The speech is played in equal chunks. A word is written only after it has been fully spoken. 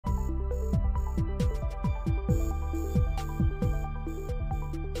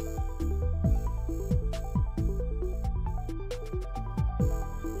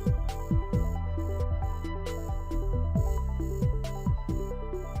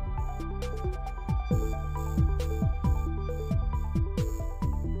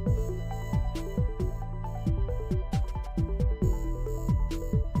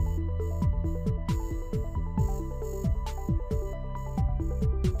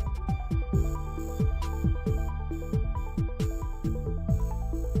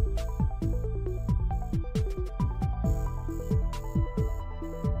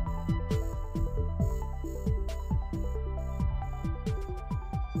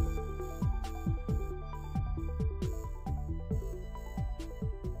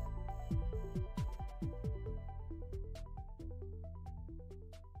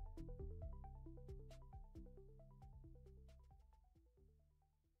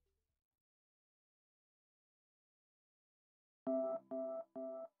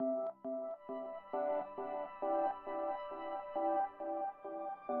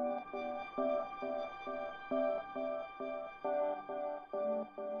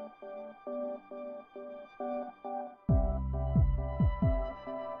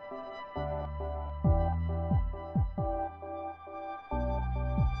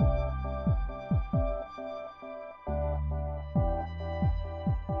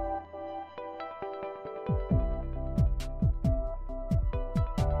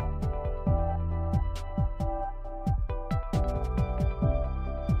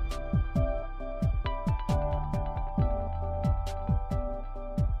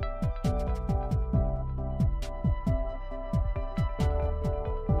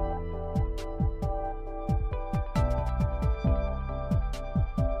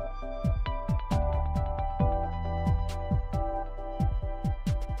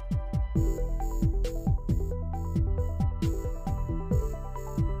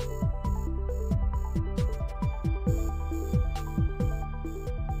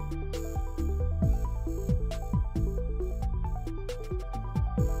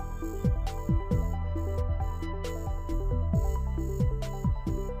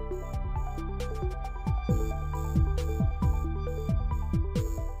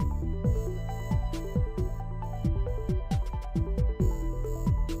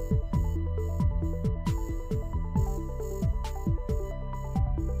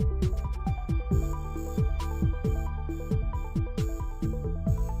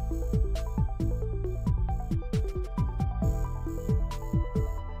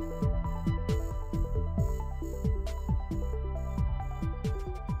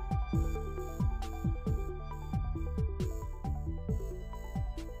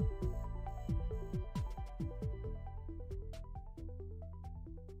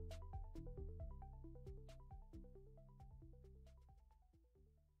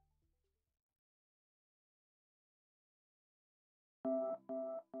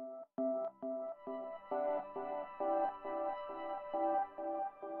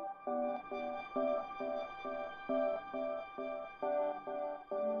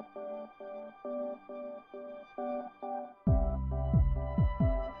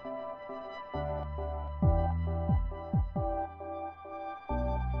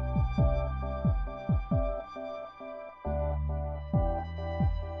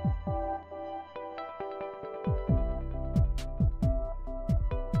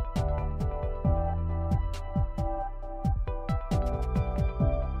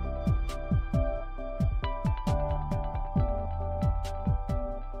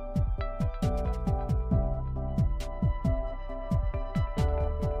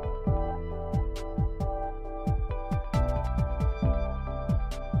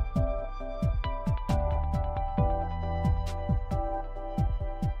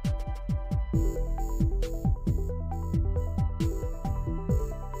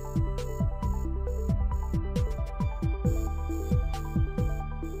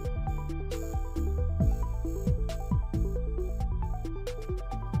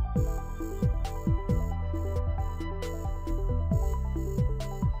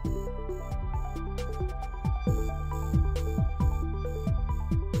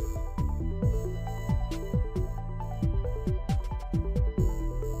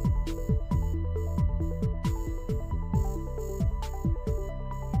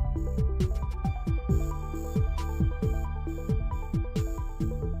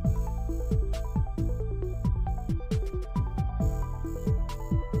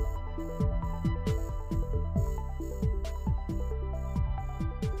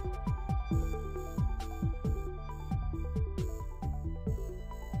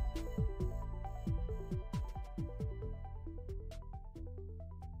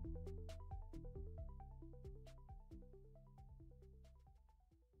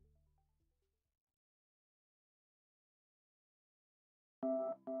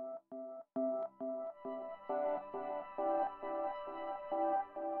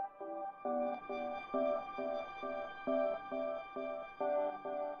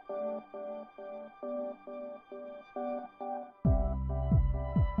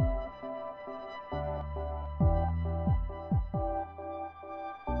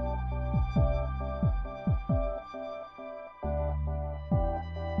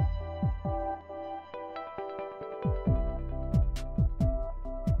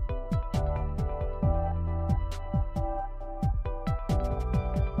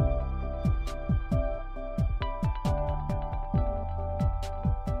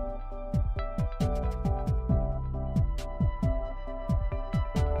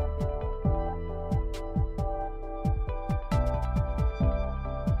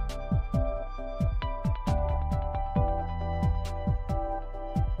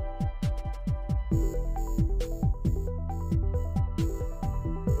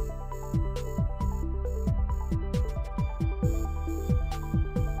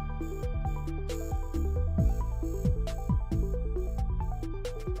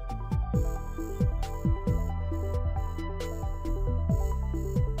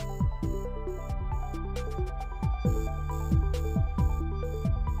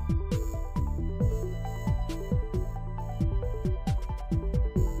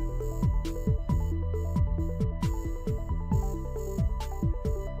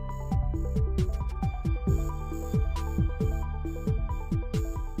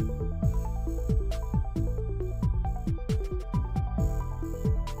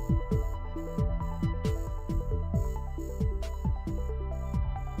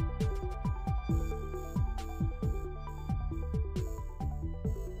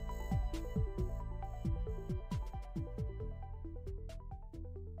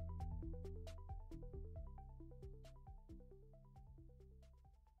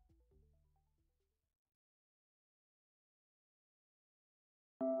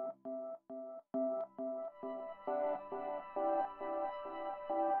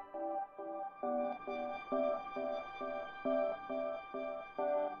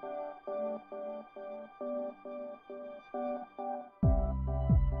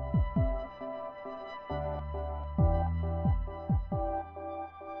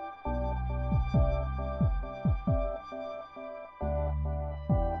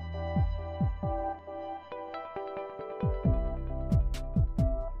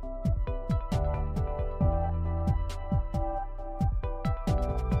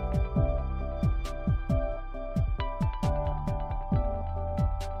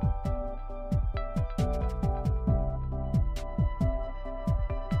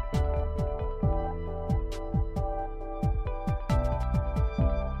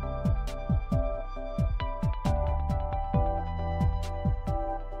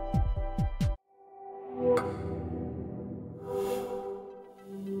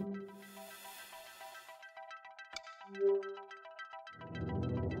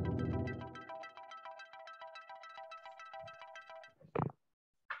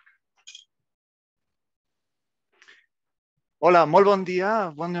Hola, molt bon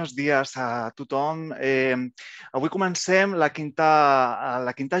dia, bons dies a tothom. Avui comencem la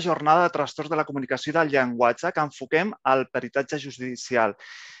quinta jornada de trastorns de la comunicació i del llenguatge que enfoquem al peritatge judicial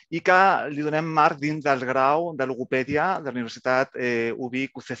i que li donem marc dins del grau de logopèdia de la Universitat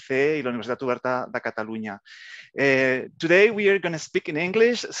UBIC, UCC i la Universitat Oberta de Catalunya. Today we are going to speak in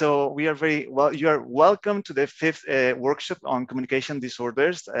English, so you are welcome to the fifth workshop on communication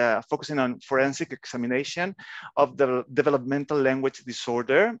disorders, focusing on forensic examination of the developmental language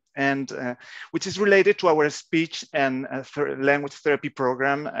disorder, and which is related to our speech and language therapy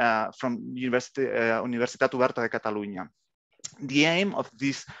program from Universitat Oberta de Catalunya. The aim of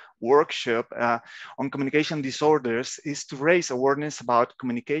this workshop on communication disorders is to raise awareness about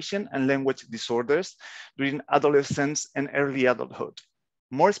communication and language disorders during adolescence and early adulthood.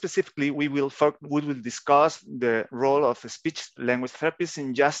 More specifically, we will discuss the role of speech language therapists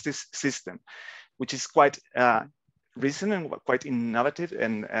in justice system, which is quite recent and quite innovative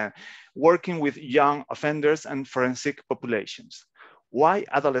and working with young offenders and forensic populations. Why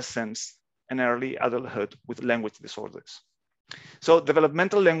adolescents and early adulthood with language disorders? So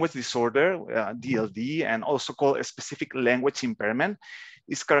developmental language disorder, DLD, and also called a specific language impairment,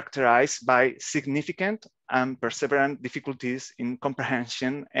 is characterized by significant and perseverant difficulties in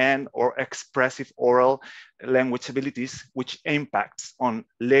comprehension and or expressive oral language abilities, which impacts on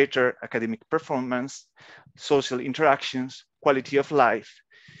later academic performance, social interactions, quality of life,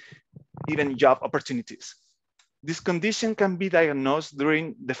 even job opportunities. This condition can be diagnosed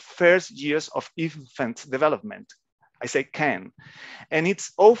during the first years of infant development. I say can, and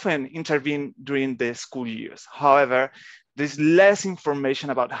it's often intervened during the school years. However, there's less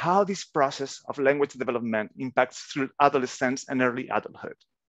information about how this process of language development impacts through adolescence and early adulthood.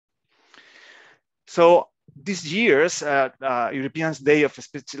 So this year's European Day of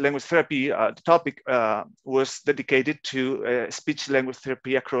Speech Language Therapy, the topic was dedicated to speech language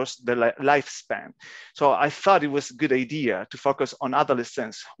therapy across the lifespan. So I thought it was a good idea to focus on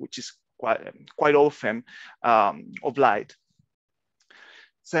adolescence, which is quite often obliged.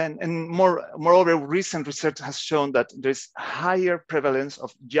 So, and moreover, recent research has shown that there's higher prevalence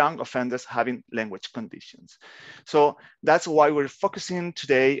of young offenders having language conditions. So that's why we're focusing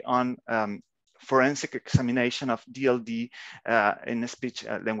today on forensic examination of DLD in speech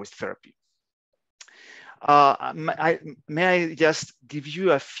language therapy. May I just give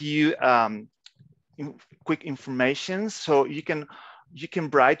you a few quick information so you can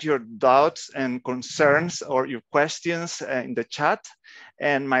write your doubts and concerns or your questions in the chat,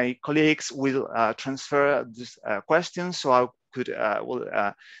 and my colleagues will transfer these questions. So I could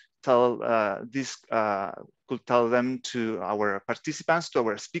tell them to our participants, to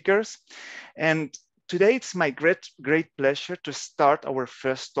our speakers. And today it's my great pleasure to start our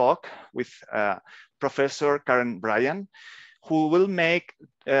first talk with Professor Karen Bryan, who will make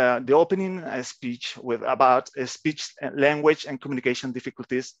the opening speech about speech, language, and communication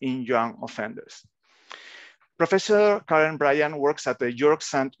difficulties in young offenders. Professor Karen Bryan works at the York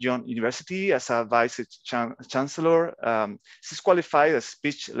St. John University as a Vice Chancellor. She's qualified as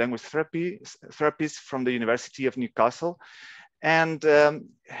speech language therapist from the University of Newcastle. And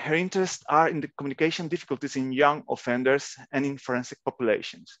her interests are in the communication difficulties in young offenders and in forensic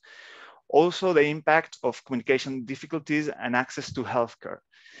populations. Also, the impact of communication difficulties and access to healthcare.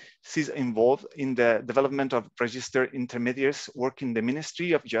 She's involved in the development of registered intermediaries working in the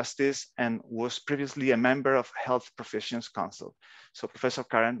Ministry of Justice and was previously a member of Health Professions Council. So Professor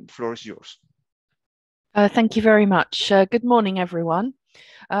Karen, the floor is yours. Thank you very much. Good morning, everyone.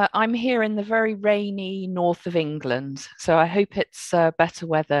 I'm here in the very rainy north of England, so I hope it's better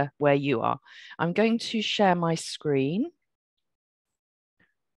weather where you are. I'm going to share my screen.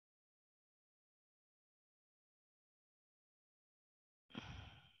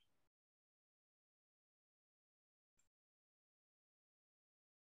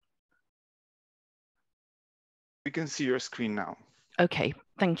 We can see your screen now. Okay,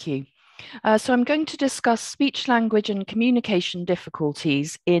 thank you. So I'm going to discuss speech, language and communication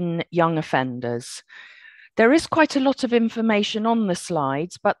difficulties in young offenders. There is quite a lot of information on the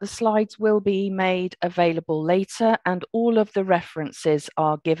slides, but the slides will be made available later and all of the references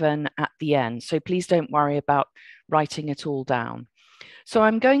are given at the end. So please don't worry about writing it all down. So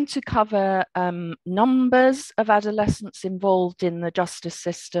I'm going to cover numbers of adolescents involved in the justice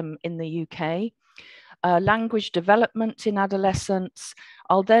system in the UK, language development in adolescents.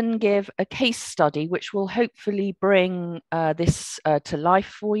 I'll then give a case study, which will hopefully bring this to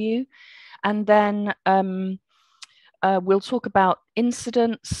life for you. And then we'll talk about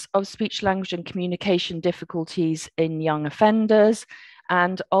incidents of speech, language and communication difficulties in young offenders.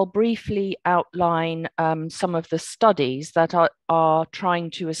 And I'll briefly outline some of the studies that are trying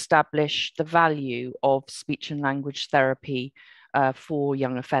to establish the value of speech and language therapy for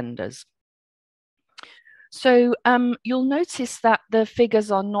young offenders. So you'll notice that the figures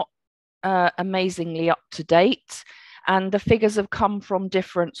are not amazingly up to date, and the figures have come from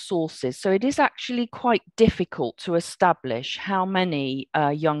different sources. So it is actually quite difficult to establish how many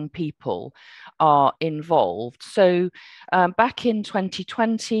young people are involved. So back in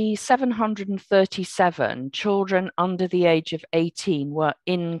 2020, 737 children under the age of 18 were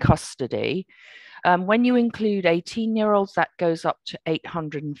in custody. When you include 18-year-olds, that goes up to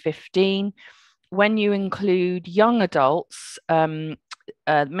 815. When you include young adults, the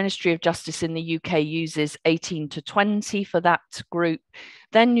Ministry of Justice in the UK uses 18 to 20 for that group,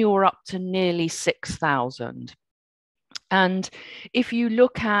 then you're up to nearly 6,000. And if you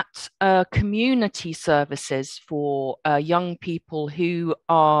look at community services for young people who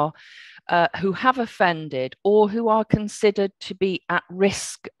have offended or who are considered to be at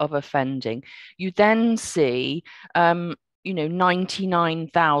risk of offending, you then see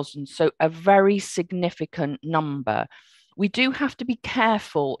 99,000, so a very significant number. We do have to be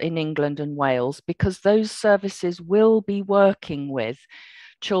careful in England and Wales because those services will be working with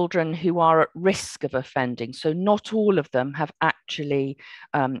children who are at risk of offending. So not all of them have actually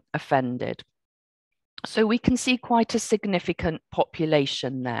offended. So we can see quite a significant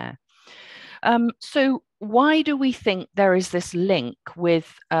population there. So why do we think there is this link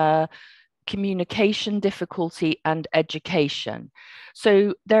with communication difficulty and education?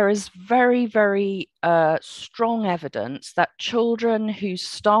 So there is very, very strong evidence that children who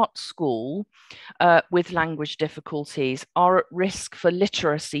start school with language difficulties are at risk for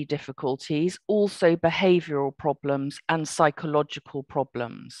literacy difficulties, also behavioral problems and psychological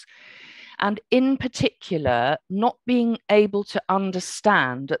problems. And in particular, not being able to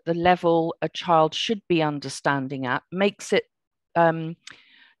understand at the level a child should be understanding at makes it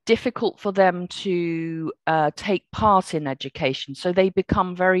difficult for them to take part in education. So they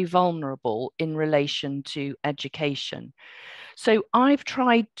become very vulnerable in relation to education. So I've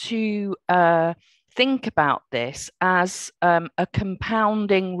tried to think about this as a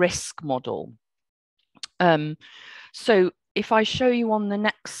compounding risk model. So if I show you on the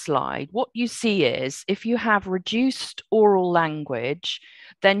next slide, what you see is if you have reduced oral language,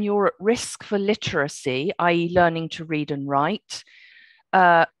 then you're at risk for literacy, i.e. learning to read and write.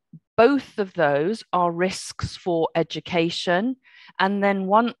 Both of those are risks for education. And then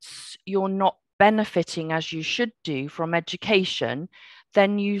once you're not benefiting as you should do from education,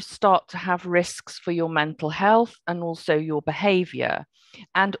 then you start to have risks for your mental health and also your behavior.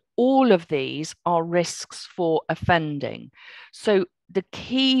 And all of these are risks for offending. So the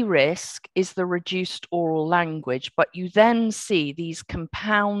key risk is the reduced oral language, but you then see these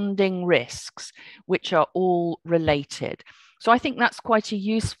compounding risks, which are all related. So I think that's quite a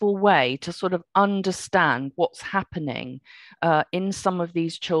useful way to sort of understand what's happening in some of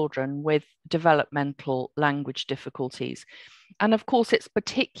these children with developmental language difficulties. And of course, it's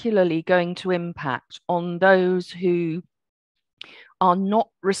particularly going to impact on those who are not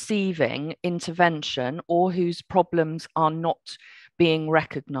receiving intervention or whose problems are not being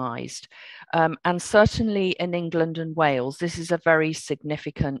recognised. And certainly in England and Wales, this is a very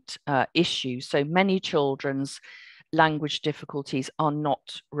significant issue. So many children's language difficulties are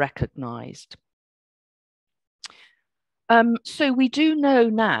not recognised. So we do know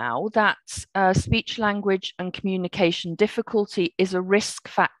now that speech, language and communication difficulty is a risk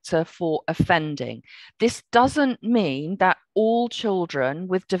factor for offending. This doesn't mean that all children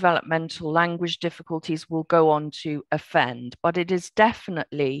with developmental language difficulties will go on to offend, but it is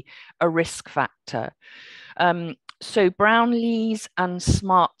definitely a risk factor. So Brownlee's and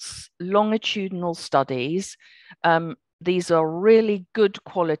Smart's longitudinal studies, these are really good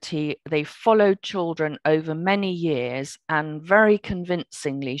quality. They followed children over many years and very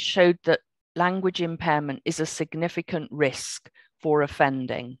convincingly showed that language impairment is a significant risk for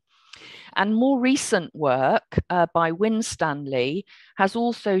offending. And more recent work by Winstanley has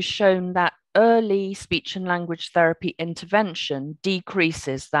also shown that early speech and language therapy intervention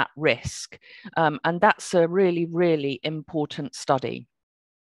decreases that risk. And that's a really, really important study.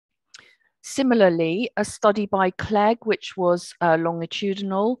 Similarly, a study by Clegg, which was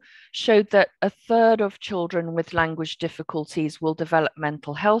longitudinal, showed that a third of children with language difficulties will develop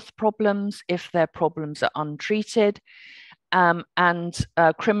mental health problems if their problems are untreated, and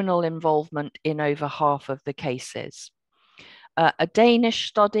criminal involvement in over half of the cases. A Danish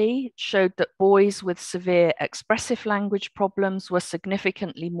study showed that boys with severe expressive language problems were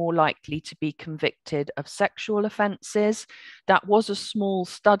significantly more likely to be convicted of sexual offences. That was a small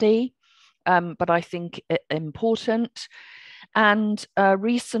study, but I think important. And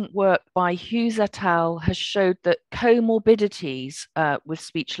recent work by Hughes et al. Has showed that comorbidities with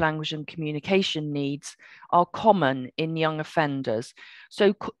speech, language and communication needs are common in young offenders.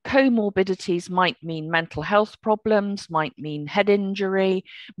 So comorbidities might mean mental health problems, might mean head injury,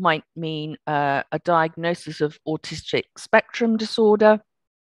 might mean a diagnosis of autistic spectrum disorder.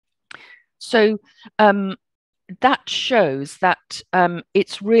 So that shows that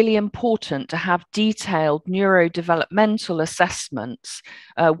it's really important to have detailed neurodevelopmental assessments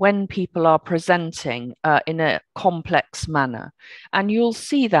when people are presenting in a complex manner. And you'll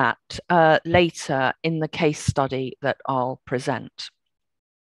see that later in the case study that I'll present.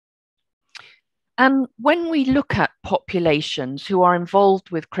 And when we look at populations who are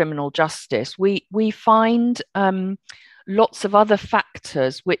involved with criminal justice, we find lots of other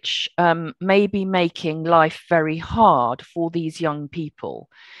factors which may be making life very hard for these young people.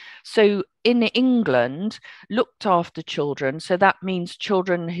 So in England, looked after children, so that means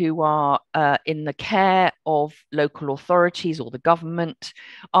children who are in the care of local authorities or the government,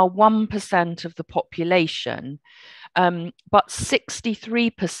 are 1% of the population, but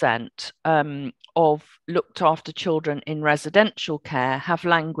 63% of looked after children in residential care have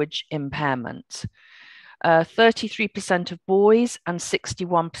language impairment. 33% of boys and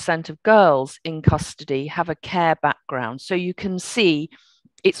 61% of girls in custody have a care background. So you can see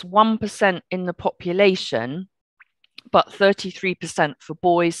it's 1% in the population, but 33% for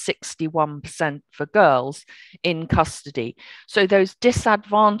boys, 61% for girls in custody. So those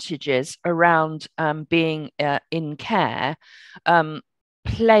disadvantages around being in care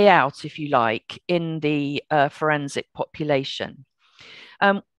play out, if you like, in the forensic population.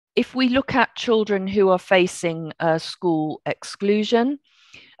 If we look at children who are facing school exclusion,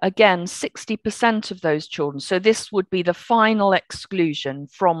 again, 60% of those children, so this would be the final exclusion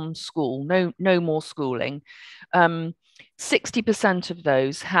from school, no more schooling. 60% of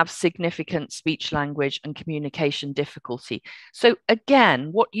those have significant speech, language and communication difficulty. So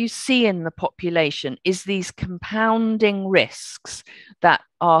again, what you see in the population is these compounding risks that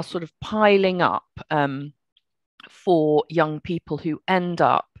are sort of piling up for young people who end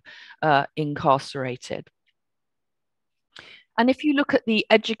up incarcerated. And if you look at the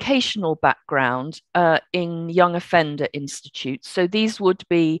educational background in young offender institutes, so these would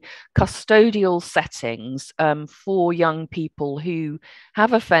be custodial settings for young people who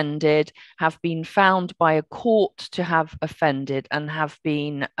have offended, have been found by a court to have offended and have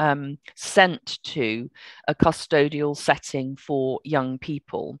been sent to a custodial setting for young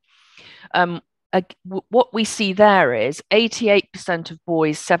people. What we see there is 88% of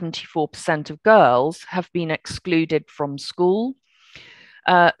boys, 74% of girls have been excluded from school.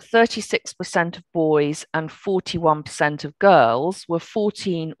 36% of boys and 41% of girls were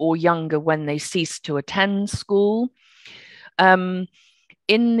 14 or younger when they ceased to attend school. In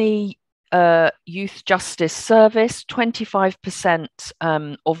the Youth Justice Service, 25%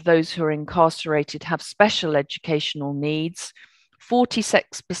 of those who are incarcerated have special educational needs.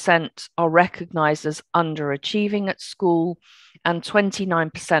 46% are recognised as underachieving at school, and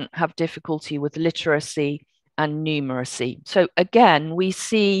 29% have difficulty with literacy and numeracy. So again, we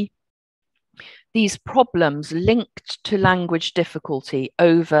see these problems linked to language difficulty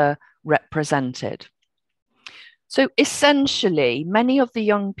overrepresented. So essentially, many of the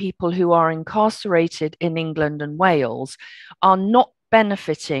young people who are incarcerated in England and Wales are not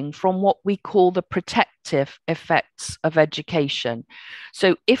benefiting from what we call the protective effects of education.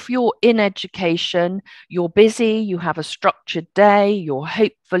 So if you're in education, you're busy, you have a structured day, you're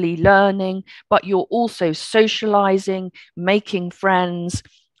hopefully learning, but you're also socializing, making friends,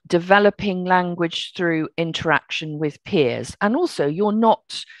 developing language through interaction with peers. And also you're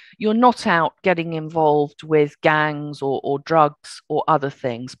not out getting involved with gangs or drugs or other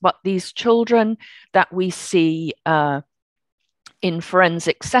things. But these children that we see in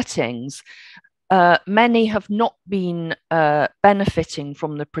forensic settings, many have not been benefiting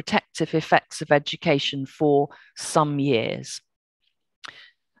from the protective effects of education for some years.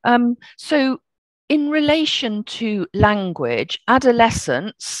 So in relation to language,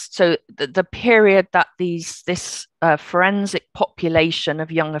 adolescence, so the period that this forensic population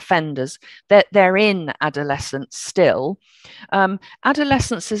of young offenders, they're in adolescence still.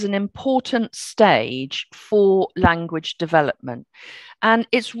 Adolescence is an important stage for language development. And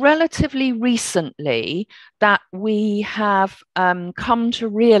it's relatively recently that we have come to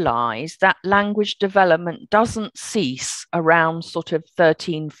realize that language development doesn't cease around sort of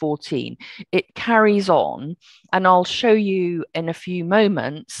 13, 14. It carries on. And I'll show you in a few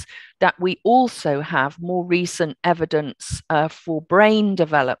moments that we also have more recent evidence for brain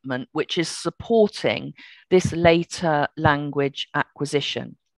development, which is supporting this later language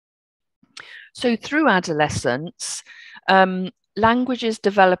acquisition. So through adolescence, language is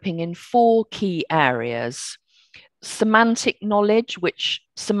developing in 4 key areas. Semantic knowledge, which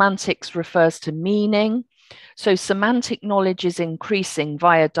semantics refers to meaning. So semantic knowledge is increasing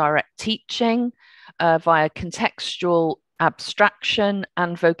via direct teaching, via contextual abstraction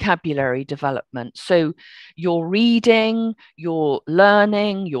and vocabulary development. So you're reading, you're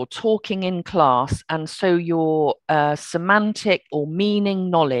learning, you're talking in class, and so your semantic or meaning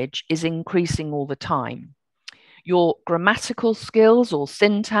knowledge is increasing all the time. Your grammatical skills or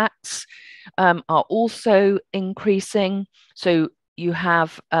syntax are also increasing. So you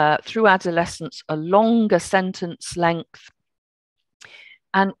have, through adolescence, a longer sentence length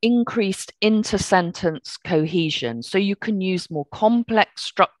and increased inter-sentence cohesion. So you can use more complex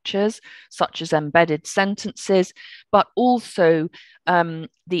structures, such as embedded sentences, but also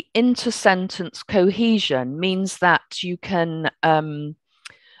the inter-sentence cohesion means that you can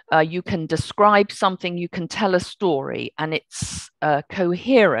describe something, you can tell a story, and it's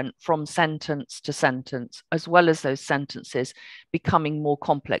coherent from sentence to sentence, as well as those sentences becoming more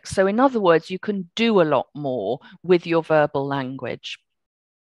complex. So in other words, you can do a lot more with your verbal language.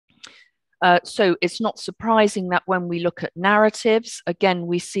 So it's not surprising that when we look at narratives, again,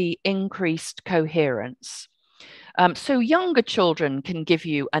 we see increased coherence. So younger children can give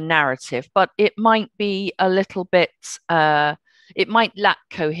you a narrative, but it might be a little bit, it might lack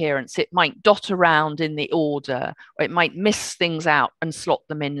coherence. It might dot around in the order, or it might miss things out and slot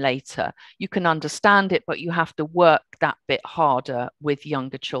them in later. You can understand it, but you have to work that bit harder with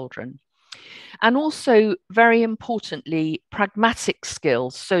younger children. And also, very importantly, pragmatic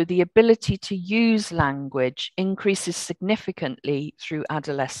skills. So the ability to use language increases significantly through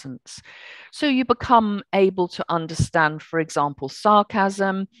adolescence. So you become able to understand, for example,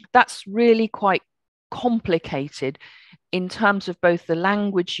 sarcasm. That's really quite complicated in terms of both the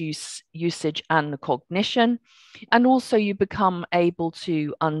language usage and the cognition. And also you become able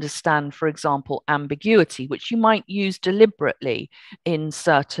to understand, for example, ambiguity, which you might use deliberately in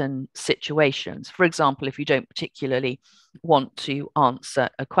certain situations. For example, if you don't particularly want to answer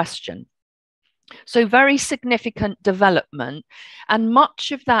a question. So very significant development, and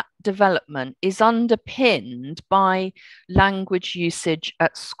much of that development is underpinned by language usage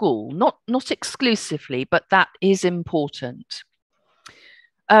at school, not exclusively, but that is important.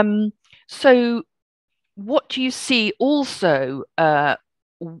 So what you see also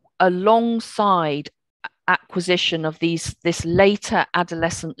alongside acquisition of this later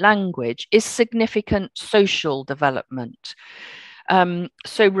adolescent language is significant social development.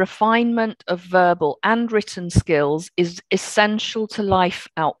 So refinement of verbal and written skills is essential to life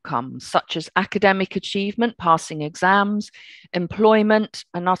outcomes, such as academic achievement, passing exams, employment,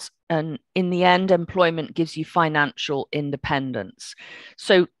 and in the end, employment gives you financial independence.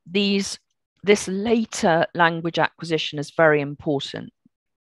 So this later language acquisition is very important.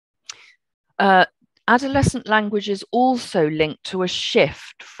 Adolescent language is also linked to a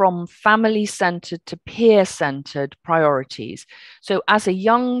shift from family-centered to peer-centered priorities. So as a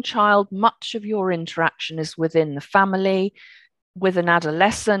young child, much of your interaction is within the family. With an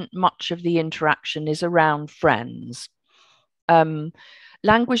adolescent, much of the interaction is around friends.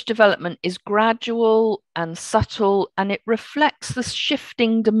 Language development is gradual and subtle, and it reflects the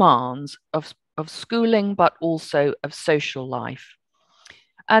shifting demands of schooling, but also of social life.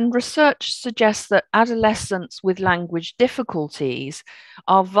 And research suggests that adolescents with language difficulties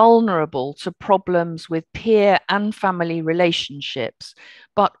are vulnerable to problems with peer and family relationships,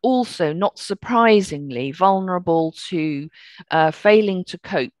 but also, not surprisingly, vulnerable to failing to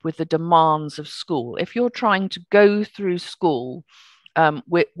cope with the demands of school. If you're trying to go through school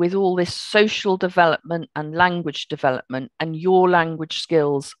with all this social development and language development, and your language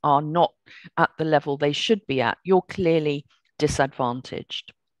skills are not at the level they should be at, you're clearly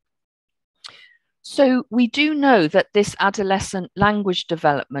disadvantaged. So we do know that this adolescent language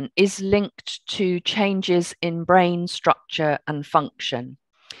development is linked to changes in brain structure and function.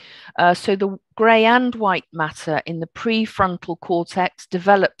 So the grey and white matter in the prefrontal cortex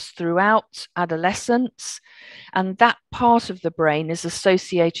develops throughout adolescence, and that part of the brain is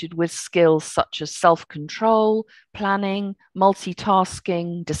associated with skills such as self-control, planning,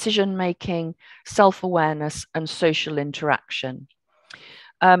 multitasking, decision-making, self-awareness, and social interaction.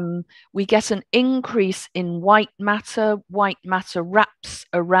 We get an increase in white matter. White matter wraps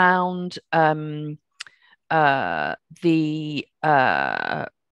around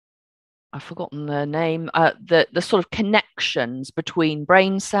I've forgotten the name, the sort of connections between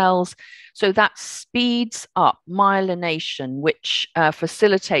brain cells. So that speeds up myelination, which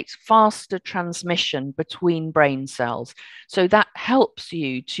facilitates faster transmission between brain cells. So that helps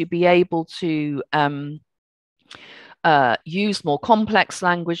you to be able to use more complex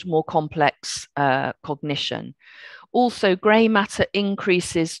language, more complex cognition. Also, grey matter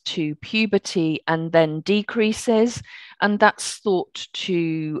increases to puberty and then decreases, and that's thought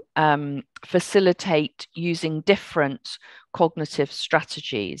to facilitate using different cognitive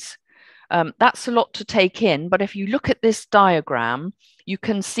strategies. That's a lot to take in, but if you look at this diagram, you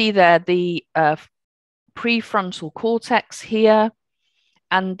can see there the prefrontal cortex here,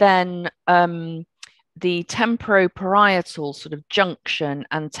 and then the temporoparietal sort of junction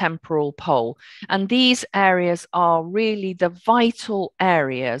and temporal pole. And these areas are really the vital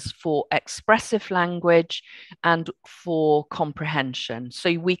areas for expressive language and for comprehension.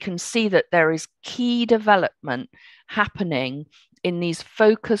 So we can see that there is key development happening in these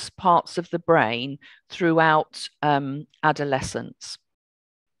focus parts of the brain throughout adolescence.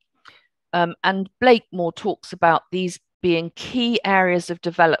 And Blakemore talks about these being key areas of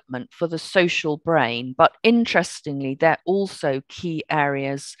development for the social brain, but interestingly, they're also key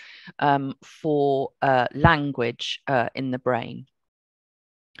areas for language in the brain.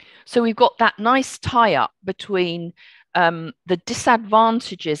 So we've got that nice tie-up between the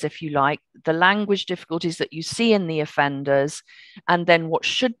disadvantages, if you like, the language difficulties that you see in the offenders, and then what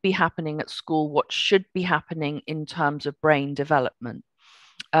should be happening at school, what should be happening in terms of brain development.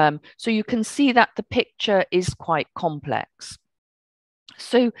 So you can see that the picture is quite complex.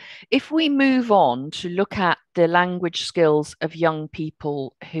 So if we move on to look at the language skills of young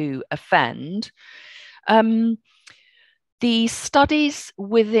people who offend, the studies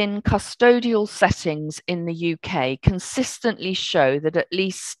within custodial settings in the UK consistently show that at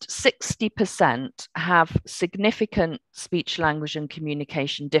least 60% have significant speech, language, and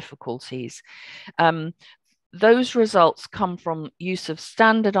communication difficulties. Those results come from use of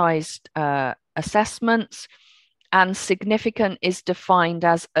standardized assessments, and significant is defined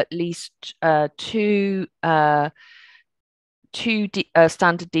as at least two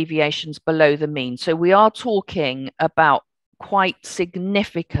standard deviations below the mean. So we are talking about quite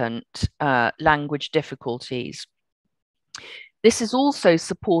significant language difficulties. This is also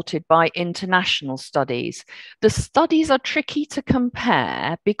supported by international studies. The studies are tricky to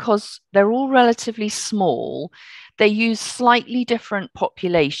compare because they're all relatively small. They use slightly different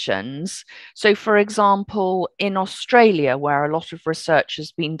populations. So, for example, in Australia, where a lot of research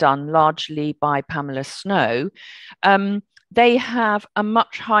has been done largely by Pamela Snow, they have a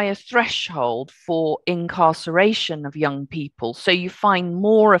much higher threshold for incarceration of young people. So you find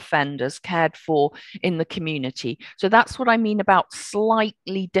more offenders cared for in the community. So that's what I mean about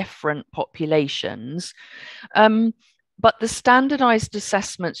slightly different populations. But the standardized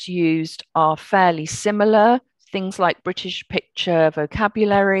assessments used are fairly similar. Things like British Picture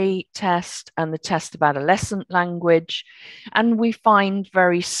Vocabulary Test and the Test of Adolescent Language. And we find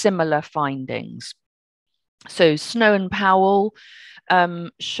very similar findings. So Snow and Powell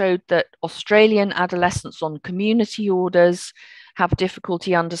showed that Australian adolescents on community orders have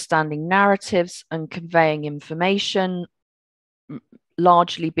difficulty understanding narratives and conveying information,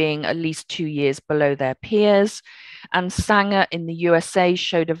 largely being at least 2 years below their peers. And Sanger in the USA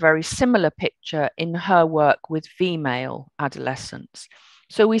showed a very similar picture in her work with female adolescents.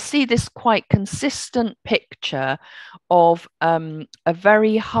 So we see this quite consistent picture of a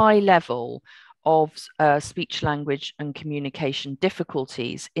very high level of speech, language and communication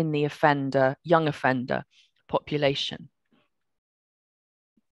difficulties in the young offender population.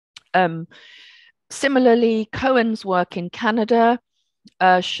 Similarly, Cohen's work in Canada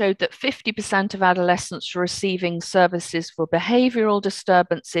showed that 50% of adolescents receiving services for behavioral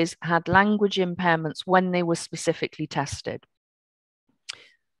disturbances had language impairments when they were specifically tested.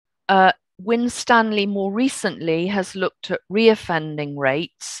 Winstanley more recently has looked at reoffending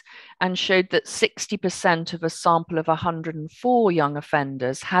rates and showed that 60% of a sample of 104 young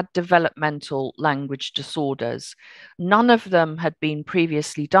offenders had developmental language disorders. None of them had been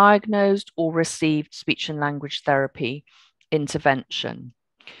previously diagnosed or received speech and language therapy intervention.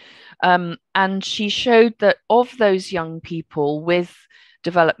 And she showed that of those young people with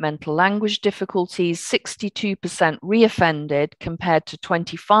developmental language difficulties, 62% reoffended compared to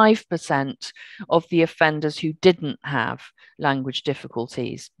 25% of the offenders who didn't have language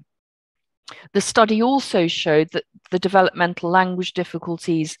difficulties. The study also showed that the developmental language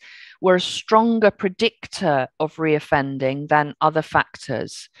difficulties were a stronger predictor of reoffending than other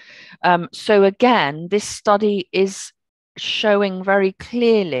factors. So again, this study is showing very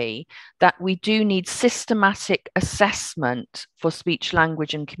clearly that we do need systematic assessment for speech,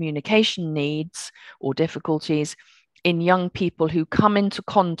 language and communication needs or difficulties in young people who come into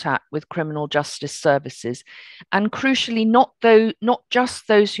contact with criminal justice services, and crucially not just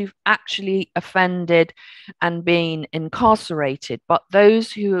those who've actually offended and been incarcerated, but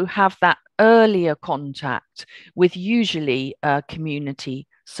those who have that earlier contact with usually community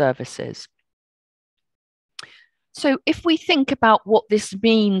services. So if we think about what this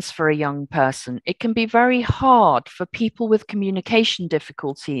means for a young person, it can be very hard for people with communication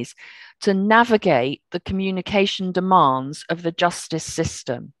difficulties to navigate the communication demands of the justice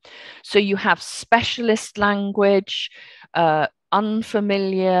system. So you have specialist language,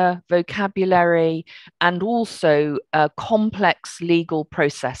 unfamiliar vocabulary, and also complex legal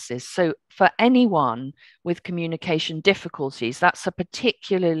processes. So for anyone with communication difficulties, that's a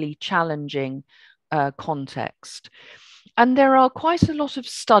particularly challenging context. And there are quite a lot of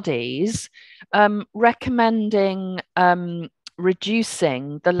studies recommending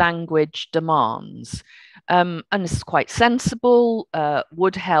reducing the language demands. And this is quite sensible,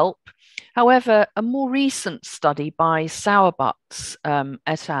 would help. However, a more recent study by Sauerbuchs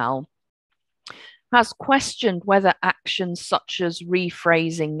et al. Has questioned whether actions such as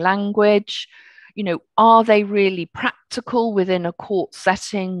rephrasing language, are they really practical within a court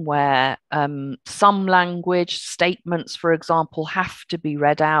setting where some language statements, for example, have to be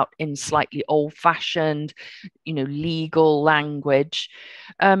read out in slightly old-fashioned, legal language.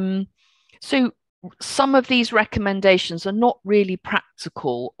 So some of these recommendations are not really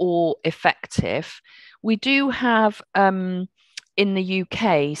practical or effective. We do have in the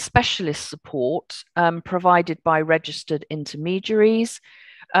UK specialist support provided by registered intermediaries.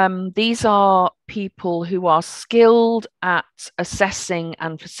 These are people who are skilled at assessing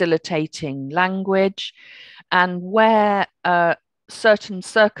and facilitating language, and where certain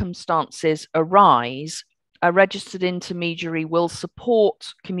circumstances arise, a registered intermediary will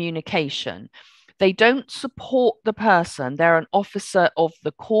support communication. They don't support the person. They're an officer of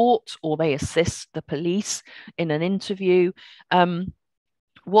the court, or they assist the police in an interview.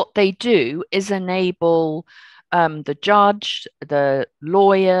 What they do is enable the judge, the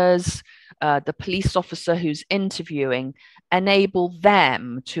lawyers, the police officer who's interviewing, enable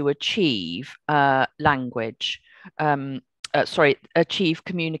them to achieve achieve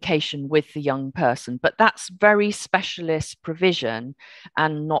communication with the young person. But that's very specialist provision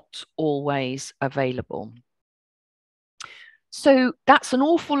and not always available. So that's an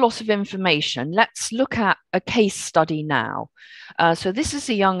awful lot of information. Let's look at a case study now. So this is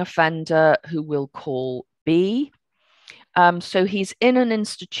a young offender who we'll call B. So he's in an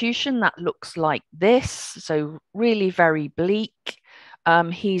institution that looks like this, so really very bleak.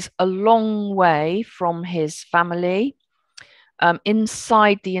 He's a long way from his family.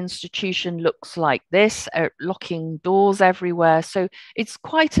 Inside the institution looks like this, locking doors everywhere. So it's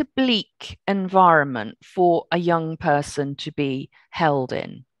quite a bleak environment for a young person to be held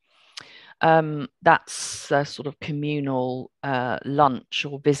in. That's a sort of communal lunch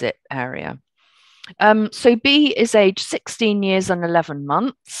or visit area. So B is aged 16 years and 11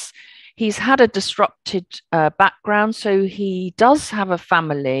 months. He's had a disrupted background, so he does have a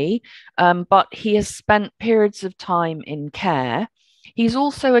family, but he has spent periods of time in care. He's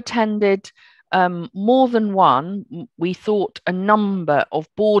also attended more than one. We thought a number of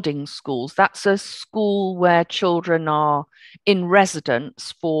boarding schools. That's a school where children are in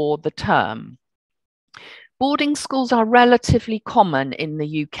residence for the term. Boarding schools are relatively common in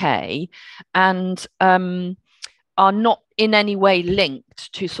the UK and are not in any way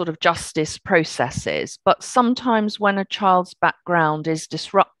linked to sort of justice processes. But sometimes when a child's background is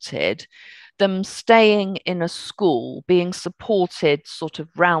disrupted, them staying in a school, being supported sort of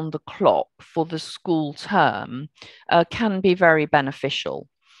round the clock for the school term can be very beneficial.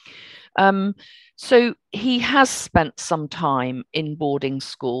 So he has spent some time in boarding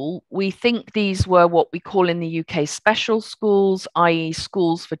school. We think these were what we call in the UK special schools, i.e.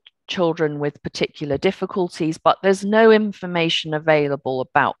 schools for children with particular difficulties, but there's no information available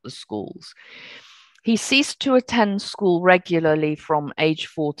about the schools. He ceased to attend school regularly from age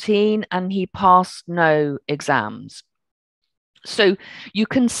 14 and he passed no exams. So you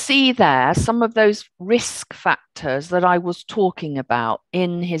can see there some of those risk factors that I was talking about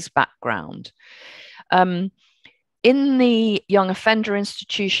in his background. In the young offender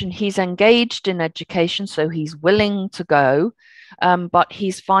institution, he's engaged in education, so he's willing to go, but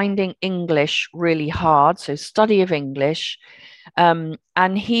he's finding English really hard, so study of English. And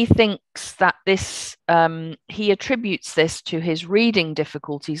he thinks that this, he attributes this to his reading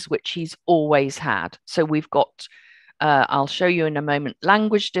difficulties, which he's always had. So we've got, I'll show you in a moment,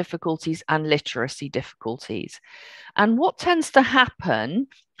 language difficulties and literacy difficulties. And what tends to happen,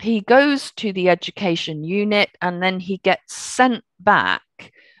 he goes to the education unit and then he gets sent back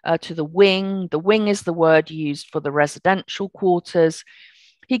to the wing. The wing is the word used for the residential quarters.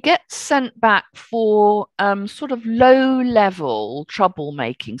 He gets sent back for sort of low-level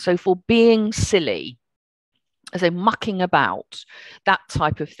troublemaking, so for being silly, as in mucking about, that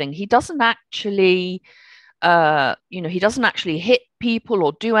type of thing. He doesn't actually, he doesn't actually hit people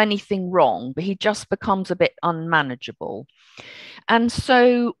or do anything wrong, but he just becomes a bit unmanageable. And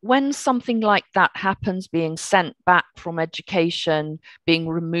so when something like that happens, being sent back from education, being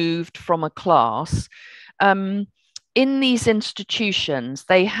removed from a class, in these institutions,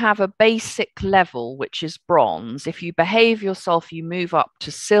 they have a basic level, which is bronze. If you behave yourself, you move up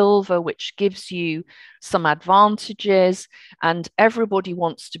to silver, which gives you some advantages. And everybody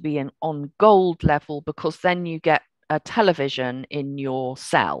wants to be on gold level because then you get a television in your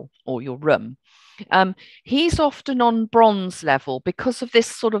cell or your room. He's often on bronze level because of this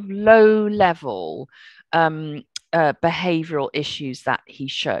sort of low level behavioral issues that he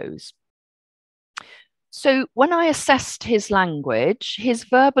shows. So when I assessed his language, his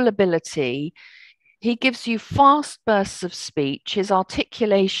verbal ability, he gives you fast bursts of speech. His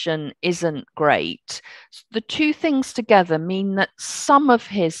articulation isn't great. The two things together mean that some of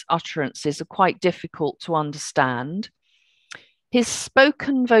his utterances are quite difficult to understand. His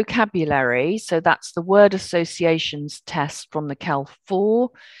spoken vocabulary, so that's the word associations test from the Cal 4,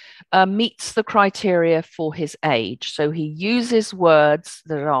 meets the criteria for his age. So he uses words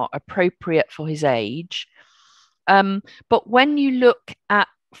that are appropriate for his age. But when you look at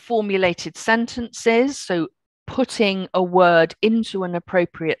formulated sentences, so putting a word into an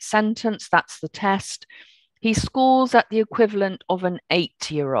appropriate sentence, that's the test, he scores at the equivalent of an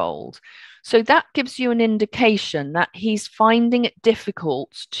 8-year-old. So that gives you an indication that he's finding it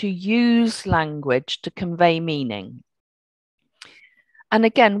difficult to use language to convey meaning. And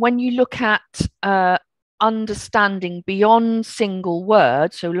again, when you look at understanding beyond single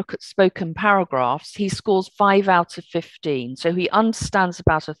words, so look at spoken paragraphs, he scores 5 out of 15. So he understands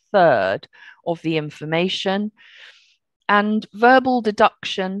about a third of the information. And verbal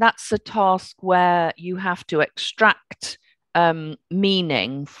deduction, that's a task where you have to extract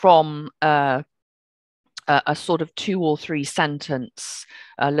meaning from a sort of 2 or 3 sentence,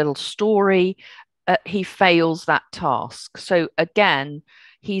 a little story. He fails that task. So again,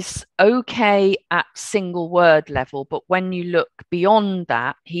 he's okay at single word level, but when you look beyond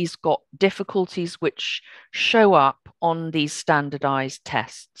that, he's got difficulties which show up on these standardized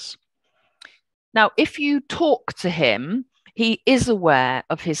tests. Now, if you talk to him, he is aware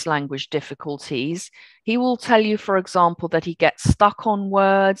of his language difficulties. He will tell you, for example, that he gets stuck on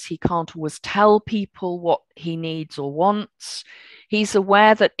words. He can't always tell people what he needs or wants. He's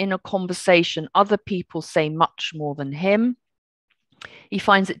aware that in a conversation, other people say much more than him. He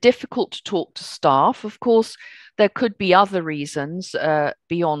finds it difficult to talk to staff. Of course, there could be other reasons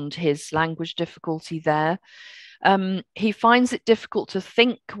beyond his language difficulty there. He finds it difficult to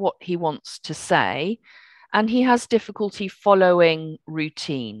think what he wants to say, and he has difficulty following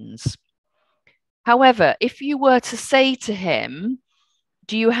routines. However, if you were to say to him,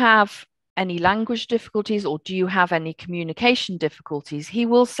 do you have any language difficulties or do you have any communication difficulties? He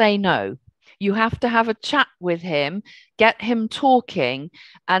will say no. You have to have a chat with him, get him talking,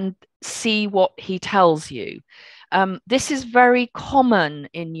 and see what he tells you. This is very common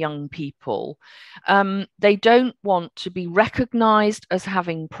in young people. They don't want to be recognized as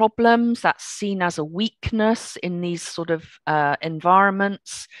having problems. That's seen as a weakness in these sort of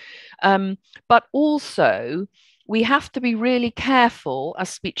environments. But also, we have to be really careful as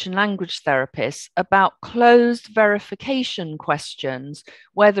speech and language therapists about closed verification questions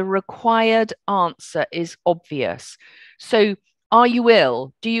where the required answer is obvious. So, are you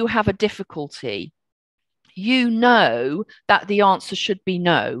ill? Do you have a difficulty? You know that the answer should be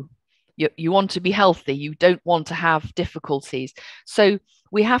no. You want to be healthy. You don't want to have difficulties. So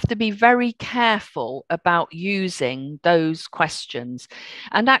we have to be very careful about using those questions.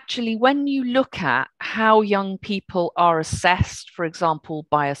 And actually, when you look at how young people are assessed, for example,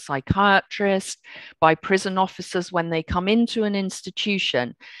 by a psychiatrist, by prison officers when they come into an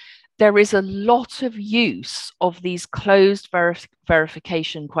institution, there is a lot of use of these closed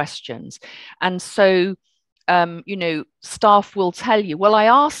verification questions. And so staff will tell you, well, I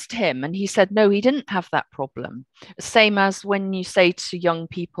asked him and he said, no, he didn't have that problem. Same as when you say to young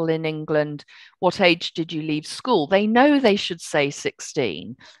people in England, what age did you leave school? They know they should say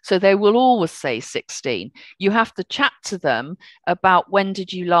 16. So they will always say 16. You have to chat to them about when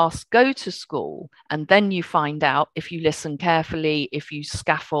did you last go to school? And then you find out if you listen carefully, if you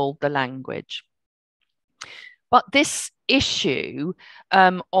scaffold the language. But this issue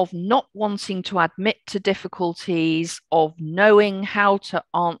of not wanting to admit to difficulties, of knowing how to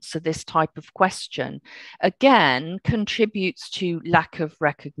answer this type of question, again, contributes to lack of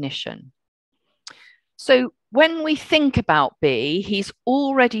recognition. So when we think about B, he's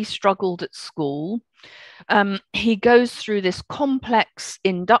already struggled at school. He goes through this complex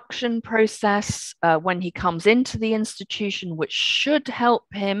induction process when he comes into the institution, which should help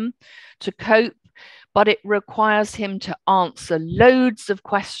him to cope, but it requires him to answer loads of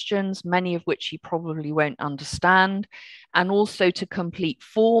questions, many of which he probably won't understand, and also to complete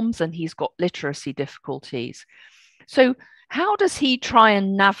forms, and he's got literacy difficulties. So how does he try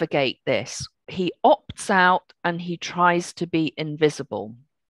and navigate this? He opts out and he tries to be invisible.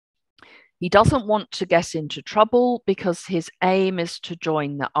 He doesn't want to get into trouble because his aim is to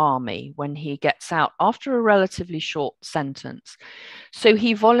join the army when he gets out after a relatively short sentence. So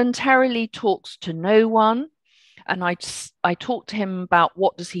he voluntarily talks to no one. And I talked to him about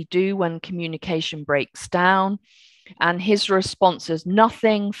what does he do when communication breaks down. And his response is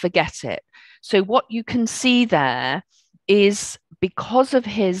nothing, forget it. So what you can see there is because of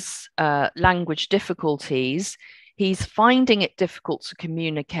his language difficulties, he's finding it difficult to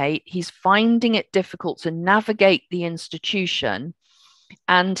communicate. He's finding it difficult to navigate the institution,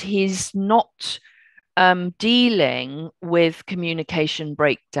 and he's not dealing with communication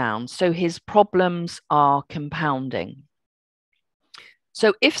breakdown. So his problems are compounding.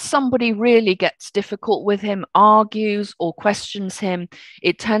 So if somebody really gets difficult with him, argues or questions him,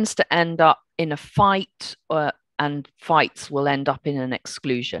 it tends to end up in a fight, and fights will end up in an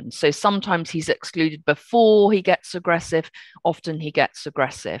exclusion. So sometimes he's excluded before he gets aggressive, often he gets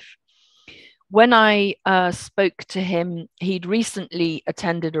aggressive. When I spoke to him, he'd recently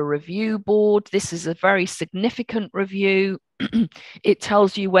attended a review board. This is a very significant review. It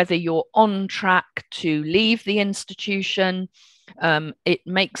tells you whether you're on track to leave the institution. It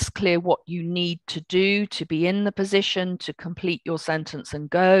makes clear what you need to do to be in the position to complete your sentence and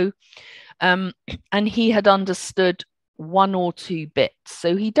go. And he had understood one or two bits.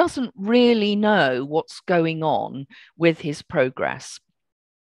 So he doesn't really know what's going on with his progress.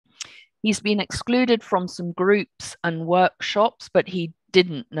 He's been excluded from some groups and workshops, but he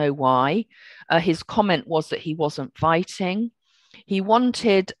didn't know why. His comment was that he wasn't fighting. He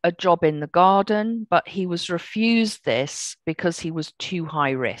wanted a job in the garden, but he was refused this because he was too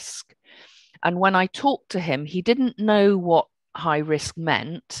high risk. And when I talked to him, he didn't know what high risk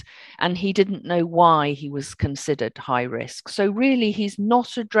meant, and he didn't know why he was considered high risk. So really, he's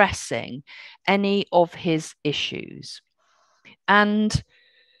not addressing any of his issues. And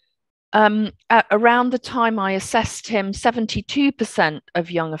around the time I assessed him, 72%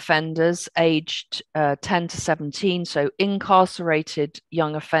 of young offenders aged 10 to 17, so incarcerated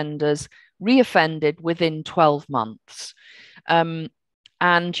young offenders, reoffended within 12 months. And,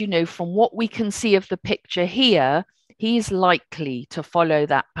 from what we can see of the picture here, he's likely to follow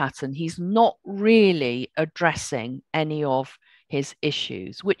that pattern. He's not really addressing any of his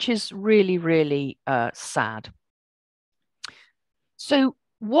issues, which is really, really sad. So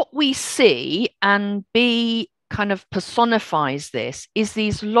what we see, and B kind of personifies this is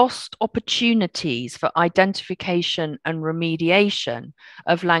these lost opportunities for identification and remediation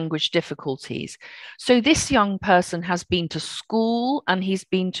of language difficulties. So this young person has been to school, and he's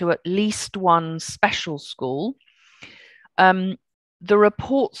been to at least one special school. The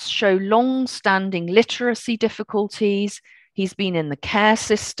reports show long-standing literacy difficulties. He's been in the care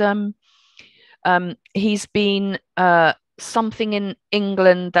system. He's been something in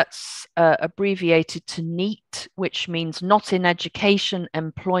England that's abbreviated to NEET, which means not in education,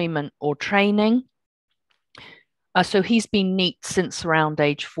 employment, or training. So he's been NEET since around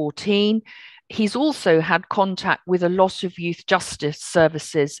age 14. He's also had contact with a lot of youth justice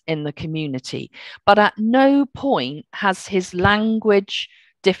services in the community, but at no point has his language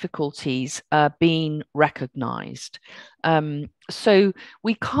difficulties been recognised. So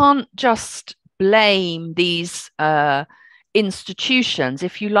we can't just blame these institutions,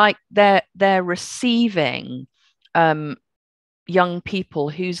 if you like. They're receiving young people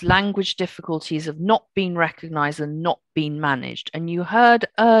whose language difficulties have not been recognised and not been managed. And you heard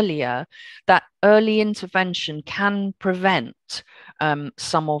earlier that early intervention can prevent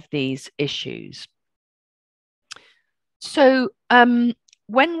some of these issues. So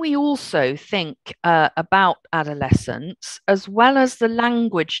when we also think about adolescence, as well as the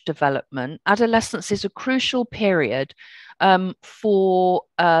language development, adolescence is a crucial period for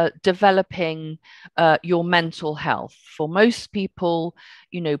developing your mental health. For most people,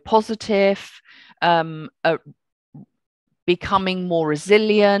 you know, positive, becoming more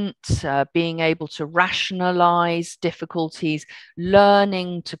resilient, being able to rationalize difficulties,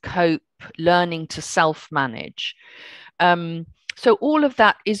 learning to cope, learning to self-manage. So all of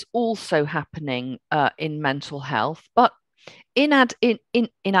that is also happening in mental health, but in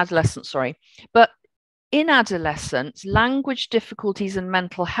adolescence, but in adolescence, language difficulties and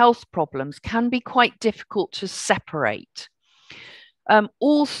mental health problems can be quite difficult to separate.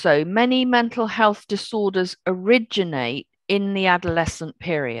 Also, many mental health disorders originate in the adolescent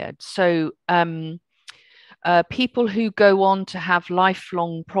period. So people who go on to have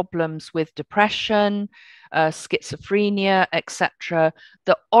lifelong problems with depression, schizophrenia, etc.,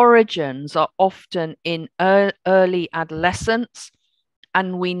 the origins are often in early adolescence,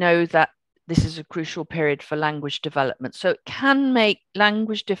 and we know that this is a crucial period for language development. So it can make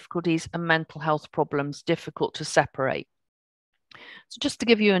language difficulties and mental health problems difficult to separate. So just to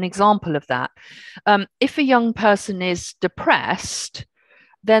give you an example of that, if a young person is depressed,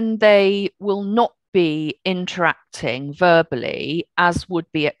 then they will not be interacting verbally as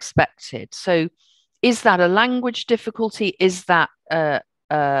would be expected. So is that a language difficulty? Is that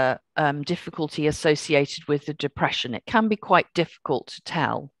difficulty associated with the depression? It can be quite difficult to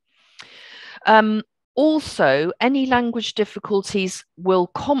tell. Also, any language difficulties will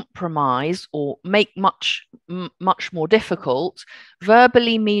compromise or make much more difficult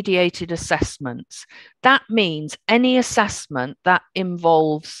verbally mediated assessments. That means any assessment that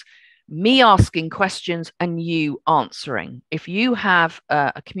involves me asking questions and you answering. If you have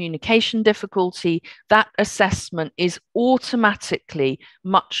a communication difficulty, that assessment is automatically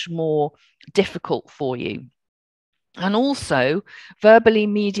much more difficult for you. And also verbally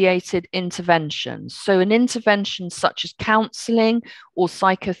mediated interventions. So an intervention such as counselling or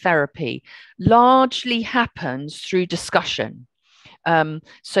psychotherapy largely happens through discussion.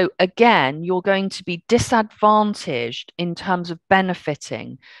 So again, you're going to be disadvantaged in terms of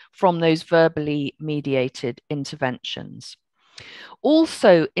benefiting from those verbally mediated interventions.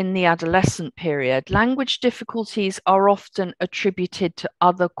 Also, in the adolescent period, language difficulties are often attributed to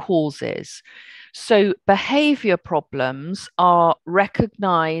other causes. So behavior problems are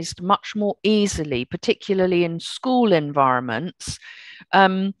recognized much more easily, particularly in school environments,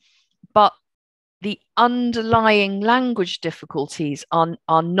 but the underlying language difficulties are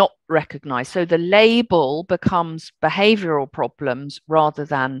not recognized. So the label becomes behavioral problems rather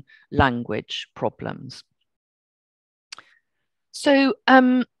than language problems. So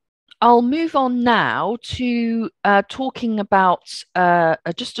I'll move on now to talking about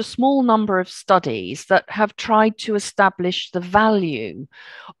just a small number of studies that have tried to establish the value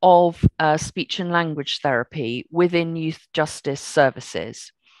of speech and language therapy within youth justice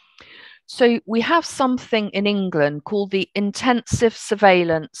services. So we have something in England called the Intensive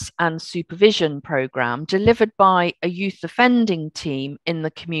Surveillance and Supervision Programme, delivered by a youth offending team in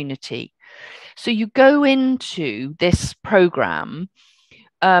the community. So you go into this programme,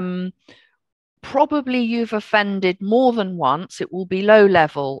 probably you've offended more than once. It will be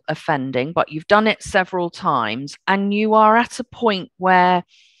low-level offending, but you've done it several times, and you are at a point where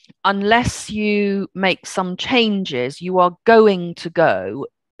unless you make some changes, you are going to go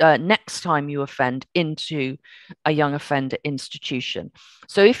next time you offend into a young offender institution.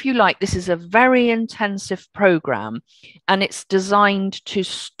 So if you like, this is a very intensive program, and it's designed to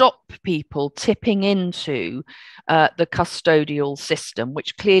stop people tipping into the custodial system,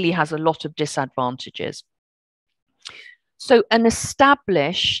 which clearly has a lot of disadvantages. So an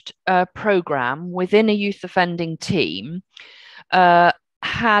established program within a youth offending team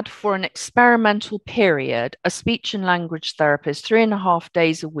had, for an experimental period, a speech and language therapist 3.5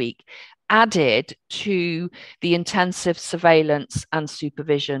 days a week added to the intensive surveillance and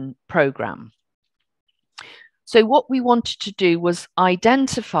supervision program. So what we wanted to do was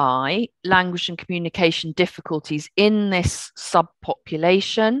identify language and communication difficulties in this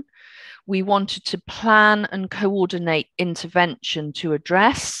subpopulation. We wanted to plan and coordinate intervention to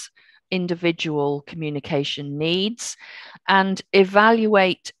address individual communication needs and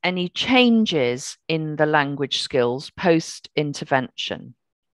evaluate any changes in the language skills post-intervention.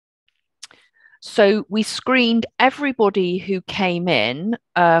 So we screened everybody who came in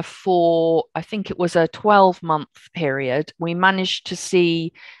for, I think it was a 12-month period. We managed to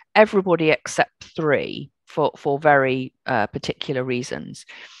see everybody except 3 for very particular reasons.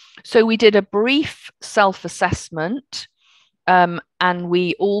 So we did a brief self-assessment, and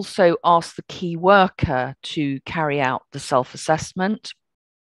we also asked the key worker to carry out the self-assessment.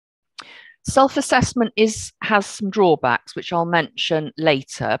 Self-assessment has some drawbacks, which I'll mention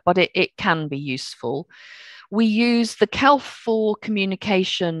later, but it can be useful. We use the CELF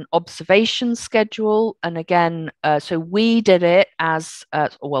communication observation schedule. And again, so we did it as,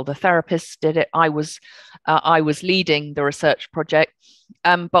 well, the therapist did it. I was leading the research project,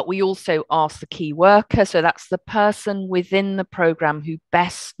 but we also asked the key worker. So that's the person within the program who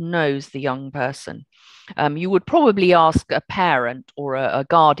best knows the young person. You would probably ask a parent or a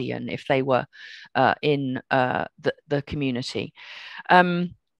guardian if they were in the community.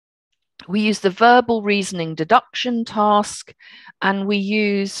 We used the verbal reasoning deduction task, and we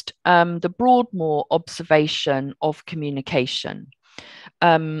used the Broadmoor observation of communication.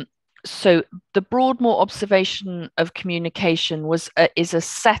 So the Broadmoor observation of communication is a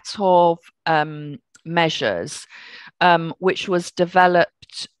set of measures which was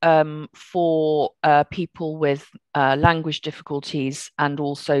developed for people with language difficulties and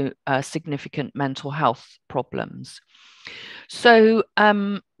also significant mental health problems. So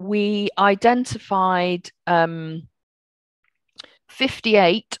we identified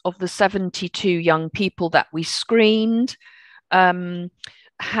 58 of the 72 young people that we screened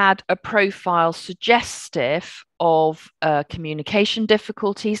had a profile suggestive of communication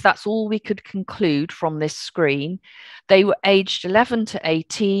difficulties. That's all we could conclude from this screen. They were aged 11 to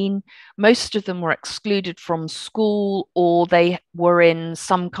 18. Most of them were excluded from school, or they were in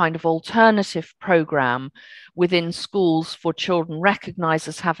some kind of alternative program within schools for children recognized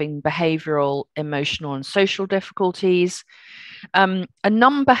as having behavioral, emotional, and social difficulties. A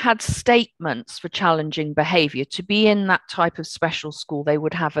number had statements for challenging behavior. To be in that type of special school, they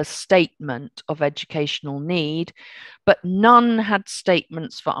would have a statement of educational need, but none had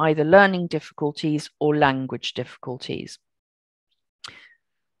statements for either learning difficulties or language difficulties.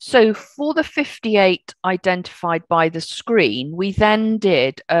 So for the 58 identified by the screen, we then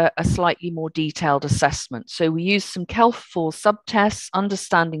did a slightly more detailed assessment. So we used some CELF-4 subtests,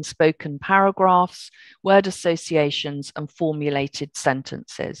 understanding spoken paragraphs, word associations, and formulated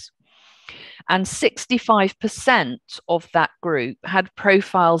sentences. And 65% of that group had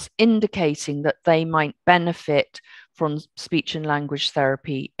profiles indicating that they might benefit from speech and language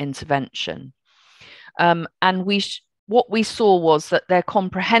therapy intervention. And what we saw was that their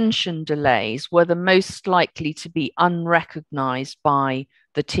comprehension delays were the most likely to be unrecognized by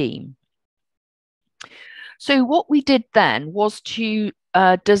the team. So what we did then was to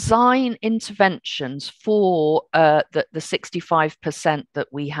design interventions for the 65% that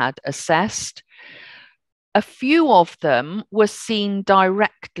we had assessed. A few of them were seen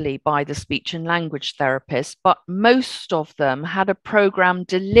directly by the speech and language therapist, but most of them had a program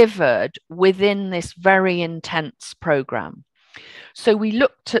delivered within this very intense program. So we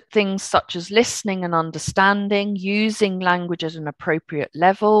looked at things such as listening and understanding, using language at an appropriate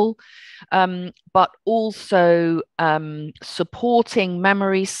level, but also supporting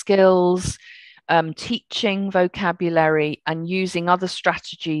memory skills, teaching vocabulary, and using other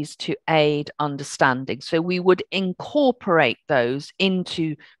strategies to aid understanding. So we would incorporate those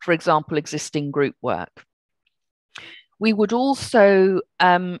into, for example, existing group work. We would also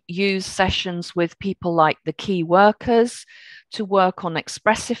use sessions with people like the key workers to work on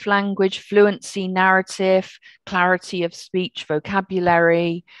expressive language, fluency, narrative, clarity of speech,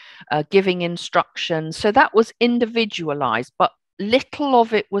 vocabulary, giving instructions. So that was individualized, but little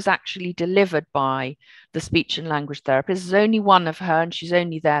of it was actually delivered by the speech and language therapist. There's only one of her, and she's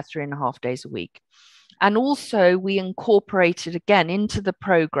only there 3.5 days a week. And also we incorporated again into the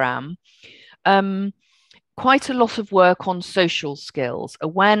program quite a lot of work on social skills,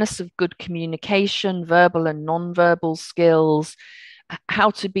 awareness of good communication, verbal and non-verbal skills,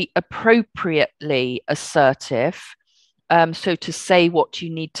 how to be appropriately assertive. So to say what you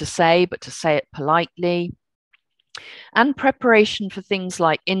need to say, but to say it politely, and preparation for things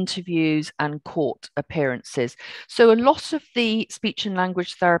like interviews and court appearances. So a lot of the speech and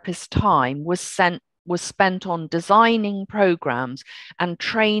language therapist's time was spent on designing programs and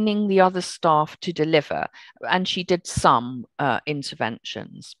training the other staff to deliver. And she did some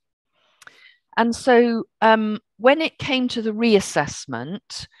interventions. And so when it came to the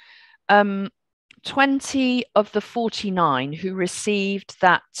reassessment, 20 of the 49 who received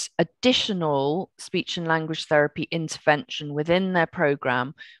that additional speech and language therapy intervention within their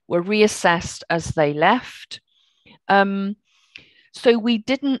program were reassessed as they left. So we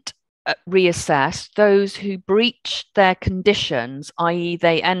didn't reassess those who breached their conditions, i.e.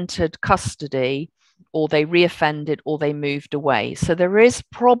 they entered custody or they reoffended or they moved away. So there is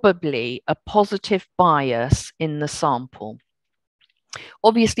probably a positive bias in the sample.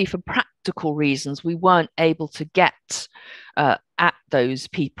 Obviously, for practical reasons, we weren't able to get at those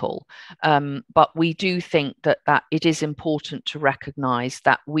people. But we do think that it is important to recognize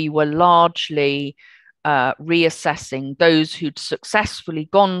that we were largely reassessing those who'd successfully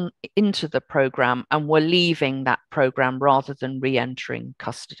gone into the program and were leaving that program rather than re-entering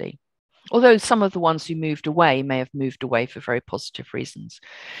custody. Although some of the ones who moved away may have moved away for very positive reasons.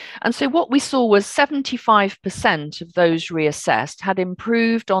 And so what we saw was 75% of those reassessed had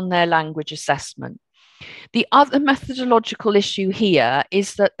improved on their language assessment. The other methodological issue here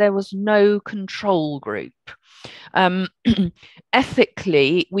is that there was no control group.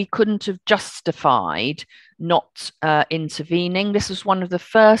 Ethically, we couldn't have justified not intervening. This was one of the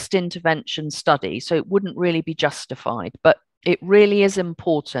first intervention studies, so it wouldn't really be justified, but it really is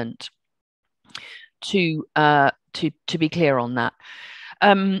important to be clear on that.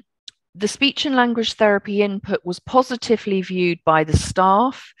 The speech and language therapy input was positively viewed by the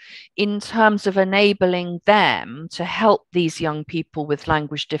staff in terms of enabling them to help these young people with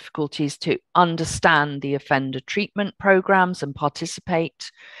language difficulties to understand the offender treatment programs and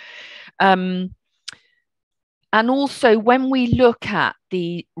participate. And also, when we look at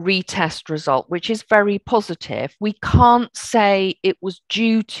the retest result, which is very positive, we can't say it was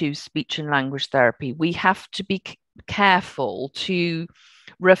due to speech and language therapy. We have to be careful to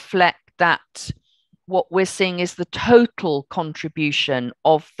reflect that what we're seeing is the total contribution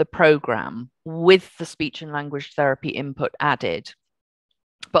of the program with the speech and language therapy input added.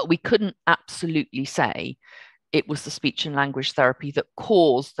 But we couldn't absolutely say it was the speech and language therapy that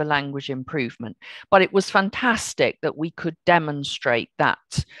caused the language improvement. But it was fantastic that we could demonstrate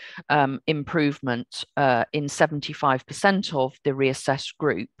that improvement in 75% of the reassessed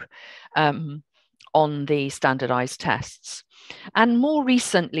group on the standardized tests. And more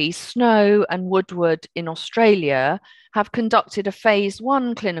recently, Snow and Woodward in Australia have conducted a phase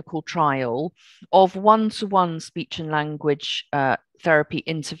 1 clinical trial of one-to-one speech and language therapy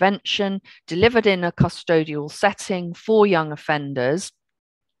intervention delivered in a custodial setting for young offenders.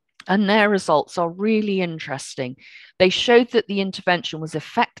 And their results are really interesting. They showed that the intervention was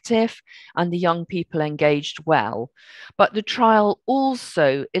effective and the young people engaged well. But the trial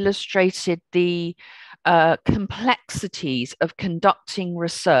also illustrated the complexities of conducting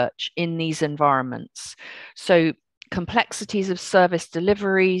research in these environments. So complexities of service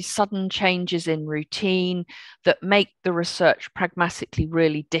delivery, sudden changes in routine that make the research pragmatically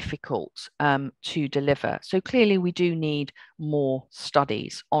really difficult to deliver. So clearly we do need more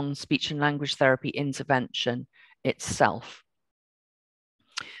studies on speech and language therapy intervention itself.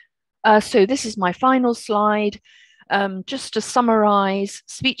 So this is my final slide. Just to summarize,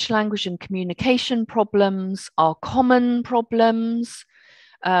 speech, language and communication problems are common problems,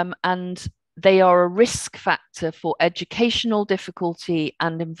 and they are a risk factor for educational difficulty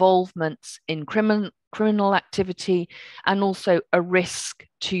and involvement in criminal activity, and also a risk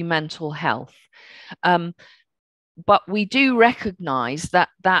to mental health. But we do recognize that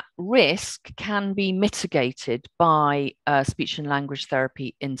that risk can be mitigated by speech and language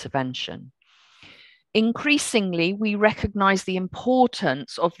therapy intervention. Increasingly, we recognize the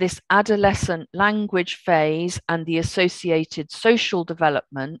importance of this adolescent language phase and the associated social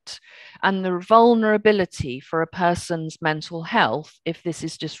development and the vulnerability for a person's mental health if this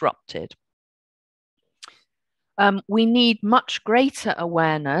is disrupted. We need much greater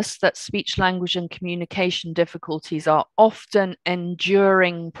awareness that speech, language, and communication difficulties are often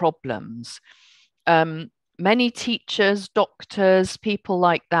enduring problems. Many teachers, doctors, people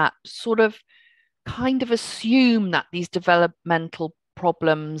like that sort of kind of assume that these developmental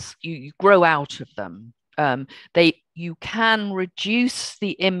problems, you grow out of them. You can reduce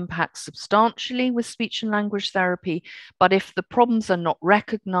the impact substantially with speech and language therapy, but if the problems are not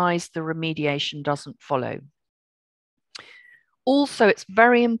recognized, the remediation doesn't follow. Also, it's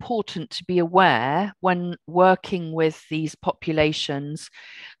very important to be aware when working with these populations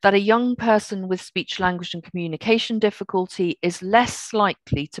that a young person with speech, language, and communication difficulty is less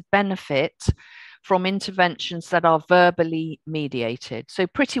likely to benefit from interventions that are verbally mediated. So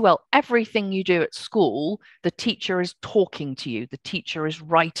pretty well everything you do at school, the teacher is talking to you, the teacher is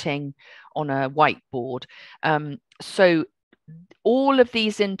writing on a whiteboard. So all of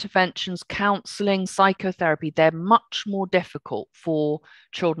these interventions, counselling, psychotherapy, they're much more difficult for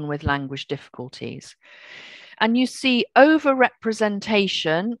children with language difficulties. And you see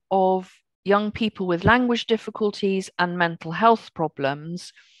overrepresentation of young people with language difficulties and mental health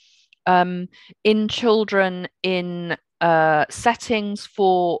problems in children in settings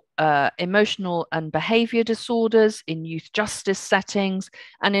for emotional and behaviour disorders, in youth justice settings,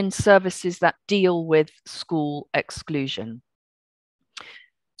 and in services that deal with school exclusion.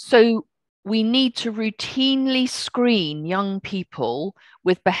 So we need to routinely screen young people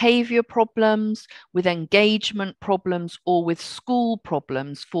with behaviour problems, with engagement problems, or with school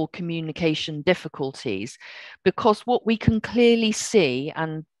problems for communication difficulties. Because what we can clearly see,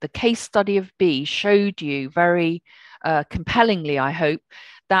 and the case study of B showed you very compellingly, I hope,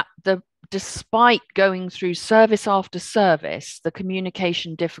 that despite going through service after service, the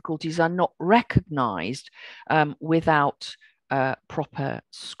communication difficulties are not recognised without proper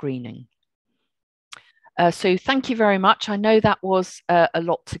screening. So thank you very much. I know that was a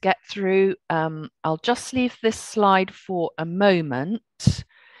lot to get through. I'll just leave this slide for a moment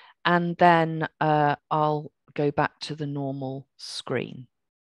and then I'll go back to the normal screen.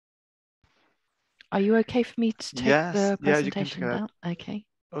 Are you okay for me to take the presentation now? Okay.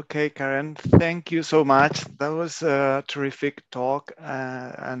 Okay, Karen, thank you so much. That was a terrific talk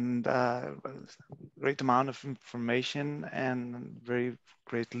and a great amount of information, and very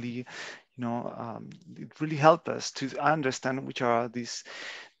greatly, it really helped us to understand which are these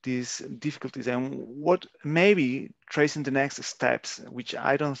difficulties and what maybe tracing the next steps, which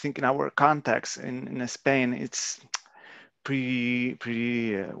I don't think in our context in Spain, it's pretty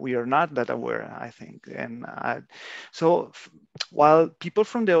we are not that aware, I think. And so while people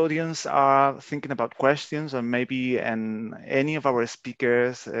from the audience are thinking about questions, or maybe any of our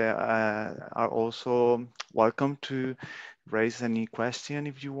speakers are also welcome to raise any question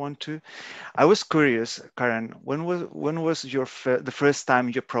if you want to. I was curious, Karen, when was your the first time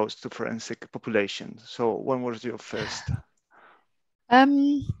you approached the forensic population? So when was your first?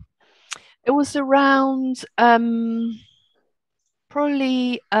 It was around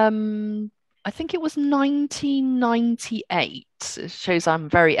probably I think it was 1998. It shows I'm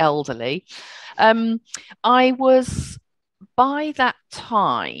very elderly. I was by that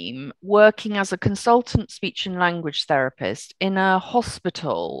time working as a consultant speech and language therapist in a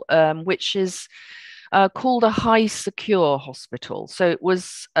hospital, which is called a high secure hospital. So it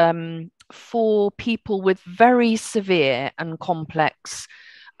was for people with very severe and complex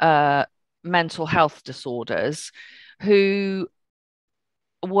mental health disorders who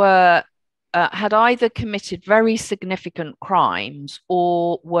were had either committed very significant crimes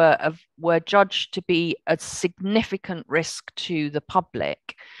or were judged to be a significant risk to the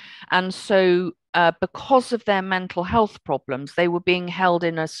public. And so because of their mental health problems, they were being held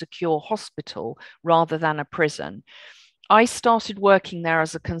in a secure hospital rather than a prison. I started working there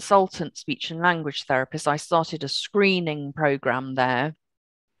as a consultant speech and language therapist. I started a screening program there.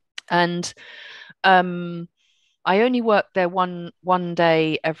 And I only worked there one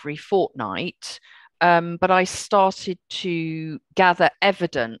day every fortnight, but I started to gather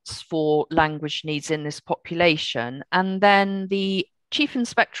evidence for language needs in this population. And then the Chief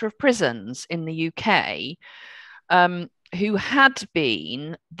Inspector of Prisons in the UK, who had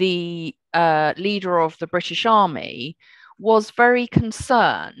been the leader of the British Army, was very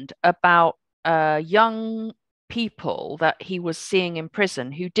concerned about young people that he was seeing in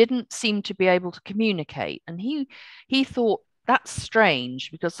prison who didn't seem to be able to communicate. And he thought, that's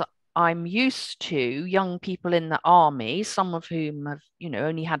strange, because I'm used to young people in the army, some of whom have,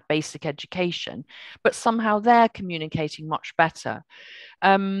 only had basic education, but somehow they're communicating much better.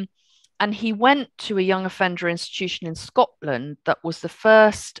 And he went to a young offender institution in Scotland that was the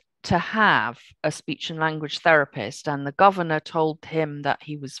first to have a speech and language therapist, and the governor told him that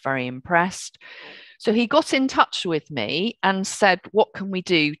he was very impressed. So he got in touch with me and said, what can we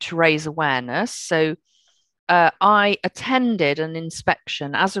do to raise awareness? So I attended an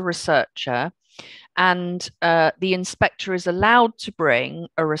inspection as a researcher, and the inspector is allowed to bring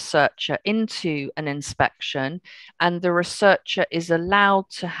a researcher into an inspection, and the researcher is allowed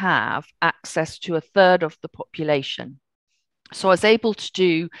to have access to a third of the population. So I was able to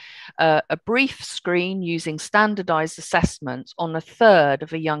do a brief screen using standardized assessments on a third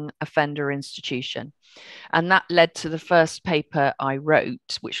of a young offender institution. And that led to the first paper I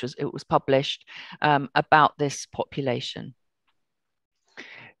wrote, which was published about this population.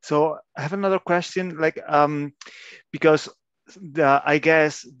 So I have another question, because I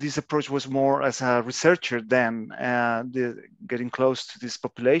guess this approach was more as a researcher then, getting close to this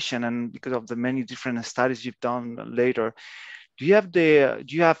population, and because of the many different studies you've done later. Do you have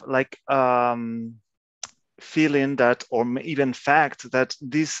feeling that, or even fact that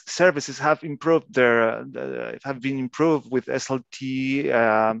these services have improved have been improved with SLT?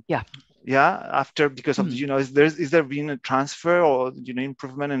 After, because of is there been a transfer or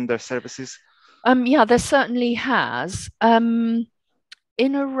improvement in their services? Yeah, there certainly has. In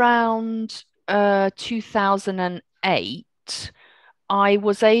around 2008, I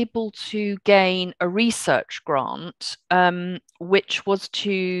was able to gain a research grant, which was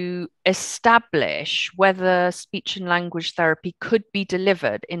to establish whether speech and language therapy could be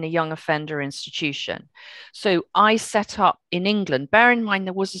delivered in a young offender institution. So I set up in England, bear in mind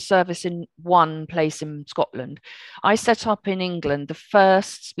there was a service in one place in Scotland. I set up in England the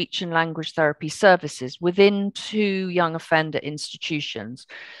first speech and language therapy services within 2 young offender institutions.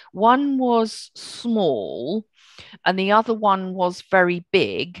 One was small, and the other one was very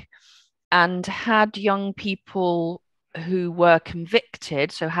big and had young people who were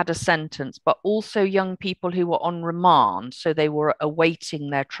convicted, so had a sentence, but also young people who were on remand, so they were awaiting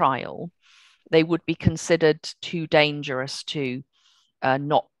their trial. They would be considered too dangerous to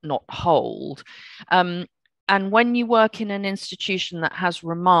not hold. And when you work in an institution that has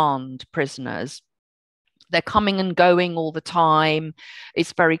remand prisoners, they're coming and going all the time.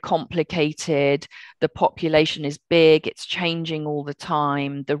 It's very complicated. The population is big. It's changing all the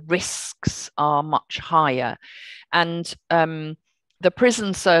time. The risks are much higher. And the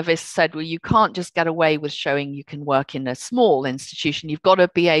prison service said, well, you can't just get away with showing you can work in a small institution. You've got to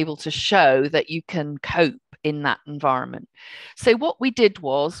be able to show that you can cope in that environment. So what we did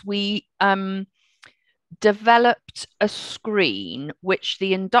was we developed a screen which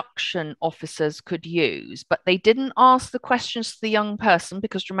the induction officers could use, but they didn't ask the questions to the young person,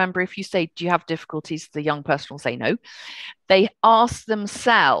 because remember, if you say, do you have difficulties, the young person will say no. They asked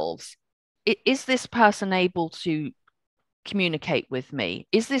themselves, is this person able to communicate with me?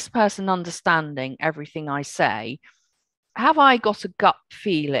 Is this person understanding everything I say? Have I got a gut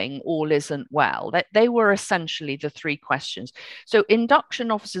feeling all isn't well? They were essentially the 3 questions. So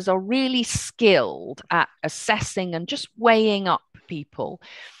induction officers are really skilled at assessing and just weighing up people.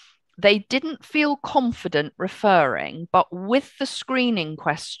 They didn't feel confident referring, but with the screening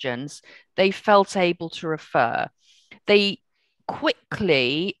questions, they felt able to refer. They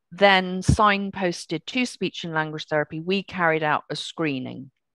quickly then signposted to speech and language therapy. We carried out a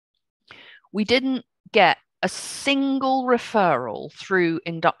screening. We didn't get a single referral through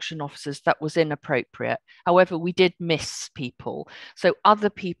induction officers that was inappropriate. However, we did miss people. So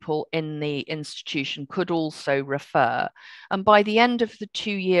other people in the institution could also refer. And by the end of the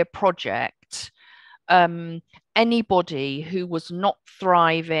 2-year project, anybody who was not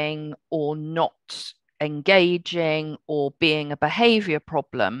thriving or not engaging or being a behavior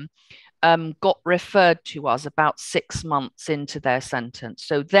problem got referred to us about 6 months into their sentence.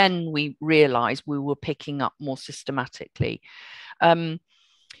 So then we realized we were picking up more systematically.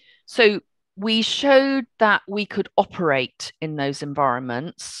 So we showed that we could operate in those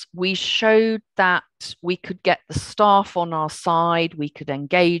environments. We showed that we could get the staff on our side. We could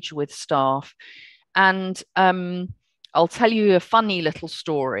engage with staff. And I'll tell you a funny little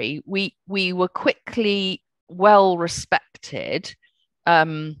story. We were quickly well respected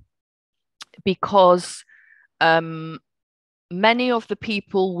because many of the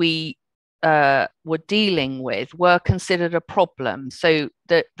people we were dealing with were considered a problem. So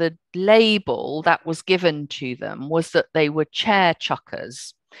the label that was given to them was that they were chair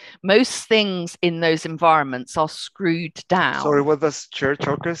chuckers. Most things in those environments are screwed down. Sorry, what does chair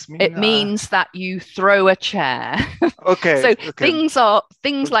chuckers mean? It means that you throw a chair. Okay. So okay.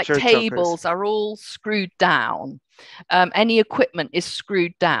 things like tables are all screwed down. Any equipment is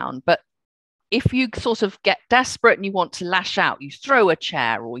screwed down, but if you sort of get desperate and you want to lash out, you throw a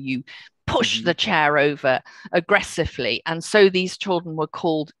chair or you push the chair over aggressively. And so these children were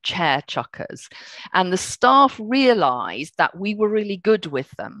called chair chuckers. And the staff realized that we were really good with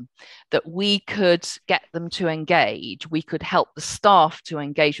them, that we could get them to engage. We could help the staff to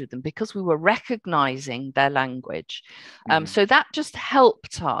engage with them because we were recognizing their language. So that just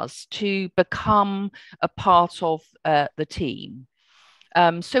helped us to become a part of the team.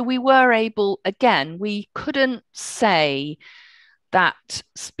 So we were able, again, we couldn't say that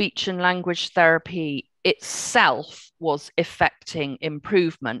speech and language therapy itself was affecting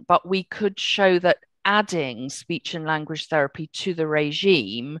improvement, but we could show that adding speech and language therapy to the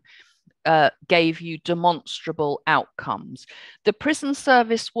regime gave you demonstrable outcomes. The prison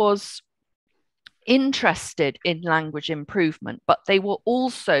service was interested in language improvement, but they were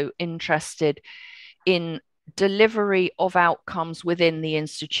also interested in delivery of outcomes within the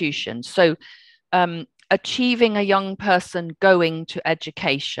institution. So achieving a young person going to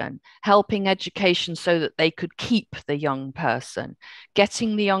education, helping education so that they could keep the young person,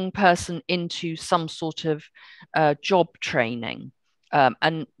 getting the young person into some sort of job training.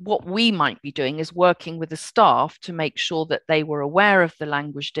 And what we might be doing is working with the staff to make sure that they were aware of the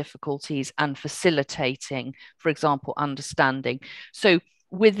language difficulties and facilitating, for example, understanding. So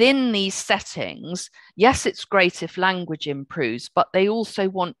within these settings, yes, it's great if language improves, but they also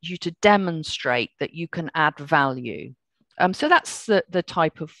want you to demonstrate that you can add value. So that's the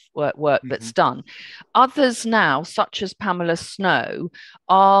type of work that's done. Others now, such as Pamela Snow,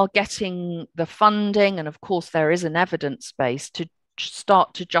 are getting the funding, and of course there is an evidence base to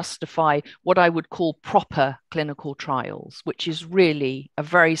start to justify what I would call proper clinical trials, which is really a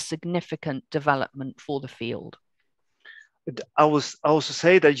very significant development for the field. I also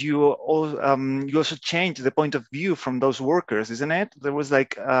say that you also changed the point of view from those workers, isn't it? There was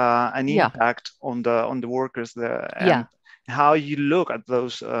like an impact on the workers there, and how you look at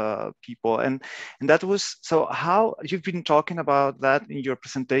those people, and that was so. How you've been talking about that in your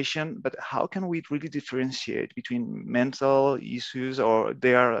presentation, but how can we really differentiate between mental issues or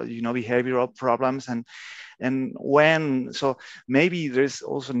their behavioral problems and when, so maybe there's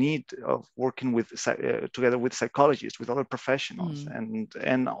also need of working with together with psychologists, with other professionals,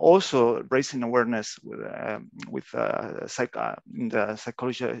 and also raising awareness with in the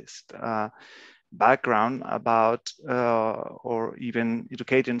psychologist background about or even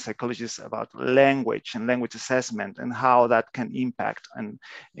educating psychologists about language and language assessment and how that can impact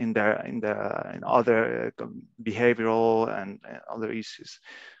in other behavioral and other issues.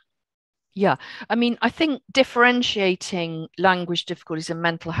 Yeah, I mean, I think differentiating language difficulties and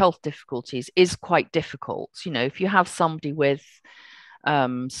mental health difficulties is quite difficult. You know, if you have somebody with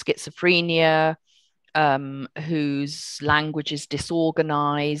schizophrenia, whose language is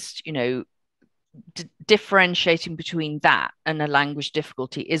disorganized, you know, differentiating between that and a language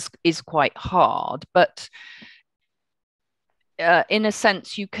difficulty is quite hard. But in a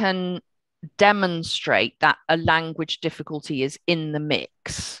sense, you can demonstrate that a language difficulty is in the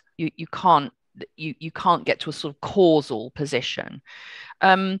mix. You can't get to a sort of causal position.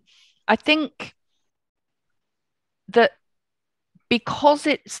 I think that because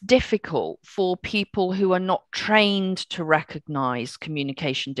it's difficult for people who are not trained to recognize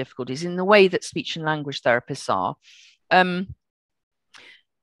communication difficulties in the way that speech and language therapists are,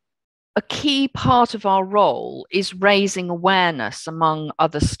 a key part of our role is raising awareness among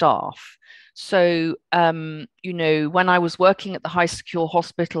other staff. So, you know, when I was working at the High Secure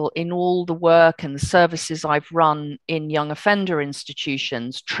Hospital, in all the work and the services I've run in young offender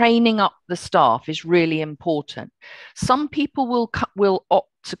institutions, training up the staff is really important. Some people will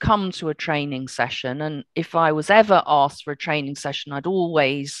opt to come to a training session. And if I was ever asked for a training session, I'd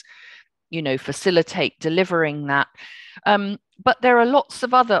always, you know, facilitate delivering that. But there are lots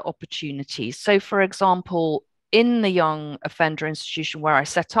of other opportunities. So, for example, in the young offender institution where I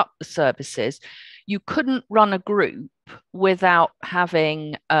set up the services, you couldn't run a group without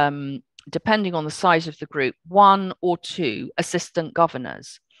having, depending on the size of the group, 1 or 2 assistant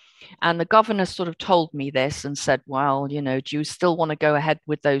governors. And the governor sort of told me this and said, well, you know, do you still want to go ahead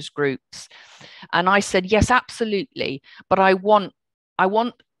with those groups? And I said, yes, absolutely. But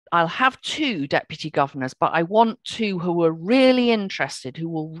I'll have 2 deputy governors, but I want 2 who are really interested, who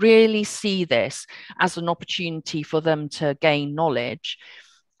will really see this as an opportunity for them to gain knowledge.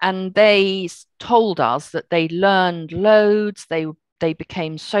 And they told us that they learned loads. They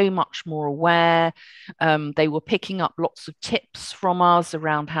became so much more aware. They were picking up lots of tips from us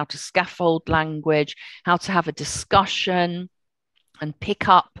around how to scaffold language, how to have a discussion, and pick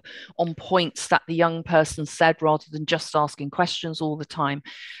up on points that the young person said rather than just asking questions all the time.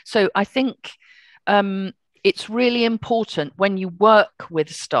 So I think it's really important when you work with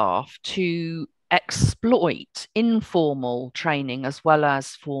staff to exploit informal training as well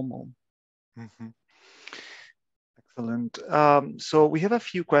as formal. Mm-hmm. Excellent. So we have a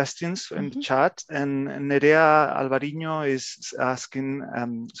few questions in the chat, and Nerea Alvariño is asking,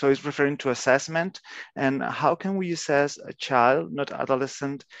 so it's referring to assessment, and how can we assess a child, not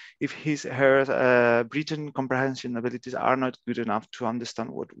adolescent, if his, her written comprehension abilities are not good enough to understand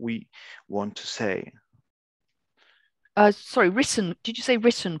what we want to say? Sorry, written, did you say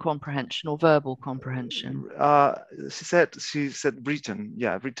written comprehension or verbal comprehension? She said written,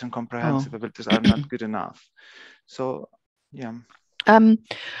 yeah, written comprehensive abilities are not good enough. So, yeah.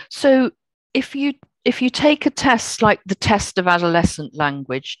 So if you take a test like the test of adolescent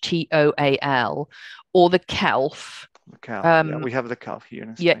language, TOAL, or the CELF. The CELF, yeah, we have the CELF here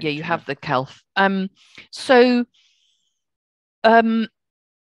in Spain. Yeah, you have the CELF.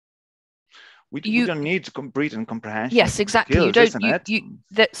 We don't need written comprehension. Yes, exactly. Skills, you don't.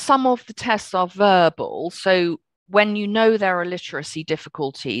 That some of the tests are verbal, so when you know there are literacy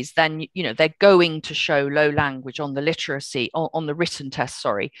difficulties, then you know they're going to show low language on the literacy on the written test.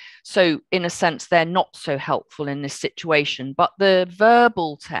 Sorry. So in a sense, they're not so helpful in this situation. But the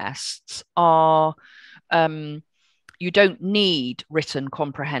verbal tests are. You don't need written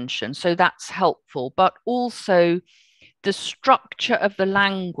comprehension, so that's helpful. But also, the structure of the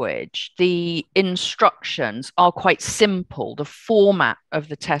language, the instructions are quite simple. The format of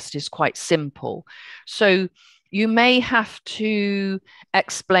the test is quite simple. So you may have to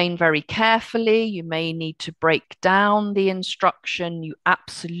explain very carefully. You may need to break down the instruction. You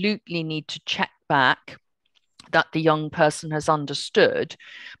absolutely need to check back that the young person has understood,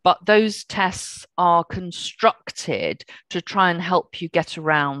 but those tests are constructed to try and help you get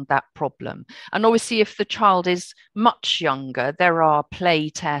around that problem. And obviously, if the child is much younger, there are play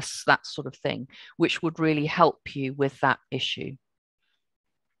tests, that sort of thing, which would really help you with that issue.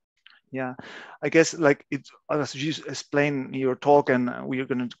 Yeah, I guess like as you explain your talk, and we are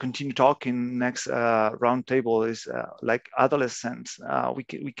going to continue talking next roundtable, is like adolescents. We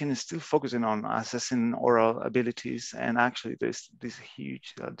can still focusing on assessing oral abilities, and actually there's this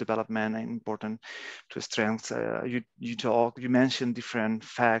huge development and important to strengths. You mentioned different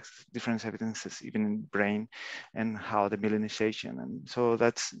facts, different evidences, even in brain, and how the myelinization, and so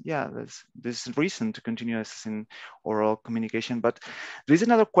there's reason to continue assessing oral communication. But there is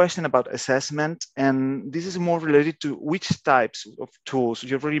another question about assessment, and this is more related to which types of tools.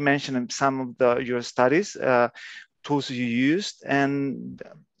 You already mentioned some of your studies, tools you used, and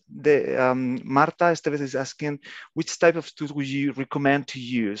Marta Esteves is asking which type of tools would you recommend to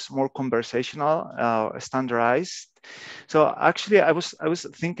use, more conversational, standardized? So actually I was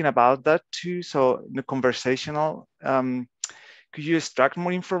thinking about that too. So the conversational, could you extract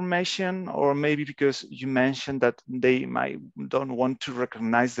more information, or maybe because you mentioned that they don't want to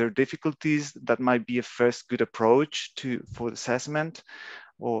recognize their difficulties, that might be a first good approach for assessment,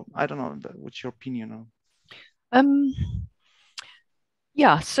 or I don't know, what's your opinion on?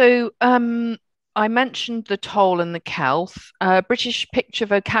 Yeah, so I mentioned the TOEL and the CELF. British Picture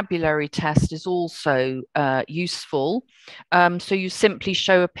Vocabulary Test is also useful. So you simply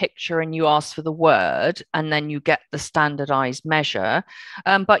show a picture and you ask for the word, and then you get the standardized measure.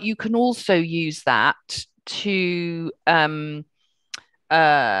 But you can also use that to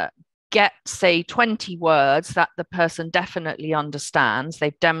get, say, 20 words that the person definitely understands.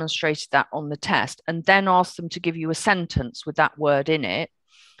 They've demonstrated that on the test, and then ask them to give you a sentence with that word in it.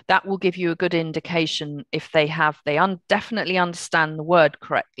 That will give you a good indication if they definitely understand the word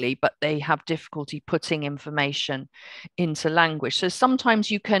correctly, but they have difficulty putting information into language. So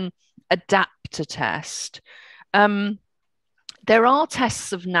sometimes you can adapt a test. There are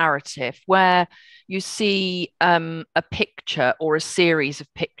tests of narrative where you see a picture or a series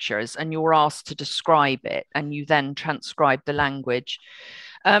of pictures and you're asked to describe it, and you then transcribe the language.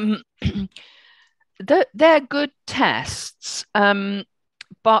 They're good tests,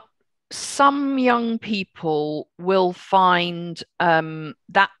 but some young people will find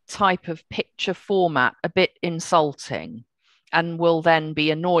that type of picture format a bit insulting and will then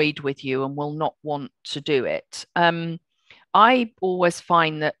be annoyed with you and will not want to do it. I always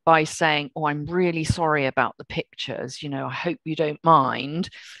find that by saying, "Oh, I'm really sorry about the pictures, I hope you don't mind,"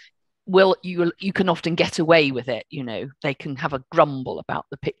 you can often get away with it. They can have a grumble about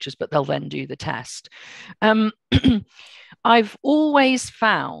the pictures, but they'll then do the test. I've always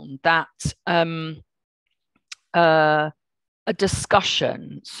found that a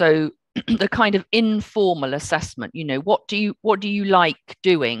discussion, so the kind of informal assessment, what do you like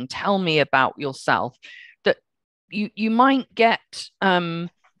doing? Tell me about yourself. That you might get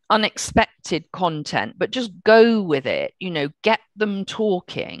unexpected content, but just go with it, you know, get them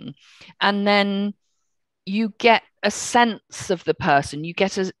talking, and then you get a sense of the person. You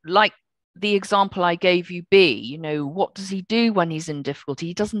get a, like the example I gave you, B, you know, what does he do when he's in difficulty?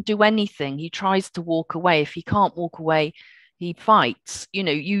 He doesn't do anything. He tries to walk away. If he can't walk away, he fights. You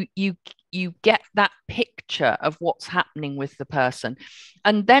know, you get that picture of what's happening with the person.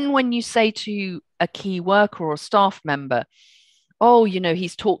 And then when you say to a key worker or a staff member, oh, you know,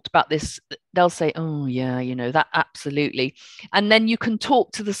 he's talked about this, they'll say, oh, yeah, you know, that absolutely. And then you can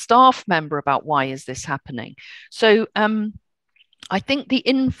talk to the staff member about why is this happening. So I think the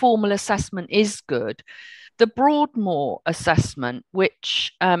informal assessment is good. The Broadmoor assessment,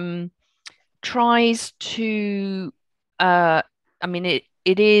 which tries to, I mean,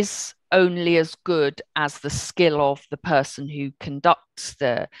 it is only as good as the skill of the person who conducts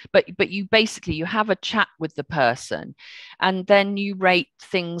but you basically, you have a chat with the person, and then you rate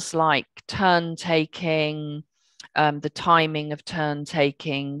things like turn taking, the timing of turn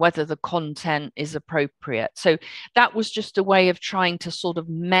taking, whether the content is appropriate. So that was just a way of trying to sort of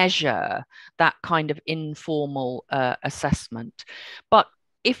measure that kind of informal assessment. But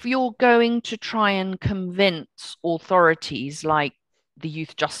if you're going to try and convince authorities like the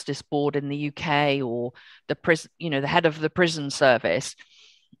Youth Justice Board in the UK or the prison, you know, the head of the prison service,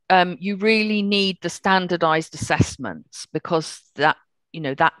 you really need the standardized assessments, because that, you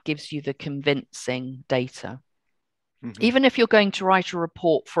know, that gives you the convincing data. Mm-hmm. Even if you're going to write a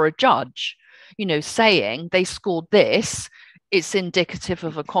report for a judge, you know, saying they scored this, it's indicative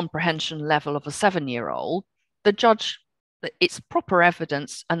of a comprehension level of a 7-year-old, the judge, it's proper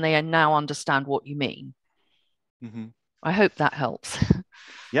evidence and they now understand what you mean. Mm-hmm. I hope that helps.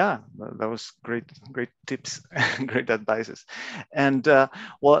 Yeah, that was great tips, great advices. And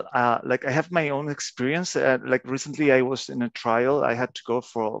like I have my own experience. Like recently I was in a trial. I had to go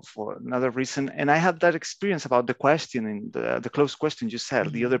for another reason. And I had that experience about the questioning, the close question you said.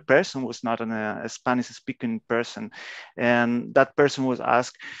 Mm-hmm. The other person was not a Spanish speaking person. And that person was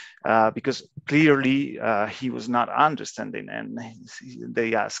asked, because clearly he was not understanding, and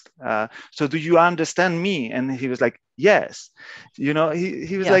they asked, so do you understand me? And he was like, yes. You know,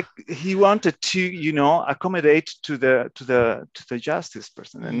 he was like, he wanted to, you know, accommodate to the justice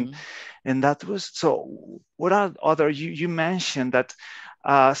person. And that was, so what are other, you mentioned that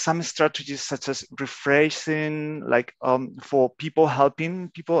some strategies such as rephrasing, like for people helping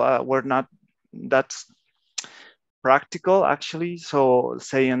people were not that practical, actually. So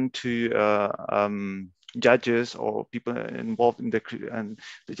saying to judges or people involved in the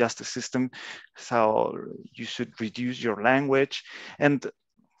justice system, so you should reduce your language, and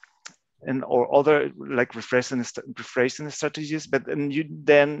or other like rephrasing strategies. But then you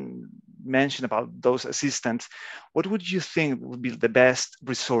then mention about those assistants. What would you think would be the best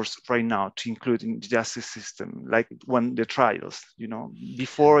resource right now to include in the justice system, like when the trials, you know,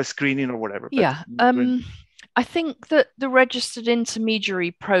 before a screening or whatever? Yeah. I think that the registered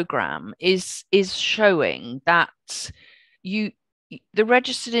intermediary program is showing that the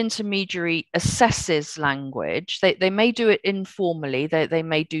registered intermediary assesses language. They may do it informally, they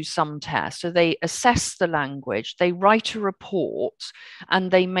may do some tests. So they assess the language, they write a report, and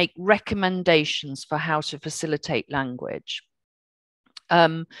they make recommendations for how to facilitate language.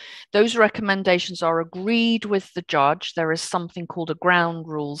 Those recommendations are agreed with the judge. There is something called a ground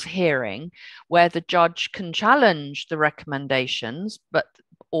rules hearing, where the judge can challenge the recommendations, but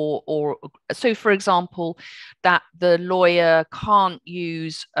so for example, that the lawyer can't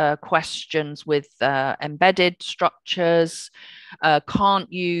use questions with embedded structures,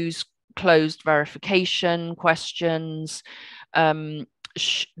 can't use closed verification questions,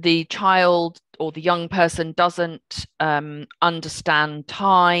 the child or the young person doesn't understand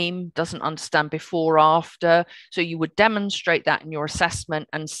time, doesn't understand before, after. So you would demonstrate that in your assessment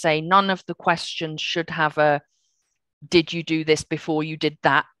and say none of the questions should have a, did you do this before you did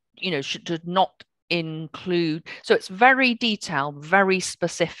that? You know, should not include. So it's very detailed, very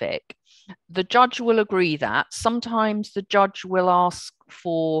specific. The judge will agree that. Sometimes the judge will ask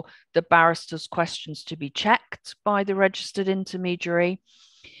for the barrister's questions to be checked by the registered intermediary.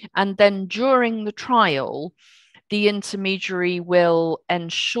 And then during the trial, the intermediary will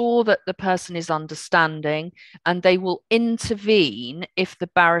ensure that the person is understanding, and they will intervene if the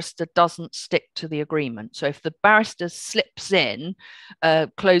barrister doesn't stick to the agreement. So if the barrister slips in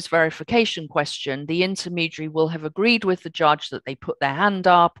a closed verification question, the intermediary will have agreed with the judge that they put their hand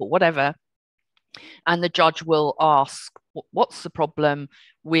up or whatever, and the judge will ask, what's the problem?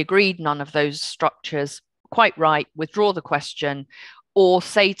 We agreed none of those structures. Quite right, withdraw the question, or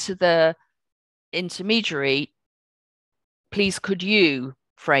say to the intermediary, please could you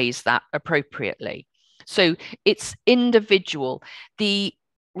phrase that appropriately. So it's individual. The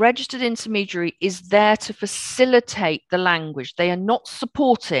registered intermediary is there to facilitate the language. They are not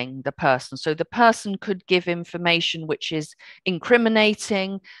supporting the person. So the person could give information which is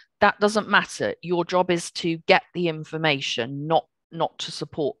incriminating. That doesn't matter. Your job is to get the information, not to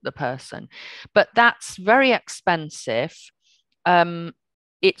support the person. But that's very expensive.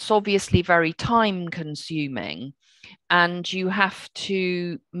 It's obviously very time consuming, and you have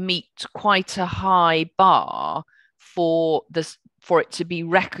to meet quite a high bar for this, for it to be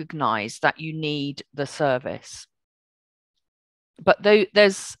recognized that you need the service. But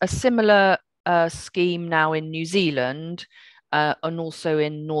there's a similar scheme now in New Zealand and also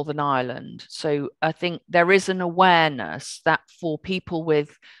in Northern Ireland. So I think there is an awareness that for people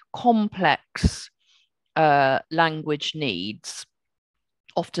with complex language needs,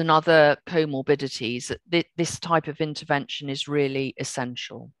 often other comorbidities, this type of intervention is really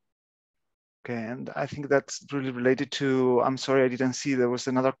essential. Okay, and I think that's really related to, I'm sorry, I didn't see, there was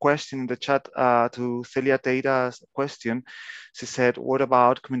another question in the chat to Celia Teira's question. She said, what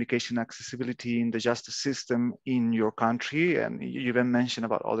about communication accessibility in the justice system in your country? And you even mentioned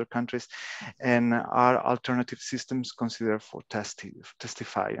about other countries. And are alternative systems considered for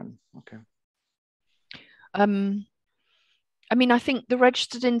testifying? Okay. I mean, I think the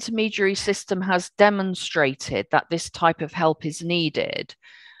registered intermediary system has demonstrated that this type of help is needed,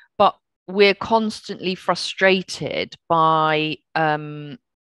 but we're constantly frustrated by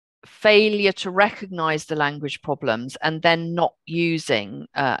failure to recognize the language problems and then not using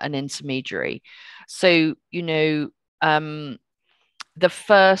an intermediary. So, you know, the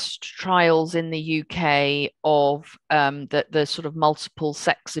first trials in the UK of the sort of multiple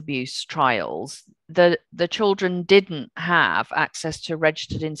sex abuse trials, the children didn't have access to a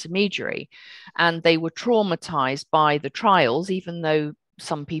registered intermediary, and they were traumatized by the trials, even though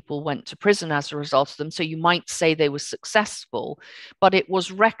some people went to prison as a result of them. So you might say they were successful, but it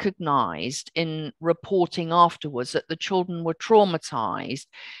was recognized in reporting afterwards that the children were traumatized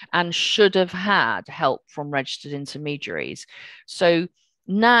and should have had help from registered intermediaries. So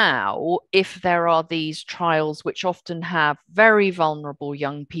now, if there are these trials which often have very vulnerable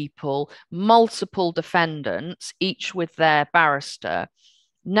young people, multiple defendants, each with their barrister,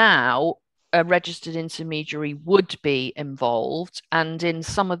 now a registered intermediary would be involved. And in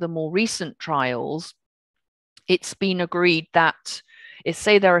some of the more recent trials, it's been agreed that if,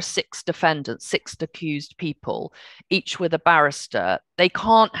 say, there are 6 defendants, 6 accused people, each with a barrister, they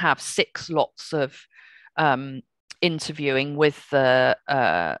can't have 6 lots of interviewing with the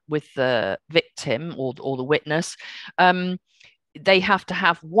victim or the witness. They have to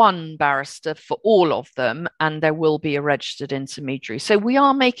have one barrister for all of them, and there will be a registered intermediary. So we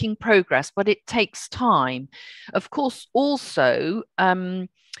are making progress, but it takes time. Of course, also,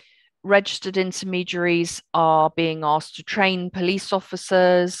 registered intermediaries are being asked to train police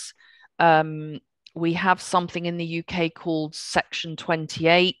officers. We have something in the UK called Section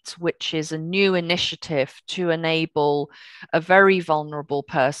 28, which is a new initiative to enable a very vulnerable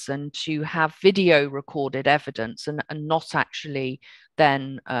person to have video recorded evidence and not actually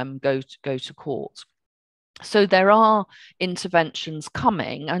then go to court. So there are interventions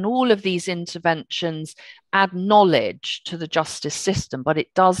coming, and all of these interventions add knowledge to the justice system, but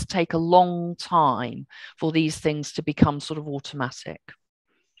it does take a long time for these things to become sort of automatic.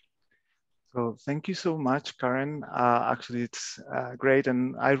 So thank you so much, Karen. Actually, it's great.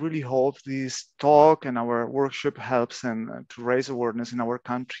 And I really hope this talk and our workshop helps and to raise awareness in our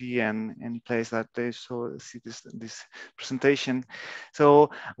country and any place that they see this presentation. So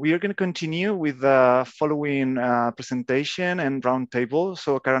we are going to continue with the following presentation and roundtable.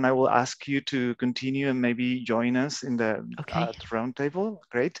 So Karen, I will ask you to continue and maybe join us in the roundtable.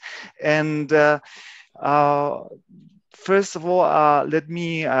 Great. And first of all, let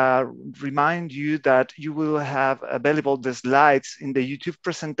me remind you that you will have available the slides in the YouTube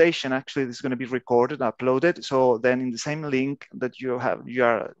presentation. Actually, this is going to be recorded, uploaded. So then in the same link that you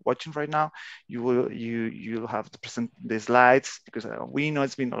are watching right now, you'll have the slides, because we know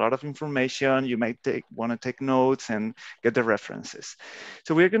it's been a lot of information. You may want to take notes and get the references.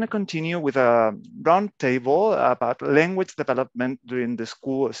 So we're going to continue with a roundtable about language development during the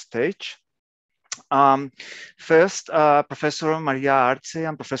school stage. First, Professor Maria Arche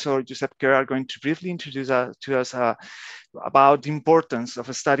and Professor Josep Quer are going to briefly introduce to us about the importance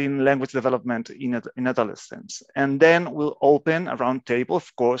of studying language development in adolescents. And then we'll open a round table.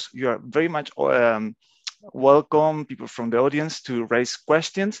 Of course, you are very much welcome people from the audience to raise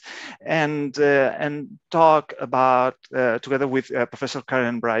questions and talk about, together with Professor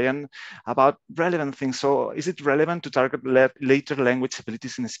Karen Bryan, about relevant things. So is it relevant to target later language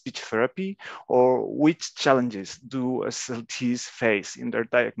abilities in speech therapy, or which challenges do SLTs face in their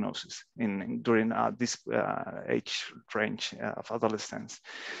diagnosis during this age range of adolescents?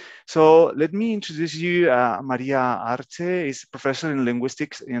 So let me introduce you. Maria Arche is professor in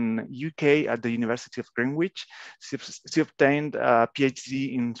linguistics in UK at the University of Greenwich. She obtained a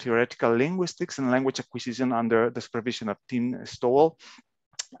PhD in theoretical linguistics and language acquisition under the supervision of Tim Stowell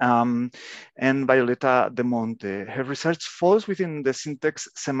and Violeta de Monte. Her research falls within the syntax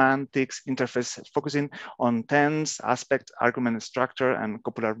semantics interface, focusing on tense, aspect, argument structure, and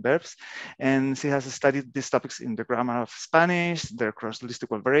copular verbs. And she has studied these topics in the grammar of Spanish, their cross-linguistic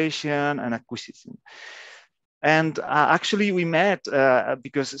variation, and acquisition. And actually we met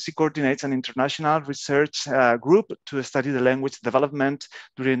because she coordinates an international research group to study the language development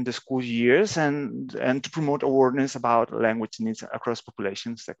during the school years and to promote awareness about language needs across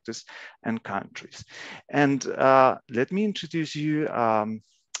population sectors and countries. And let me introduce you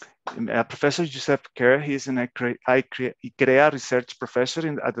Professor Josep Quer. He is an ICREA research professor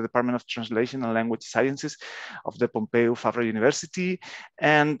at the Department of Translation and Language Sciences of the Pompeu Fabra University,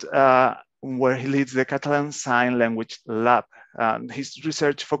 and where he leads the Catalan Sign Language Lab. His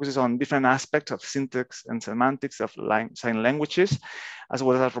research focuses on different aspects of syntax and semantics of sign languages, as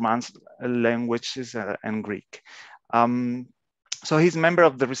well as Romance languages and Greek. So he's a member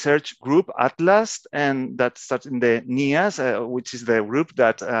of the research group Atlas, and that starts in the NIAS, which is the group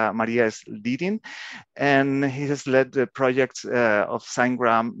that Maria is leading. And he has led the projects of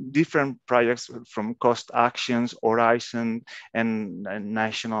SignGram, different projects from Cost Actions, Horizon, and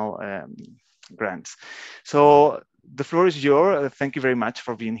national grants. So the floor is yours. Thank you very much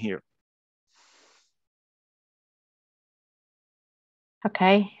for being here.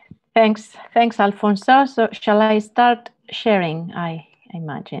 Okay, thanks, Alfonso. So shall I start sharing, I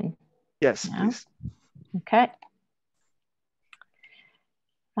imagine? Yes, please. Okay.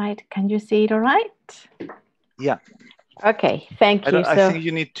 Right, can you see it all right? Yeah. Okay, thank you. I think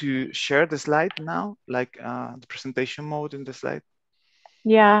you need to share the slide now, like the presentation mode in the slide.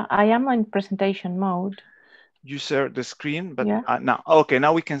 Yeah, I am in presentation mode. You share the screen, but yeah. Now, okay,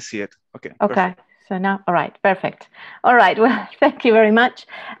 now we can see it. Okay. Okay. Perfect. So now, all right, perfect. All right, well, thank you very much.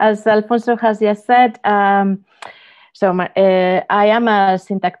 As Alfonso has just said, I am a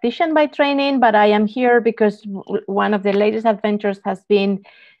syntactician by training, but I am here because one of the latest adventures has been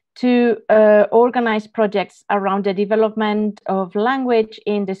to organize projects around the development of language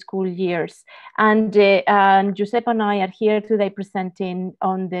in the school years. And Josep and I are here today presenting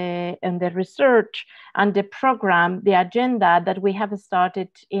on the research and the program, the agenda that we have started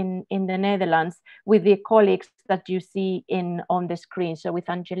in the Netherlands with the colleagues that you see on the screen. So with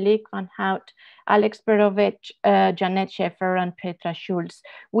Angelique van Hout, Alex Perovic, Janet Scheffer, and Petra Schulz.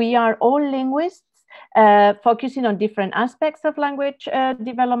 We are all linguists, focusing on different aspects of language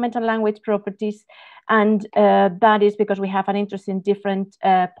development and language properties. And that is because we have an interest in different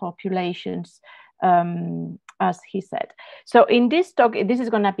populations, as he said. So in this talk, this is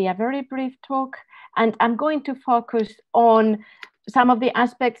going to be a very brief talk, and I'm going to focus on some of the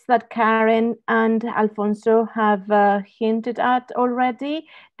aspects that Karen and Alfonso have hinted at already.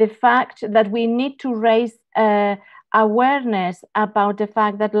 The fact that we need to raise awareness about the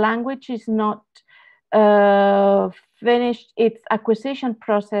fact that language is not finished its acquisition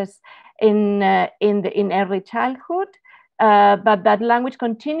process in early childhood, but that language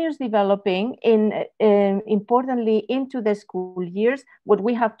continues developing importantly into the school years. What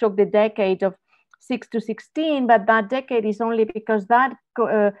we have took the decade of 6 to 16, but that decade is only because that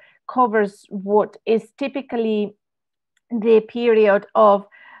covers what is typically the period of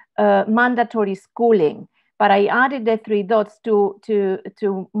mandatory schooling. But I added the 3 dots to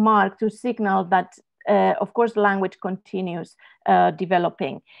signal that of course, language continues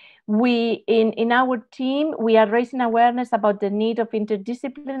developing. We, in our team, we are raising awareness about the need of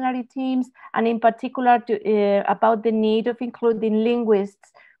interdisciplinary teams, and in particular about the need of including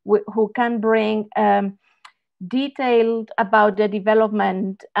linguists who can bring detailed about the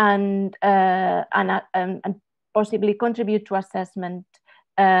development and possibly contribute to assessment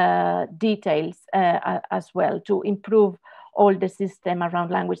details as well to improve all the system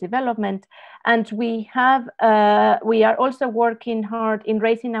around language development. And we are also working hard in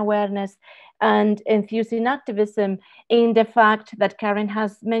raising awareness and enthusing activism in the fact that Karen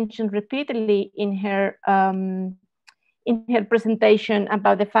has mentioned repeatedly in her in her presentation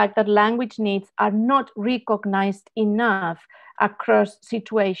about the fact that language needs are not recognized enough across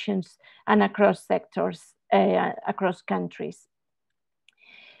situations and across sectors, across countries.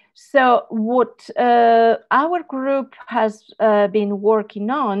 So what our group has been working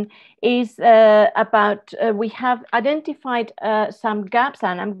on is we have identified some gaps,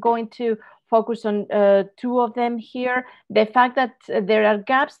 and I'm going to focus on two of them here. The fact that there are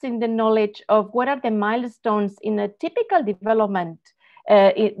gaps in the knowledge of what are the milestones in a typical development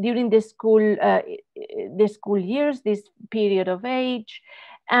during the school years, this period of age,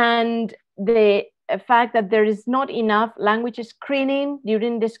 and the fact that there is not enough language screening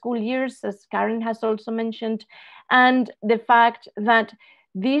during the school years, as Karen has also mentioned, and the fact that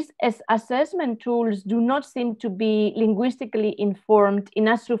these assessment tools do not seem to be linguistically informed in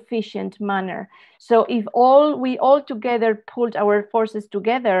a sufficient manner. So if we all together pulled our forces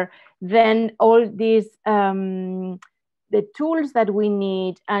together, then all these the tools that we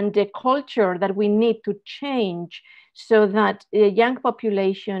need and the culture that we need to change so that the young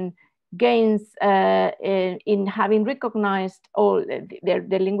population gains in having recognized all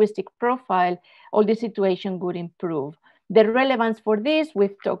the linguistic profile, all the situation would improve. The relevance for this,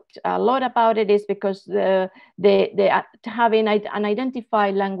 we've talked a lot about it, is because having an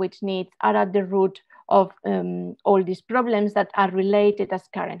identified language needs are at the root of all these problems that are related, as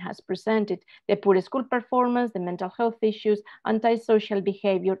Karen has presented, the poor school performance, the mental health issues, antisocial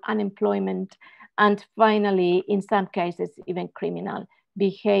behavior, unemployment, and finally, in some cases, even criminal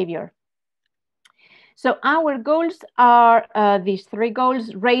behavior. So our goals are these three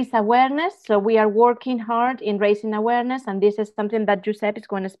goals: raise awareness. So we are working hard in raising awareness, and this is something that Josep is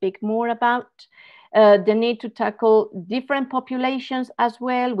going to speak more about. The need to tackle different populations as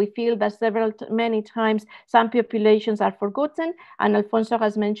well. We feel that many times some populations are forgotten, and Alfonso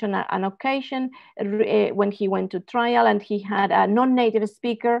has mentioned an occasion when he went to trial and he had a non-native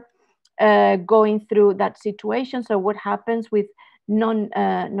speaker going through that situation. So what happens with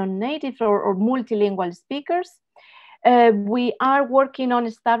non-native or multilingual speakers? We are working on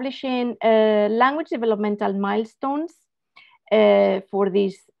establishing language developmental milestones for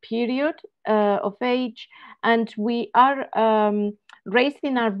this period of age, and we are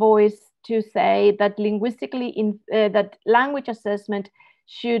raising our voice to say that linguistically that language assessment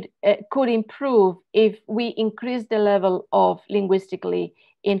could improve if we increase the level of linguistically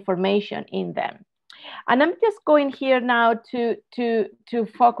information in them. And I'm just going here now to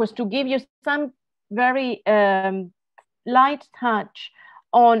focus, to give you some very light touch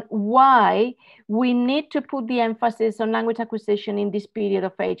on why we need to put the emphasis on language acquisition in this period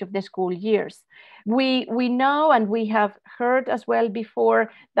of age of the school years. We know, and we have heard as well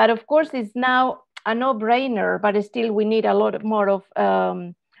before, that of course it's now a no-brainer, but still we need a lot more of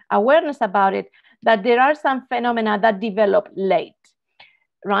awareness about it, that there are some phenomena that develop late,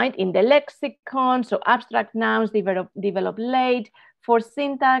 right? In the lexicon, so abstract nouns develop late. For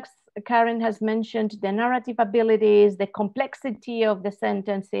syntax, Karen has mentioned the narrative abilities, the complexity of the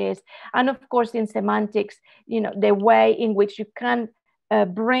sentences, and of course in semantics, the way in which you can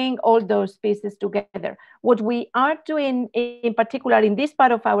bring all those pieces together. What we are doing in particular in this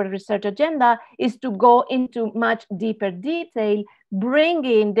part of our research agenda is to go into much deeper detail,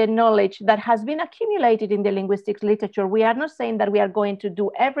 bringing the knowledge that has been accumulated in the linguistics literature. We are not saying that we are going to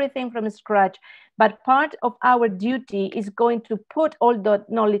do everything from scratch, but part of our duty is going to put all the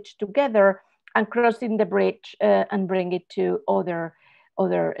knowledge together and crossing the bridge and bring it to other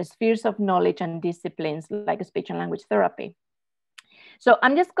spheres of knowledge and disciplines like speech and language therapy. So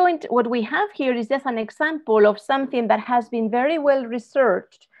I'm just going to, what we have here is just an example of something that has been very well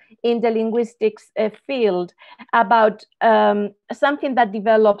researched in the linguistics field about something that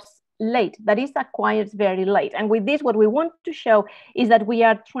develops late, that is acquired very late. And with this, what we want to show is that we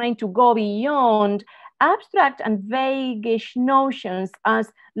are trying to go beyond abstract and vague-ish notions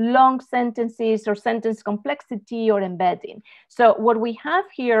as long sentences or sentence complexity or embedding. So what we have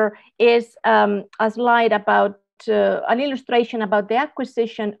here is a slide about an illustration about the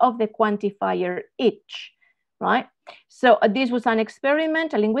acquisition of the quantifier itch, right? So this was an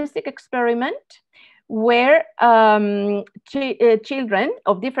experiment, a linguistic experiment, where children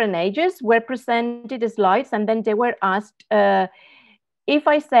of different ages were presented slides, and then they were asked, if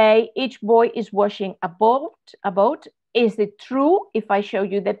I say each boy is washing a boat, is it true if I show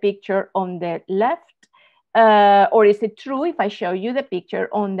you the picture on the left? Or is it true if I show you the picture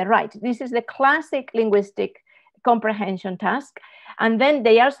on the right? This is the classic linguistic comprehension task. And then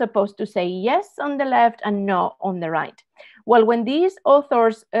they are supposed to say yes on the left and no on the right. Well, when these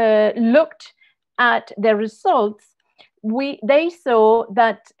authors looked at the results, they saw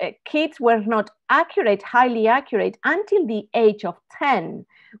that kids were not accurate, highly accurate, until the age of 10,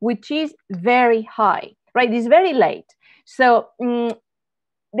 which is very high, right? It's very late. So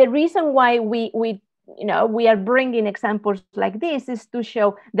the reason why we are bringing examples like this is to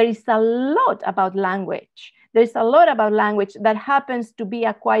show there is a lot about language. There's a lot about language that happens to be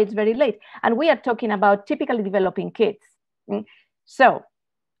acquired very late. And we are talking about typically developing kids. So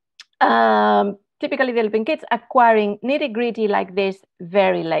typically developing kids acquiring nitty-gritty like this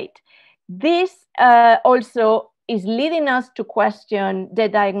very late. This also is leading us to question the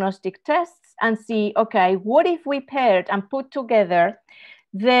diagnostic tests and see, okay, what if we paired and put together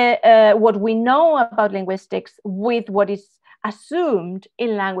what we know about linguistics with what is assumed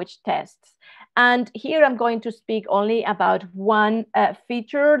in language tests. And here I'm going to speak only about one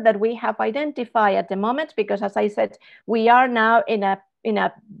feature that we have identified at the moment, because as I said, we are now in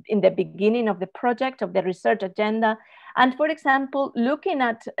the beginning of the project, of the research agenda. And for example, looking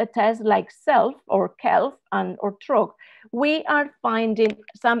at a test like SELF or KELF or TROG, we are finding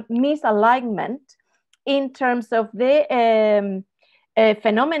some misalignment in terms of the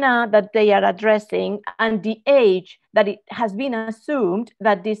phenomena that they are addressing and the age that it has been assumed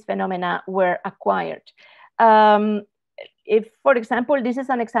that these phenomena were acquired. If, for example, this is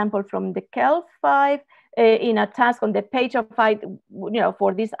an example from the KELF 5 in a task on the page of 5,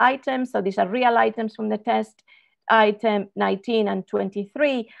 for these items. So these are real items from the test, item 19 and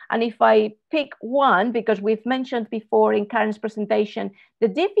 23. And if I pick one, because we've mentioned before in Karen's presentation, the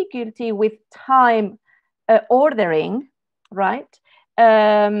difficulty with time ordering, right?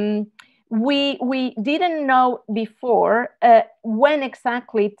 We didn't know before when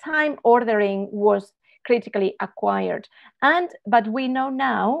exactly time ordering was critically acquired, but we know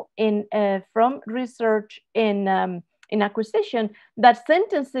now from research in acquisition that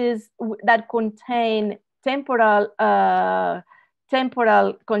sentences that contain temporal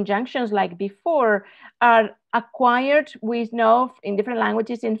conjunctions like before are acquired. We know in different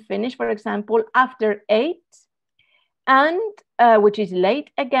languages, in Finnish, for example, after 8. And which is late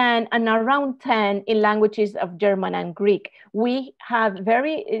again, and around 10 in languages of German and Greek. We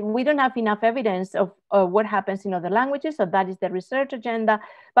don't have enough evidence of what happens in other languages, so that is the research agenda.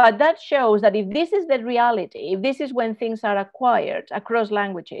 But that shows that if this is the reality, if this is when things are acquired across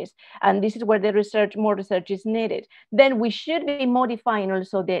languages, and this is where more research is needed, then we should be modifying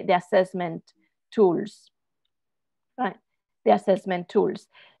also the assessment tools, right? The assessment tools.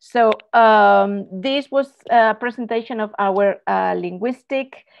 So this was a presentation of our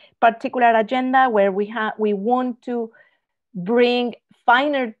linguistic particular agenda, where we want to bring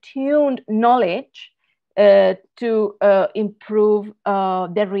finer tuned knowledge to improve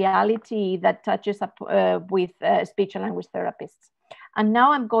the reality that touches up with speech and language therapists. And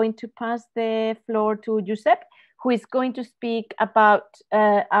now I'm going to pass the floor to Josep, who is going to speak about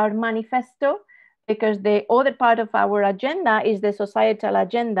our manifesto, because the other part of our agenda is the societal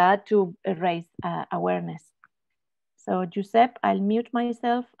agenda to raise awareness. So Josep, I'll mute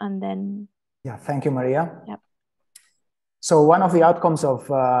myself and then. Yeah, thank you, Maria. Yep. So one of the outcomes of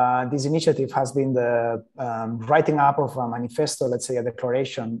this initiative has been the writing up of a manifesto, let's say a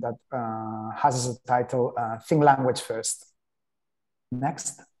declaration that has as a title, Think Language First.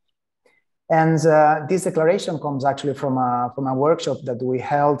 Next. And this declaration comes actually from a workshop that we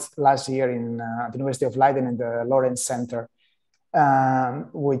held last year in the University of Leiden in the Lawrence Center,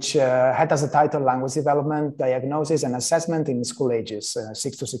 which had as a title Language Development, Diagnosis and Assessment in School Ages,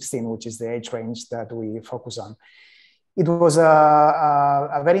 6 to 16, which is the age range that we focus on. It was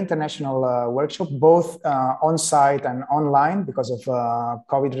a very international workshop, both on-site and online because of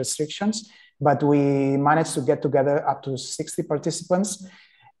COVID restrictions, but we managed to get together up to 60 participants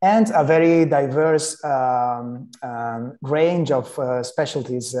and a very diverse range of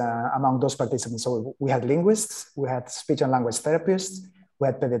specialties among those participants. So we had linguists, we had speech and language therapists, we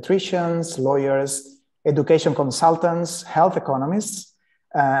had pediatricians, lawyers, education consultants, health economists,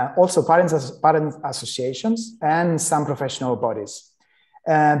 also parent associations, and some professional bodies.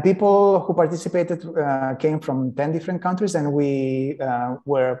 People who participated came from 10 different countries, and we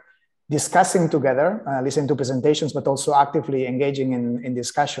were discussing together, listening to presentations, but also actively engaging in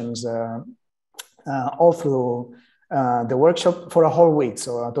discussions all through the workshop for a whole week.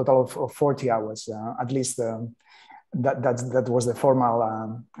 So a total of 40 hours, at least that was the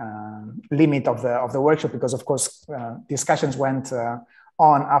formal limit of the workshop, because of course discussions went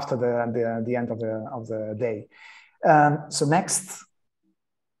on after the end of the day. So next.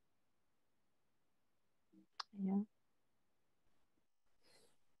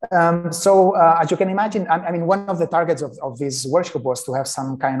 As you can imagine, I mean, one of the targets of this workshop was to have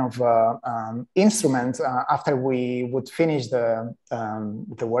some kind of instrument after we would finish the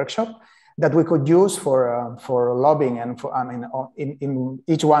workshop that we could use for lobbying and for, I mean, in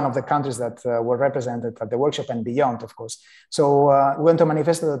each one of the countries that were represented at the workshop and beyond, of course. So we went to a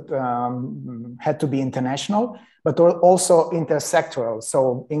manifesto that had to be international, but also intersectoral,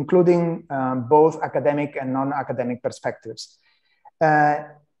 so including both academic and non-academic perspectives.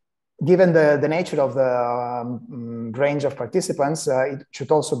 Given the nature of the range of participants, it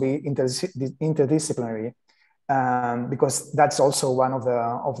should also be interdisciplinary, because that's also one of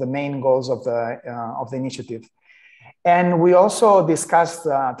the main goals of the initiative. And we also discussed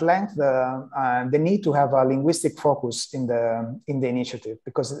at length the need to have a linguistic focus in the initiative,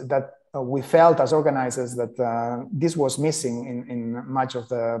 because that we felt as organizers that this was missing in much of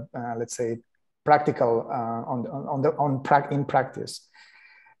the let's say practical in practice.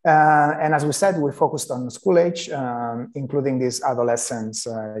 And as we said, we focused on school age, including these adolescents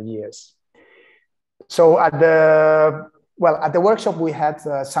years. So at the workshop, we had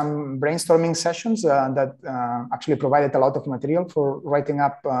some brainstorming sessions that actually provided a lot of material for writing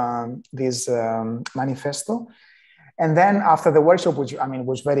up this manifesto. And then after the workshop, which I mean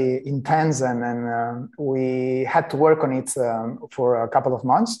was very intense, and we had to work on it for a couple of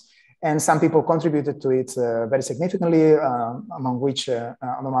months. And some people contributed to it very significantly, among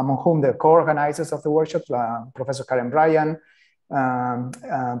whom the co-organizers of the workshop, Professor Karen Bryan,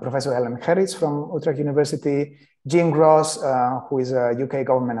 Professor Helen Harris from Utrecht University, Jean Gross, who is a UK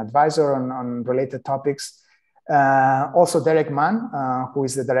government advisor on related topics, also Derek Mann, who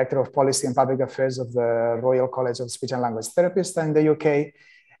is the Director of Policy and Public Affairs of the Royal College of Speech and Language Therapists in the UK,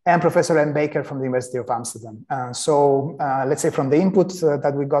 and Professor M. Baker from the University of Amsterdam. Let's say from the input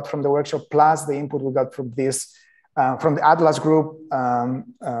that we got from the workshop, plus the input we got from this, from the Atlas group,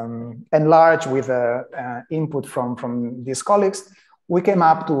 enlarged with input from these colleagues, we came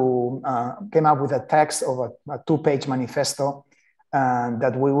up with a text of a two-page manifesto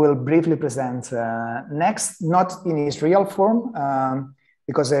that we will briefly present next, not in its real form,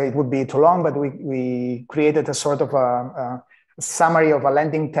 because it would be too long, but we created a sort of a summary of a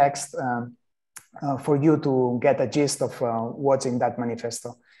landing text for you to get a gist of what's in that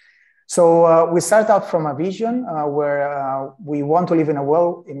manifesto. So we start out from a vision where we want to live in a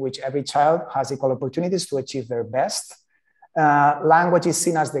world in which every child has equal opportunities to achieve their best. Language is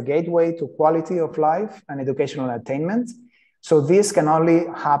seen as the gateway to quality of life and educational attainment. So this can only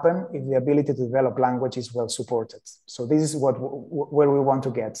happen if the ability to develop language is well supported. So this is where we want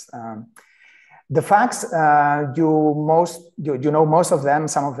to get. The facts, you know most of them,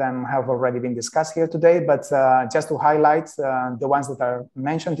 some of them have already been discussed here today, but just to highlight the ones that are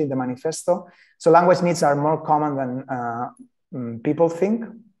mentioned in the manifesto. So language needs are more common than people think.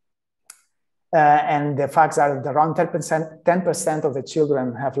 And the facts are that around 10% of the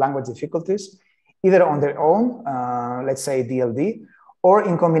children have language difficulties, either on their own, let's say DLD, or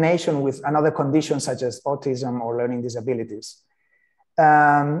in combination with another condition such as autism or learning disabilities.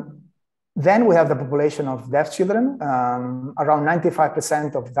 Then we have the population of deaf children. Around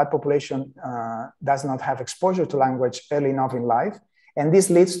 95% of that population does not have exposure to language early enough in life. And this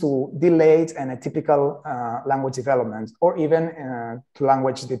leads to delayed and atypical language development, or even to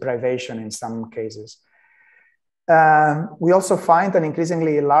language deprivation in some cases. We also find an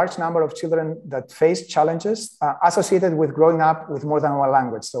increasingly large number of children that face challenges associated with growing up with more than one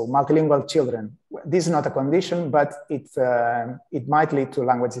language, so multilingual children. This is not a condition, but it might lead to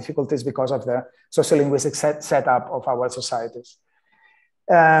language difficulties because of the sociolinguistic setup of our societies.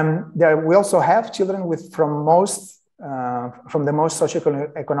 We also have children from the most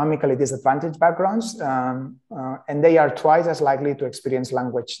socioeconomically disadvantaged backgrounds, and they are twice as likely to experience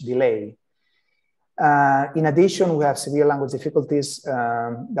language delay. In addition, we have severe language difficulties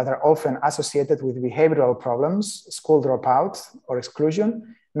that are often associated with behavioral problems, school dropout or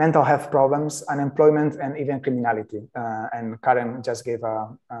exclusion, mental health problems, unemployment, and even criminality. And Karen just gave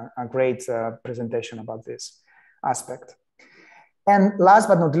a great presentation about this aspect. And last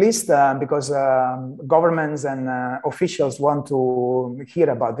but not least, because governments and officials want to hear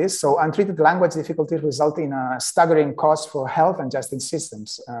about this, so untreated language difficulties result in a staggering cost for health and justice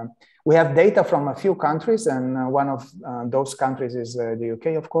systems. We have data from a few countries, and one of those countries is the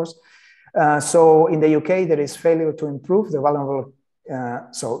UK, of course. So in the UK, there is failure to improve the vulnerable.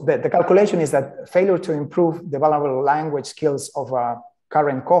 So the calculation is that failure to improve the vulnerable language skills of a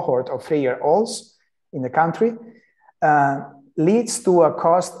current cohort of 3-year-olds in the country leads to a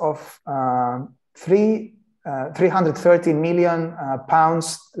cost of 330 million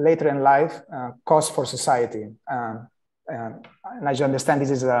pounds later in life cost for society. and as you understand,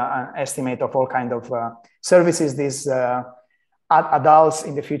 this is an estimate of all kinds of services these adults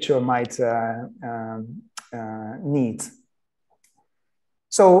in the future might need.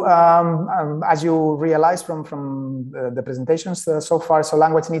 So as you realize from the presentations so far, so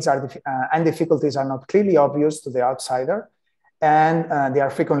language needs and difficulties are not clearly obvious to the outsider, and they are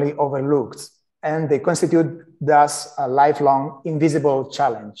frequently overlooked. And they constitute thus a lifelong invisible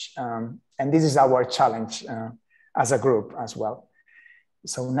challenge. And this is our challenge as a group as well.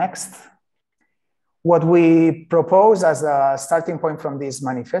 So next. What we propose as a starting point from this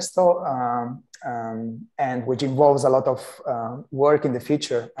manifesto, and which involves a lot of work in the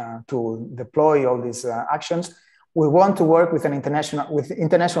future to deploy all these actions, we want to work with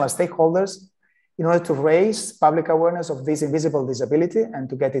international stakeholders in order to raise public awareness of this invisible disability and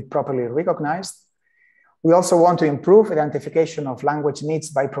to get it properly recognized. We also want to improve identification of language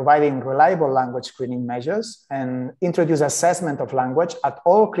needs by providing reliable language screening measures and introduce assessment of language at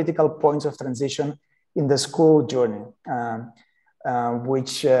all critical points of transition in the school journey,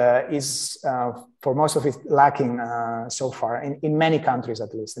 which is for most of it lacking so far in many countries,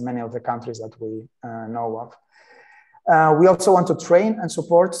 at least in many of the countries that we know of. We also want to train and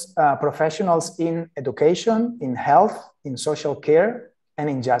support professionals in education, in health, in social care, and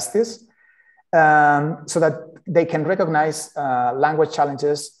in justice, so that they can recognize language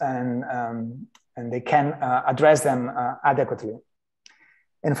challenges and they can address them adequately.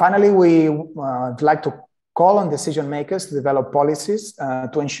 And finally, we would like to call on decision makers to develop policies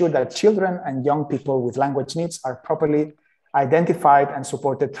to ensure that children and young people with language needs are properly identified and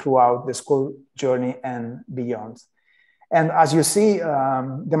supported throughout the school journey and beyond. And as you see,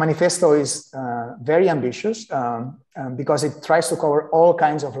 the manifesto is very ambitious because it tries to cover all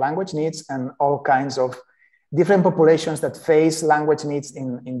kinds of language needs and all kinds of different populations that face language needs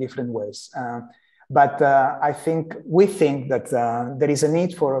in different ways. But we think that there is a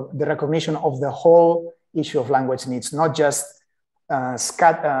need for the recognition of the whole issue of language needs, not just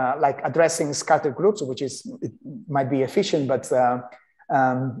like addressing scattered groups, which it might be efficient, but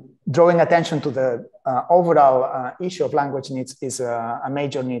drawing attention to the overall issue of language needs is a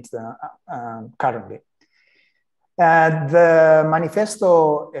major need currently. The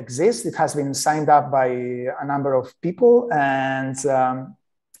manifesto exists. It has been signed up by a number of people, and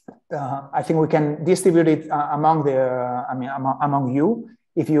I think we can distribute it among among you.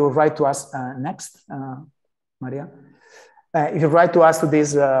 If you write to us next, Maria. If you write to us to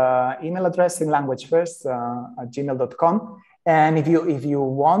this email address, thinlanguagefirst@gmail.com, and if you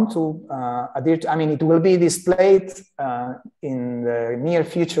want to adhere to, it will be displayed in the near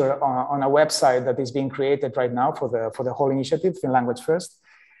future on a website that is being created right now for the whole initiative, Thin Language First,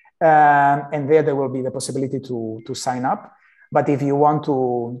 and there will be the possibility to sign up. But if you want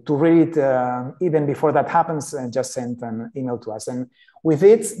to read it even before that happens, just send an email to us. And with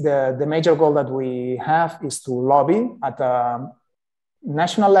it, the major goal that we have is to lobby at a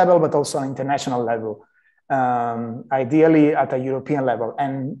national level, but also an international level, ideally at a European level.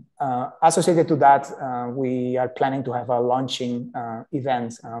 And associated to that, we are planning to have a launching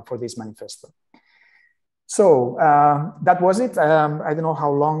event for this manifesto. So that was it. I don't know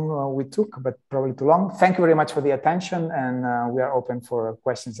how long we took, but probably too long. Thank you very much for the attention, and we are open for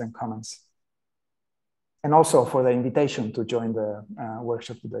questions and comments. And also for the invitation to join the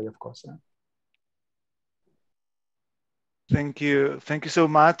workshop today, of course. Thank you. Thank you so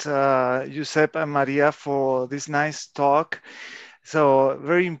much, Josep and Maria, for this nice talk. So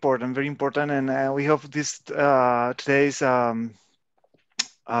very important, and we hope this today's.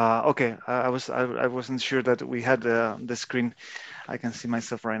 Okay, I wasn't sure that we had the screen. I can see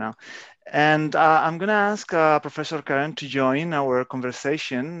myself right now. And I'm going to ask Professor Karen to join our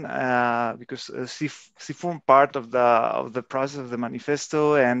conversation because she formed part of the process of the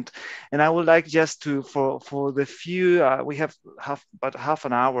manifesto, and I would like just to for the few we have about half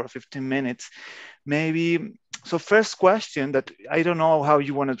an hour, 15 minutes, maybe. So first question that I don't know how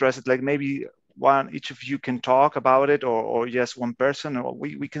you want to address it, like maybe each of you can talk about it, or just one person, or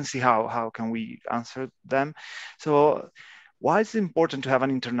we can see how can we answer them. So why is it important to have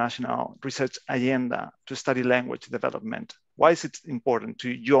an international research agenda to study language development? Why is it important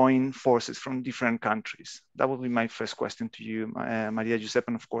to join forces from different countries? That would be my first question to you, Maria, Josep,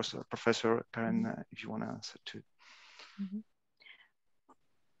 and of course, Professor Karen, if you want to answer too.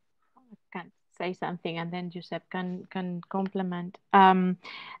 Can say something, and then Josep can complement.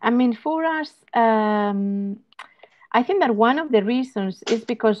 For us, I think that one of the reasons is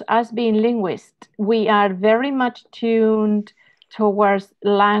because us being linguists, we are very much tuned towards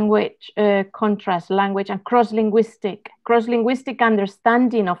language, contrast language and cross-linguistic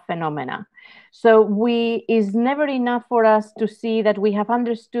understanding of phenomena. So it's never enough for us to see that we have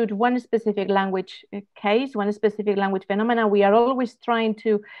understood one specific language case, one specific language phenomena. We are always trying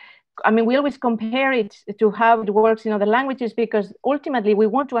to, we always compare it to how it works in other languages, because ultimately we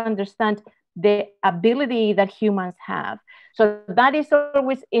want to understand the ability that humans have. So that is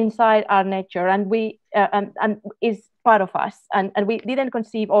always inside our nature, and we and is part of us. And we didn't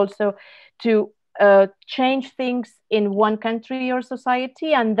conceive also to change things in one country or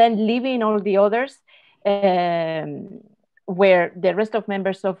society and then leaving all the others, where the rest of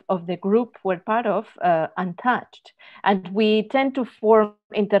members of the group were part of, untouched. And we tend to form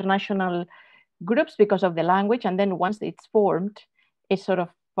international groups because of the language, and then once it's formed, it sort of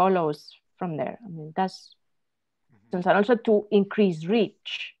follows from there. That's, and also to increase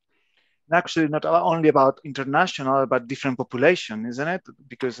reach. Actually, not only about international, but different population, isn't it?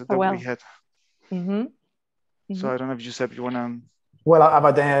 Because we had. So I don't know if Josep, you want to. Well,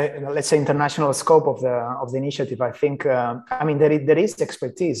 about the, let's say, international scope of the initiative, I think there is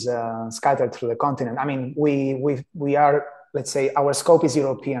expertise scattered through the continent. We are, let's say, our scope is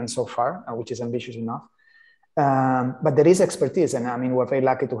European so far, which is ambitious enough. But there is expertise, and we're very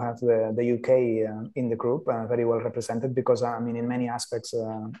lucky to have the UK in the group, very well represented, because in many aspects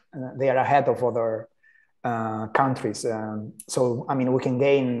they are ahead of other countries. So we can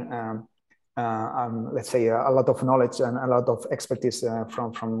gain, let's say, a lot of knowledge and a lot of expertise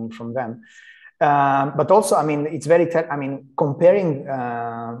from them. But also, it's very, comparing,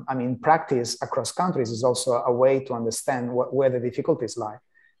 practice across countries is also a way to understand where the difficulties lie.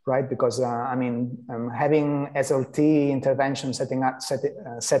 Right, because having SLT intervention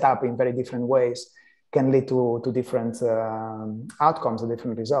set up in very different ways can lead to different outcomes,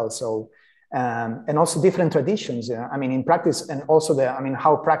 different results. So, and also different traditions. In practice, and also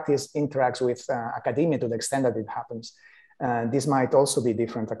how practice interacts with academia to the extent that it happens. This might also be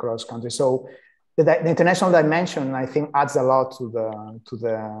different across countries. So, the international dimension, I think, adds a lot to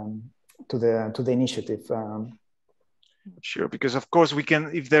the initiative. Sure, because of course we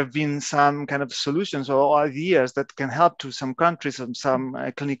can, if there have been some kind of solutions or ideas that can help to some countries and some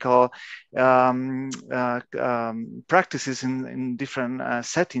clinical practices in different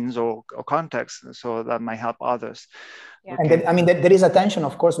settings or contexts, so that might help others. Yeah. Okay. And then, there is a tension,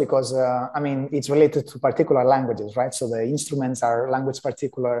 of course, because it's related to particular languages, right? So the instruments are language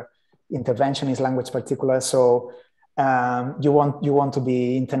particular, intervention is language particular. So you want to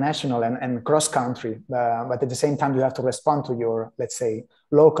be international and cross-country, but at the same time you have to respond to your, let's say,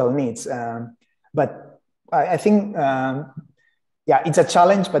 local needs. But I think, it's a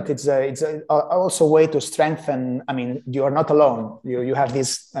challenge, but it's also a way to strengthen. You are not alone. You have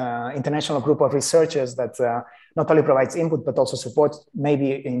this international group of researchers that not only provides input but also supports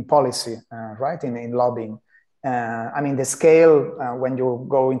maybe in policy, right, in lobbying. The scale, when you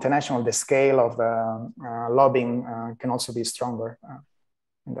go international, the scale of the lobbying can also be stronger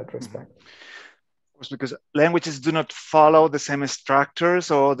in that respect. Of course, because languages do not follow the same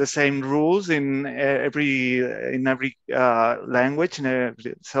structures or the same rules in every language.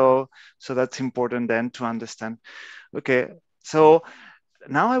 So that's important then to understand. Okay, so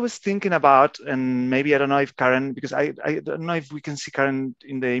now I was thinking about, and maybe I don't know if Karen, because I don't know if we can see Karen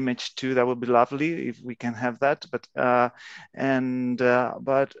in the image too. That would be lovely if we can have that. But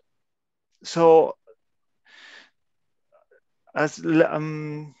so as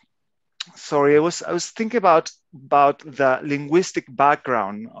sorry, I was thinking about the linguistic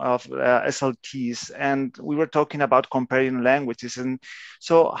background of SLTs, and we were talking about comparing languages. And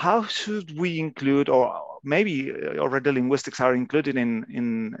so how should we include, or maybe already linguistics are included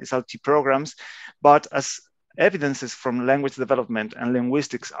in SLT programs, but as evidences from language development and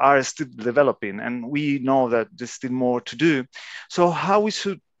linguistics are still developing, and we know that there's still more to do. So how we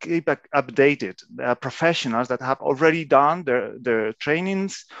should keep updated professionals that have already done their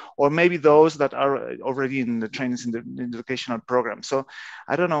trainings, or maybe those that are already in the trainings in the educational program. So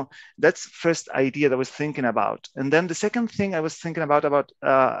I don't know, that's first idea that I was thinking about. And then the second thing I was thinking about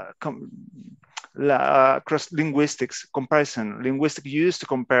cross-linguistics comparison, linguistic use to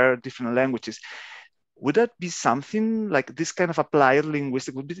compare different languages. Would that be something like this kind of applied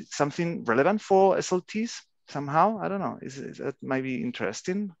linguistic would be something relevant for SLTs? Somehow, I don't know, is that might be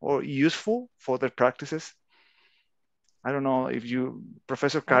interesting or useful for their practices? I don't know if you,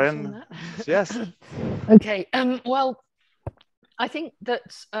 Professor Karen. Yes. Okay, well, I think that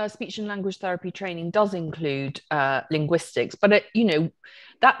speech and language therapy training does include linguistics, but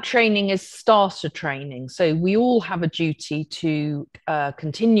that training is starter training. So we all have a duty to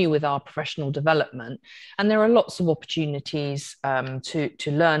continue with our professional development. And there are lots of opportunities to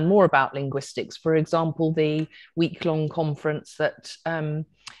learn more about linguistics. For example, the week-long conference that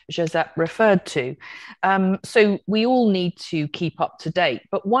Josep referred to. So we all need to keep up to date.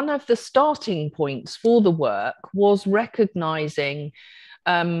 But one of the starting points for the work was recognizing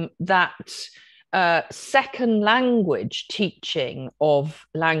that second language teaching of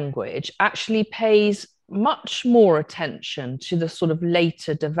language actually pays much more attention to the sort of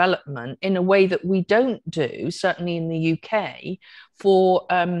later development in a way that we don't do, certainly in the UK, for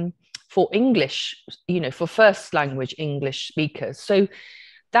English, for first language English speakers. So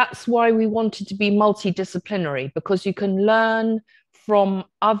that's why we wanted to be multidisciplinary, because you can learn from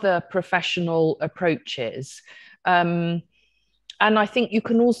other professional approaches. And I think you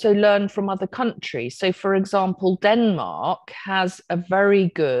can also learn from other countries. So, for example, Denmark has a very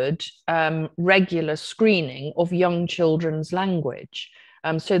good regular screening of young children's language.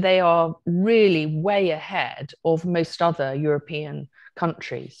 So they are really way ahead of most other European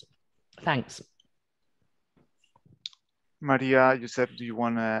countries. Thanks. Maria, Josep, do you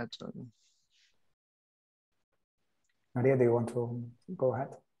want to? Maria, do you want to go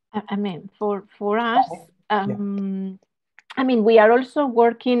ahead? I mean, for us, I mean, we are also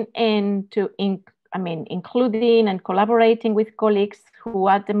working including and collaborating with colleagues who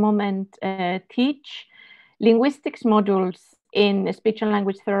at the moment teach linguistics modules in speech and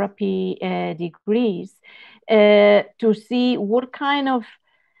language therapy degrees to see what kind of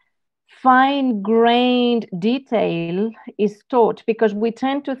fine-grained detail is taught, because we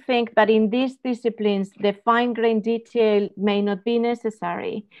tend to think that in these disciplines, the fine-grained detail may not be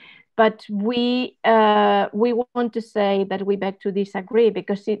necessary. But we want to say that we beg to disagree,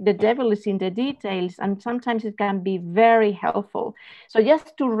 because the devil is in the details, and sometimes it can be very helpful. So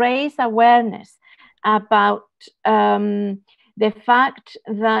just to raise awareness about the fact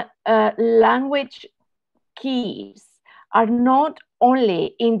that language keys are not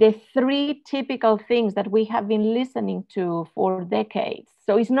only in the three typical things that we have been listening to for decades.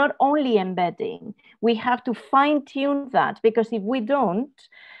 So it's not only embedding. We have to fine-tune that, because if we don't,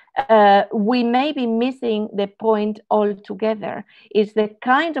 we may be missing the point altogether. It's the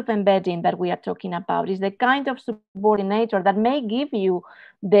kind of embedding that we are talking about. It's the kind of subordinator that may give you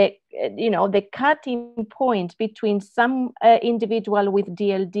the cutting point between some individual with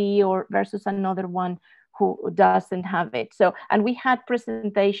DLD or versus another one who doesn't have it. So, and we had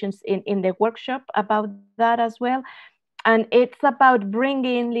presentations in the workshop about that as well. And it's about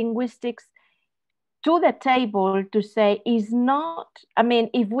bringing linguistics to the table to say is not, I mean,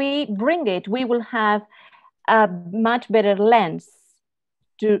 if we bring it, we will have a much better lens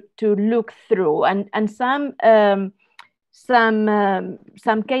to look through. And some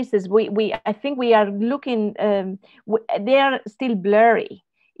cases I think we are looking, they are still blurry.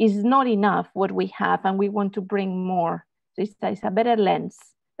 It's not enough what we have, and we want to bring more. So it's a better lens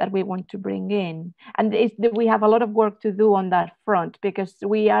that we want to bring in. And we have a lot of work to do on that front, because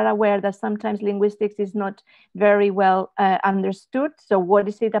we are aware that sometimes linguistics is not very well understood. So what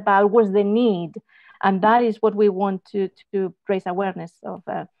is it about? What's the need? And that is what we want to raise awareness of,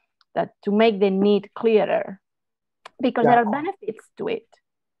 that to make the need clearer, because there are benefits to it.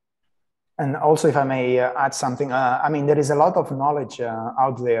 And also, if I may add something, I mean, there is a lot of knowledge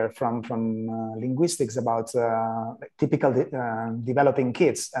out there from linguistics about typical developing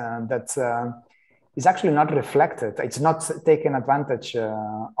kids that is actually not reflected. It's not taken advantage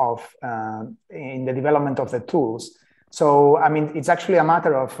of in the development of the tools. So, I mean, it's actually a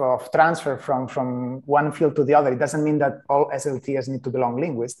matter of transfer from one field to the other. It doesn't mean that all SLTs need to belong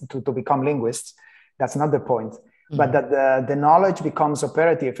linguists, to become linguists. That's not the point. But that the knowledge becomes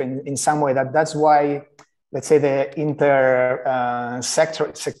operative in some way. That's why, let's say, the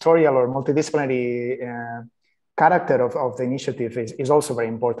sectorial or multidisciplinary character of the initiative is also very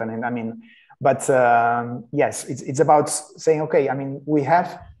important. And I mean, but yes, it's about saying, okay, I mean, we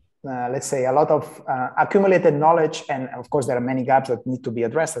have, let's say, a lot of accumulated knowledge, and of course, there are many gaps that need to be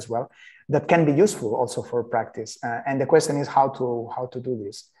addressed as well, that can be useful also for practice. And the question is how to do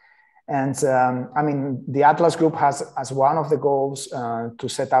this. And I mean, the Atlas Group has as one of the goals to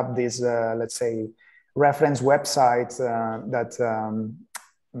set up this, let's say, reference website that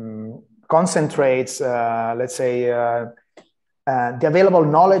concentrates, let's say, the available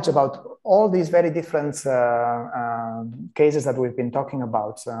knowledge about all these very different cases that we've been talking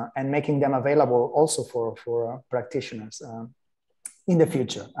about, and making them available also for practitioners in the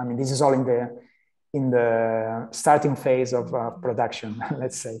future. I mean, this is all in the starting phase of production,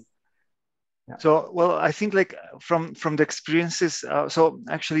 let's say. Yeah. So, well, I think like from the experiences, so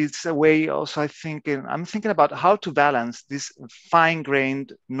actually it's a way also I'm thinking about how to balance this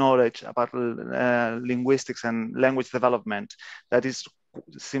fine-grained knowledge about linguistics and language development that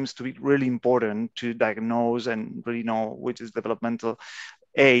seems to be really important to diagnose and really know which is developmental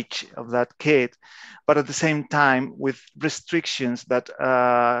age of that kid, but at the same time with restrictions that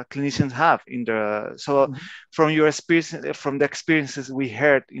clinicians have in the. So from your experience, from the experiences we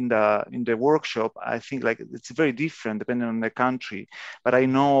heard in the workshop, I think like it's very different depending on the country. But I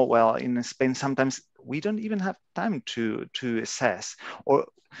know, well, in Spain sometimes we don't even have time to assess, or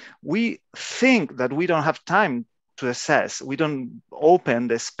we think that we don't have time to assess. We don't open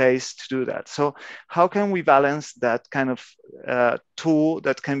the space to do that. So how can we balance that kind of tool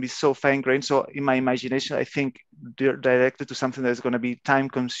that can be so fine-grained? So in my imagination, I think directed to something that's going to be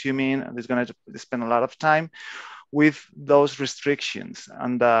time-consuming and is going to spend a lot of time with those restrictions.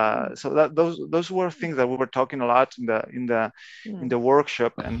 And so that those were things that we were talking a lot in the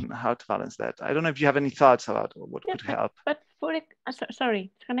workshop, and how to balance that. I don't know if you have any thoughts about what could help. But for it,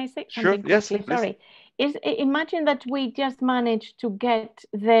 sorry, can I say Sure, something yes, quickly? please. Sorry. Imagine that we just managed to get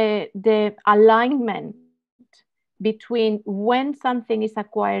the alignment between when something is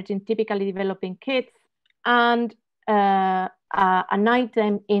acquired in typically developing kids and an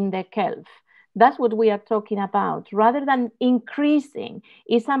item in the KELF. That's what we are talking about. Rather than increasing,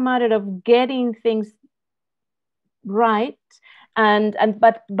 it's a matter of getting things right,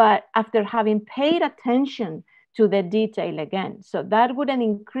 but after having paid attention to the detail again. So that wouldn't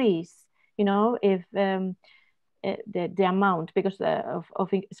increase, you know, if the amount because of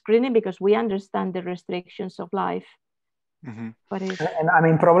screening, because we understand the restrictions of life. But and I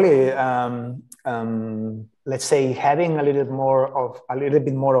mean, probably let's say having a little bit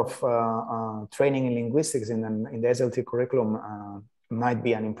more of training in linguistics in the SLT curriculum might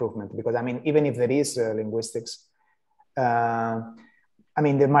be an improvement, because I mean, even if there is linguistics, I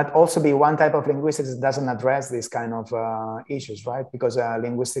mean, there might also be one type of linguistics that doesn't address these kind of issues, right? Because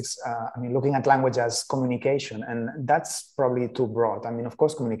linguistics, I mean, looking at language as communication, and that's probably too broad. I mean, of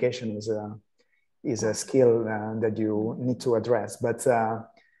course, communication is a skill that you need to address, but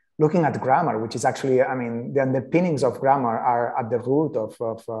looking at grammar, which is actually, I mean, the underpinnings of grammar are at the root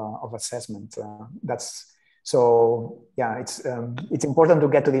of assessment. So yeah, it's important to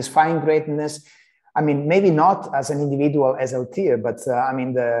get to this fine-grainedness. I mean, maybe not as an individual SLT, but I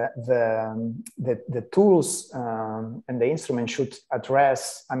mean, the tools and the instrument should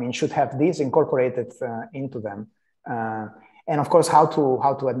should have these incorporated into them. And of course, how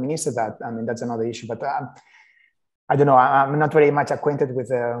to administer that, I mean, that's another issue. But I don't know, I'm not very much acquainted with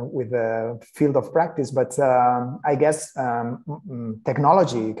the field of practice, but I guess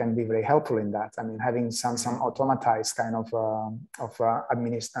technology can be very helpful in that. I mean, having some automatized kind of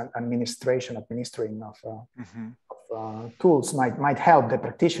administering of tools might help the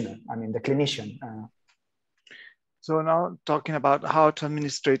practitioner, I mean, the clinician. So now talking about how to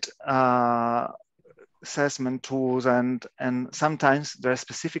administrate assessment tools, and sometimes there are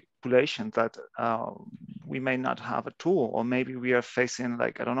specific populations that we may not have a tool, or maybe we are facing,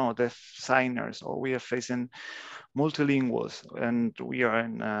 like, I don't know, deaf signers, or we are facing multilinguals, and we are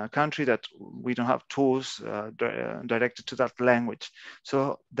in a country that we don't have tools directed to that language.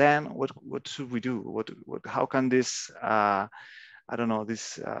 So then what should we do? How can this I don't know,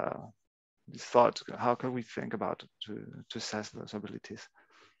 this thought, how can we think about to assess those abilities?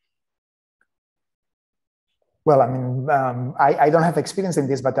 Well, I mean, I don't have experience in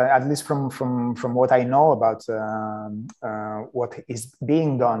this, but at least from what I know about what is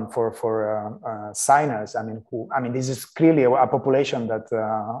being done for signers, I mean, this is clearly a population that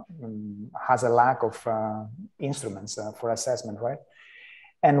has a lack of instruments for assessment, right?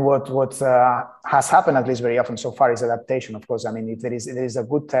 And what has happened, at least very often so far, is adaptation. Of course, I mean, if there is a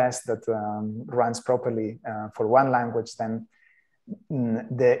good test that runs properly for one language, then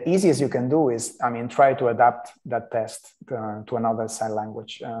the easiest you can do is, I mean, try to adapt that test to another sign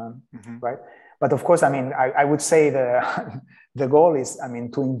language, right? But of course, I mean, I would say the goal is, I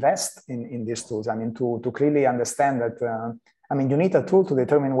mean, to invest in these tools. I mean, to clearly understand that, I mean, you need a tool to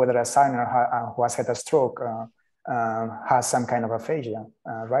determine whether a signer who has had a stroke has some kind of aphasia,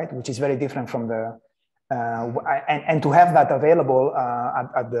 right? Which is very different from the, and to have that available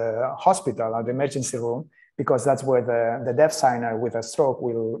at the hospital, at the emergency room, because that's where the deaf signer with a stroke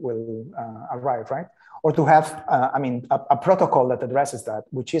will arrive, right? Or to have, I mean, a protocol that addresses that,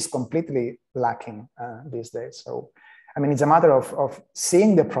 which is completely lacking these days. So, I mean, it's a matter of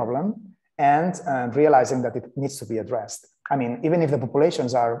seeing the problem and realizing that it needs to be addressed. I mean, even if the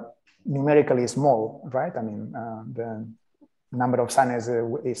populations are numerically small, right? I mean, number of signs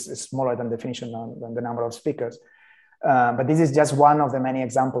is smaller than definition than the number of speakers. But this is just one of the many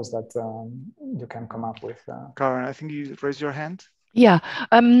examples that you can come up with. Karen, I think you raised your hand. Yeah,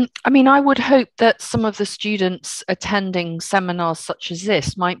 I mean, I would hope that some of the students attending seminars such as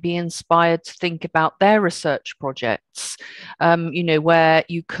this might be inspired to think about their research projects, you know, where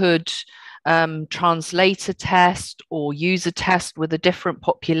you could translate a test or use a test with a different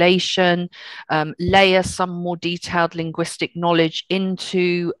population, layer some more detailed linguistic knowledge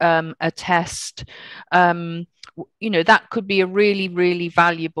into a test. You know, that could be a really, really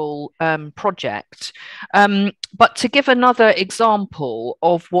valuable project. But to give another example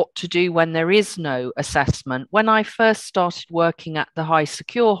of what to do when there is no assessment, when I first started working at the High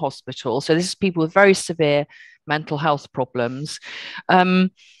Secure Hospital, so this is people with very severe mental health problems,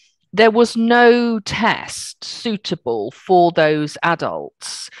 there was no test suitable for those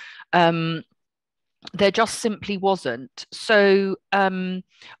adults. There just simply wasn't. So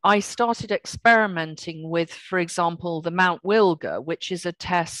I started experimenting with, for example, the Mount Wilger, which is a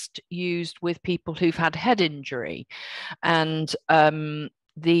test used with people who've had head injury, and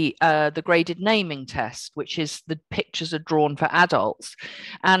the graded naming test, which is the pictures are drawn for adults.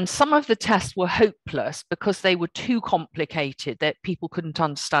 And some of the tests were hopeless because they were too complicated, that people couldn't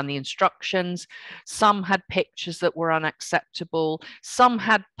understand the instructions. Some had pictures that were unacceptable. Some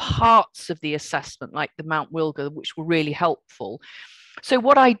had parts of the assessment, like the Mount Wilger, which were really helpful. So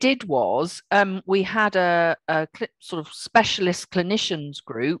what I did was we had a sort of specialist clinicians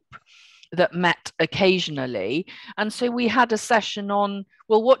group that met occasionally. And so we had a session on,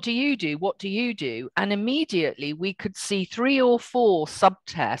 well, what do you do? What do you do? And immediately we could see 3 or 4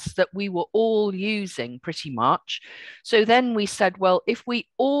 subtests that we were all using pretty much. So then we said, well, if we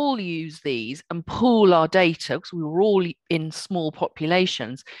all use these and pool our data, because we were all in small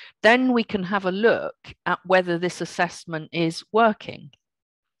populations, then we can have a look at whether this assessment is working.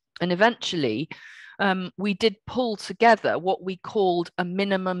 And eventually, we did pull together what we called a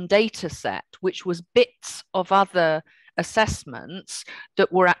minimum data set, which was bits of other assessments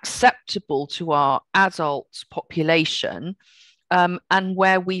that were acceptable to our adult population, and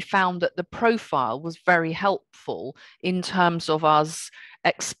where we found that the profile was very helpful in terms of us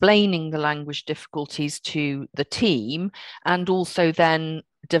explaining the language difficulties to the team and also then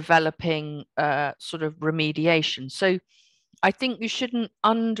developing sort of remediation. So I think you shouldn't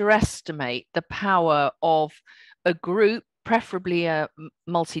underestimate the power of a group, preferably a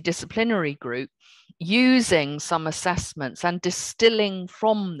multidisciplinary group, using some assessments and distilling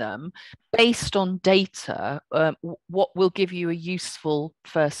from them based on data what will give you a useful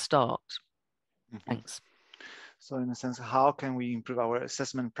first start. Thanks. So in a sense, how can we improve our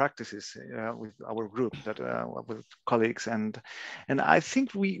assessment practices with our group, with colleagues? And I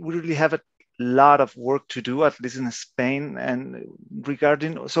think we really have a lot of work to do, at least in Spain, and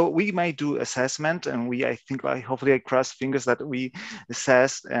regarding, so we may do assessment, and hopefully I cross fingers that we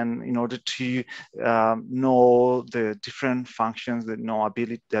assess, and in order to know the different functions,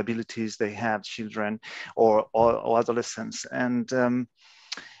 the abilities they have, children or adolescents, and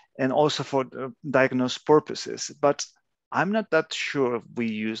also for diagnose purposes. But I'm not that sure we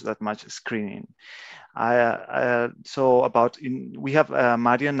use that much screening. We have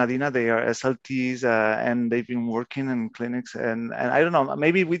Maria and Nadina, they are SLTs, and they've been working in clinics, and I don't know,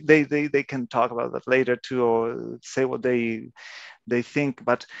 maybe they can talk about that later too, or say what they think.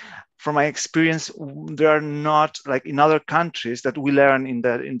 But from my experience, there are not, like in other countries that we learn in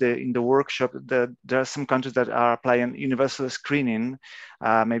the workshop, that there are some countries that are applying universal screening.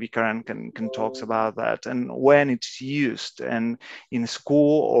 Maybe Karen can talk about that, and when it's used, and in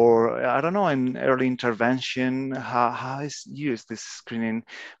school, or I don't know, in early intervention, how is used this screening?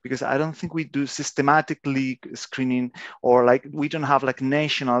 Because I don't think we do systematically screening, or like we don't have like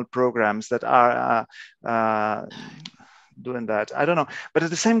national programs that are doing that. I don't know, but at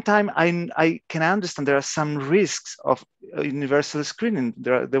the same time, I can understand there are some risks of universal screening.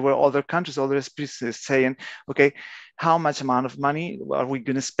 There were other countries, other species saying, okay, how much amount of money are we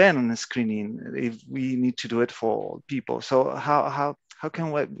going to spend on the screening if we need to do it for people? So how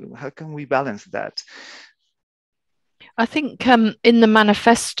can we balance that? I think in the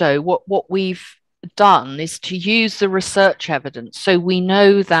manifesto, what we've done is to use the research evidence. So we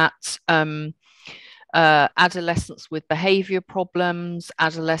know that adolescents with behavior problems,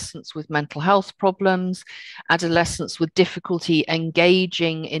 adolescents with mental health problems, adolescents with difficulty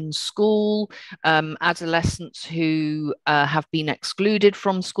engaging in school, adolescents who have been excluded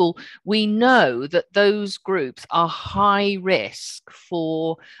from school. We know that those groups are high risk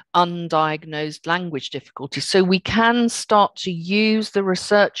for undiagnosed language difficulties. So we can start to use the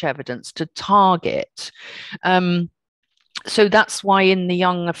research evidence to target So that's why in the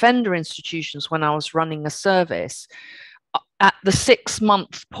young offender institutions, when I was running a service, at the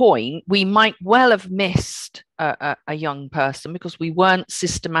 6-month point, we might well have missed a young person because we weren't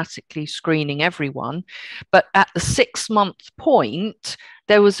systematically screening everyone. But at the 6-month point,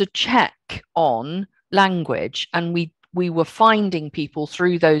 there was a check on language, and we were finding people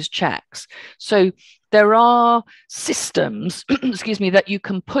through those checks. So there are systems, excuse me, that you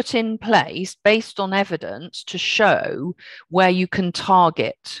can put in place based on evidence to show where you can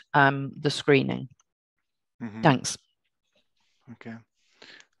target the screening. Mm-hmm. Thanks. Okay.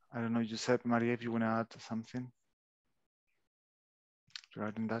 I don't know, Josep, Maria, if you want to add something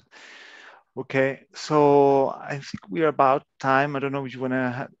regarding that. Okay, so I think we are about time. I don't know if you want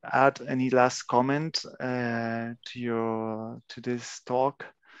to add any last comment to this talk.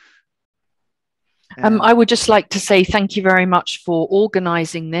 I would just like to say thank you very much for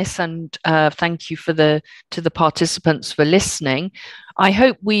organising this, and thank you to the participants for listening. I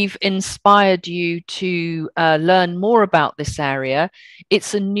hope we've inspired you to learn more about this area.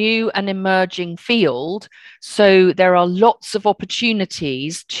 It's a new and emerging field, so there are lots of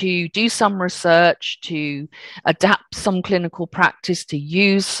opportunities to do some research, to adapt some clinical practice, to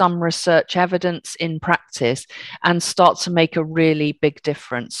use some research evidence in practice, and start to make a really big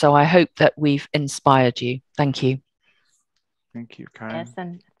difference. So I hope that we've inspired you. Thank you. Thank you, Karen. Yes,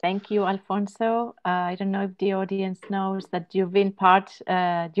 and thank you, Alfonso. I don't know if the audience knows that you've been part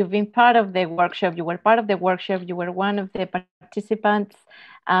of the workshop. You were part of the workshop. You were one of the participants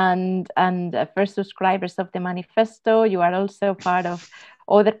and first subscribers of the manifesto. You are also part of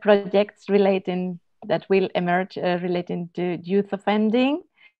other projects that will emerge relating to youth offending.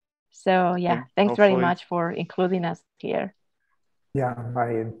 So yeah, thanks very much for including us here. Yeah,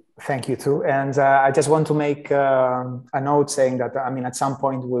 thank you too. And I just want to make a note saying that, I mean, at some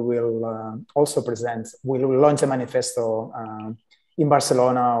point we will also we will launch a manifesto in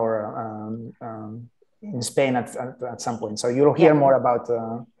Barcelona or in Spain at some point. So you'll hear more about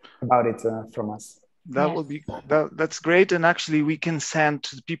it from us. That will be that's great, and actually we can send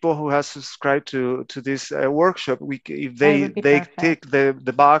to the people who have subscribed to this workshop. If they tick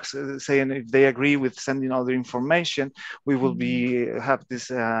the box saying if they agree with sending all the information, we will have these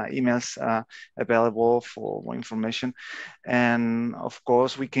emails available for more information, and of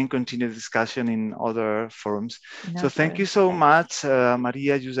course we can continue the discussion in other forums. So thank you so much,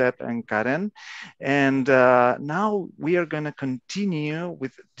 Maria, Josep, and Karen. And now we are going to continue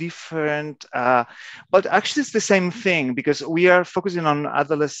with different. But actually, it's the same thing because we are focusing on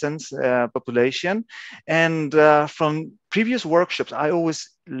adolescents population. And from previous workshops, I always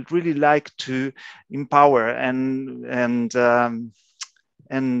really like to empower and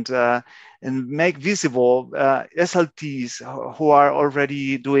make visible SLTs who are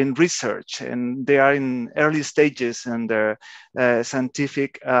already doing research, and they are in early stages in their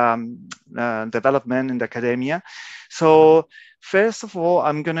scientific development in the academia. So first of all,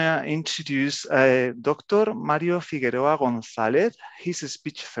 I'm going to introduce Dr. Mario Figueroa González. He's a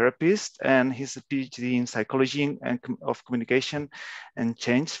speech therapist, and he's a PhD in psychology of communication and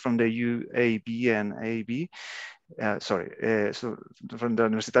change from the UAB and AAB. So from the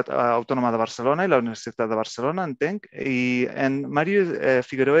Universitat Autònoma de Barcelona y la Universitat de Barcelona, entenc. And Mario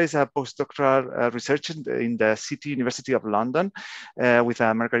Figueroa is a postdoctoral researcher in the City University of London with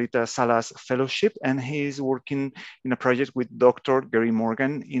a Margarita Salas Fellowship, and he is working in a project with Dr. Gary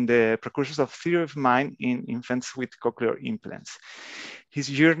Morgan in the precursors of theory of mind in infants with cochlear implants. His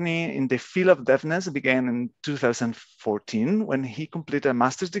journey in the field of deafness began in 2014 when he completed a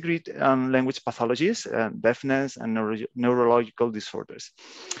master's degree on language pathologies, deafness, and neurological disorders.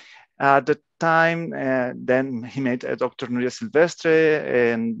 At the time, then he met Dr. Nuria Silvestre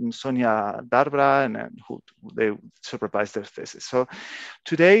and Sonia Darbra, and who they supervised their thesis. So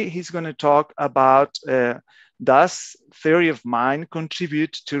today he's going to talk about does theory of mind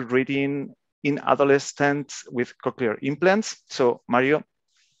contribute to reading in adolescents with cochlear implants. So Mario,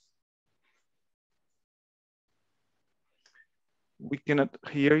 we cannot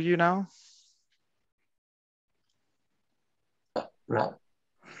hear you now. Right.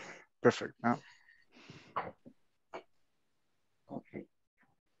 Perfect. Now. Okay.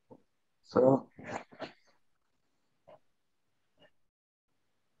 So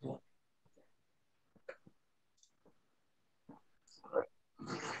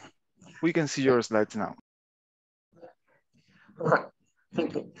we can see your slides now. All right.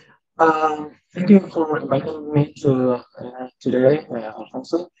 Thank you. Thank you for inviting me to today,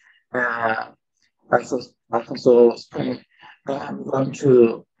 Alfonso. Alfonso, I'm going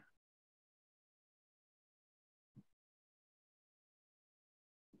to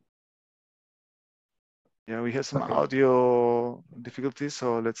Yeah, we have some audio difficulties,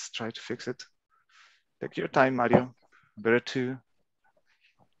 so let's try to fix it. Take your time, Mario. Better to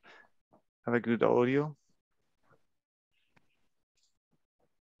have a good audio.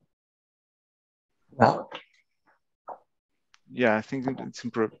 Now? Yeah, I think it's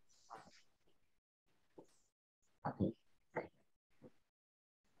improved. Okay.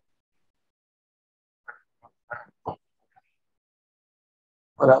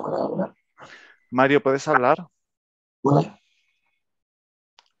 Hola, hola, hola. Mario, ¿puedes hablar? Hola.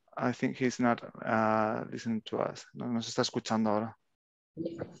 I think he's not listening to us. No nos está escuchando ahora.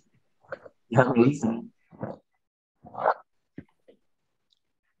 You have me listening.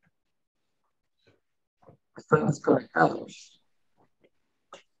 Están desconectados.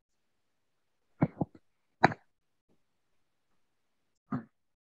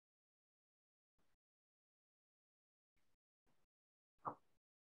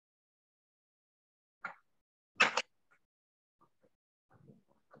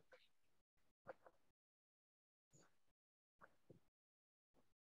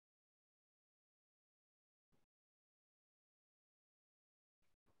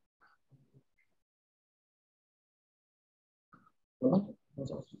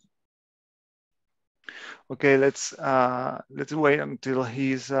 Okay, let's wait until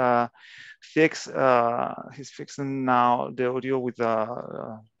he's fixing now the audio with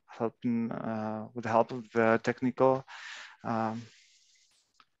helping with the help of the technical,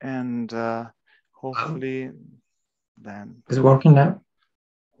 and hopefully then Is it working now?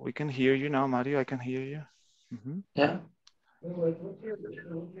 we can hear you now, Mario. I can hear you. Mm-hmm. Yeah.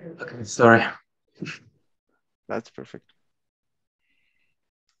 Okay, sorry. That's perfect.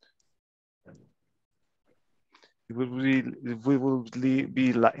 If we will be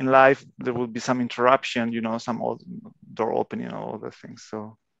in live, there will be some interruption, you know, some door opening, all the things.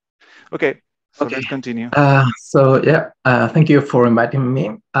 So, okay, so let's continue. Thank you for inviting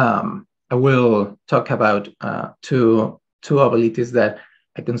me. I will talk about two abilities that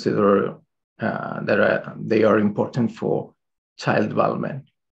I consider they are important for child development,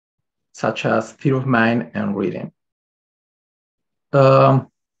 such as theory of mind and reading.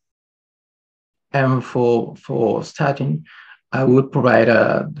 And for starting, I would provide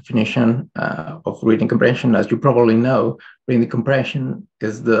a definition of reading comprehension. As you probably know, reading comprehension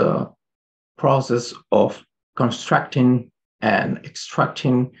is the process of constructing and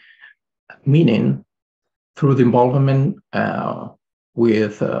extracting meaning through the involvement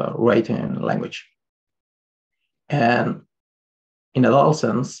with writing language. And in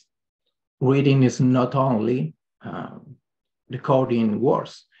adolescence, reading is not only decoding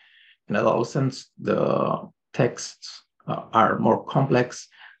words. In adolescence, the texts are more complex.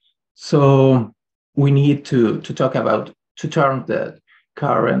 So we need to talk about two terms that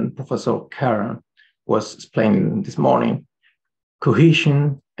Professor Karen was explaining this morning: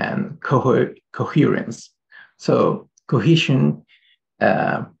 cohesion and coherence. So cohesion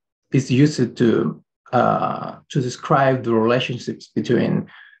is used to describe the relationships between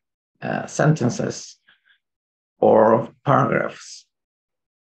sentences or paragraphs,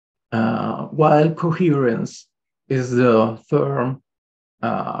 while coherence is the term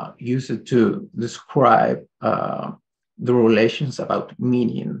used to describe the relations about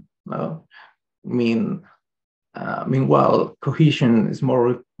meaning. Meanwhile, cohesion is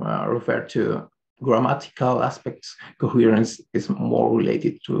more referred to grammatical aspects. Coherence is more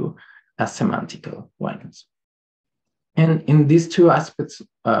related to semantical ones. And in these two aspects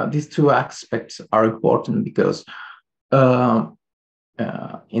are important because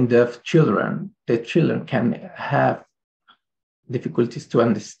in deaf children, the children can have difficulties to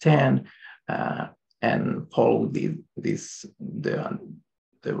understand and follow the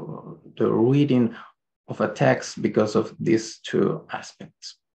reading of a text because of these two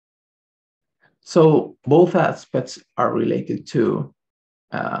aspects. So both aspects are related to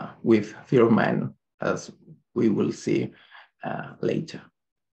with theory of mind, as we will see later.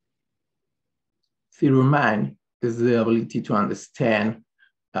 Theory of mind is the ability to understand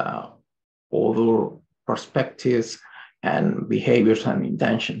other perspectives and behaviors and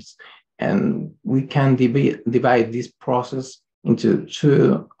intentions. And we can divide this process into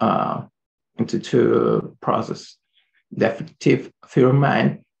two processes: the affective theory of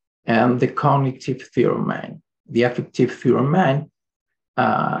mind and the cognitive theory of mind. The affective theory of mind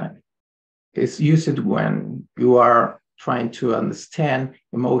is used when you are trying to understand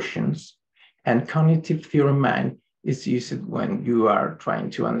emotions, and cognitive theory of mind is used when you are trying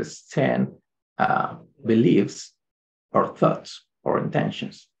to understand beliefs or thoughts or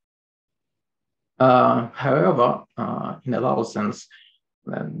intentions. However, in adolescence,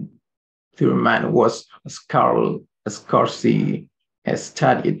 theory was scarcely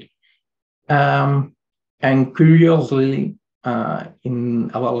studied. And curiously,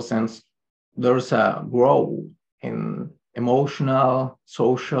 in adolescence, there's a growth in emotional,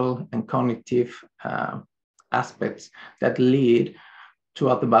 social, and cognitive aspects that lead to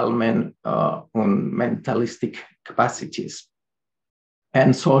a development on mentalistic capacities.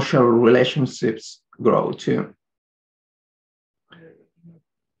 And social relationships grow too.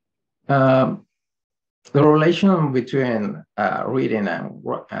 The relation between reading and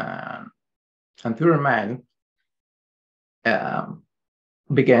theory mind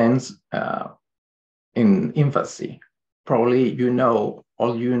begins in infancy. Probably you know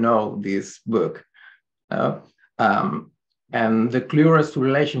this book. And the clearest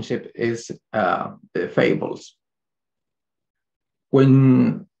relationship is the fables.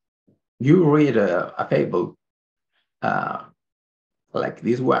 When you read a fable like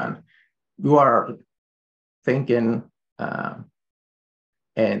this one, you are thinking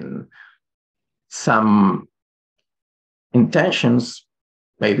in some intentions,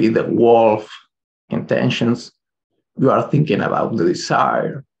 maybe the wolf intentions. You are thinking about the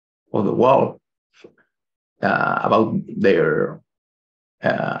desire of the wolf, about their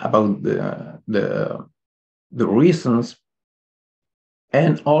about the reasons,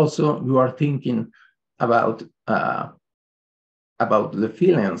 and also you are thinking about the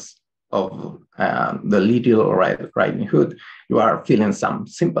feelings of the Little Red Riding Hood. You are feeling some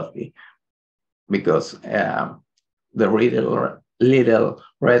sympathy because the Little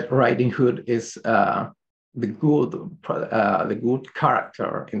Red Riding Hood is the good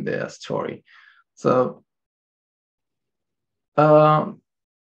character in the story. So the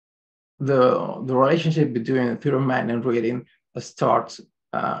relationship between theory of mind and reading starts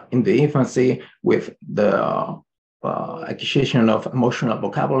in the infancy with the acquisition of emotional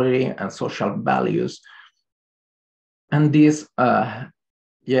vocabulary and social values. And this, at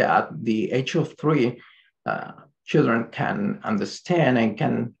the age of 3, children can understand and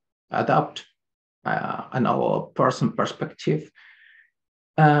can adopt another person's perspective,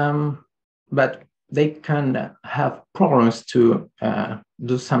 but they can have problems to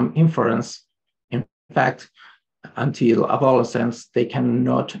do some inference. In fact, until adolescence, they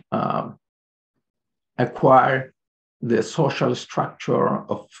cannot acquire the social structure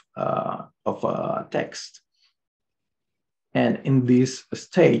of a text. And in this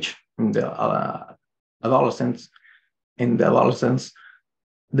stage, in the adolescence,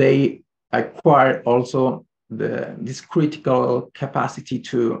 they acquire also this critical capacity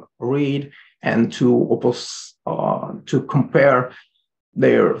to read and to compare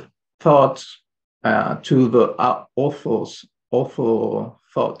their thoughts to the author's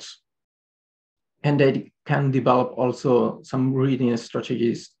thoughts. And they can develop also some reading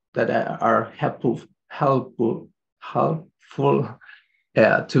strategies that are helpful to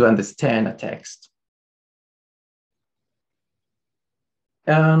understand a text.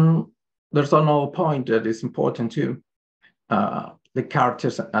 And there's another point that is important too. The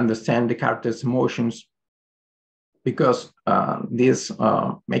characters, understand the characters' emotions, because this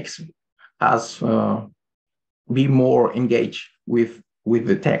makes us be more engaged with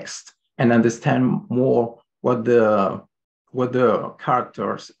the text and understand more what the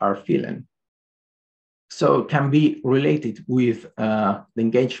characters are feeling. So it can be related with the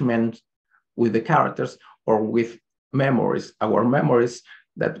engagement with the characters or with memories, our memories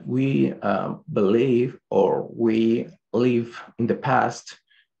that we believe or we live in the past,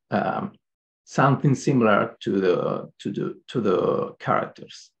 something similar to the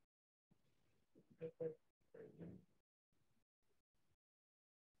characters.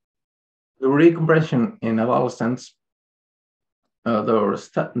 The recompression in adolescents,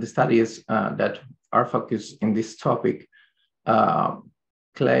 the studies that are focused in this topic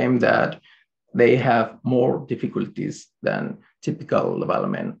claim that they have more difficulties than typical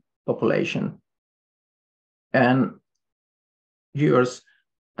development population. And viewers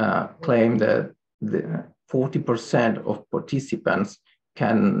claim that the 40% of participants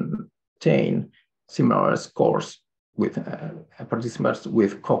can attain similar scores with participants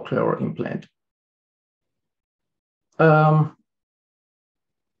with cochlear implant. But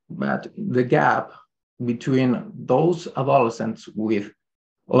the gap between those adolescents with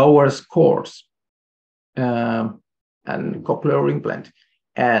lower scores and cochlear implant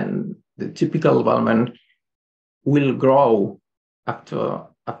and the typical development will grow after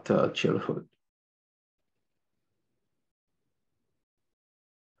childhood.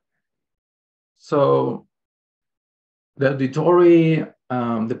 So the auditory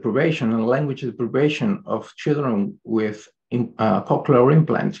deprivation and language deprivation of children with cochlear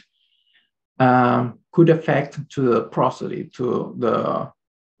implant could affect to the prosody, to the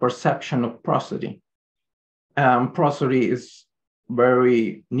perception of prosody. Prosody is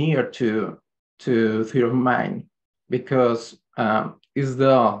very near to theory of mind because is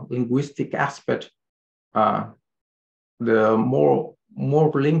the linguistic aspect the more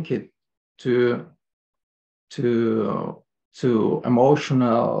linked to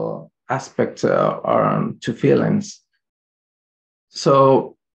emotional aspects or to feelings.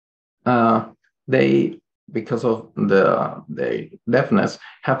 So they, because of the deafness,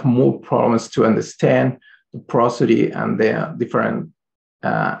 have more problems to understand the prosody and their different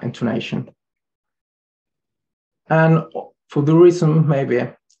intonation. And for the reason, maybe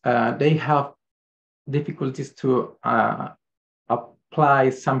they have difficulties to apply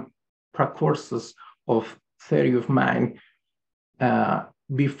some precursors of theory of mind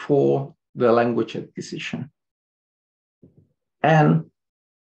before the language acquisition. And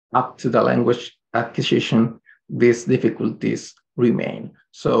up to the language acquisition, these difficulties remain.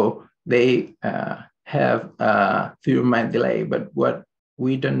 So they have a theory of mind delay, but what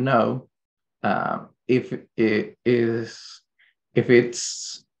we don't know if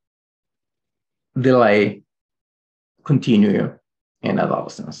it's delay continue in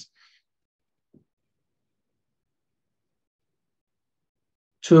adolescence.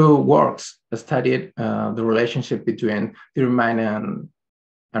 Two works studied the relationship between theory of mind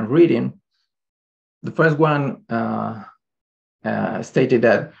and reading. The first one stated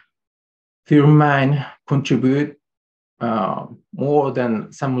that theory of mind contribute more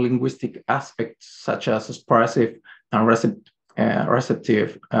than some linguistic aspects such as expressive and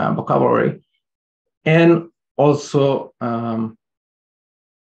receptive vocabulary. And also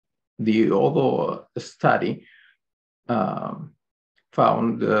the other study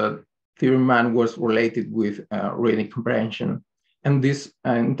found that theory of mind was related with reading comprehension. And this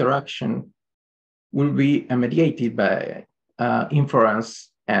interaction will be mediated by inference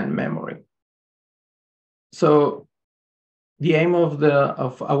and memory. So the aim of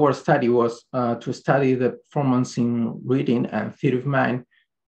our study was to study the performance in reading and theory of mind,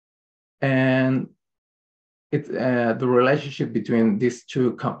 and the relationship between these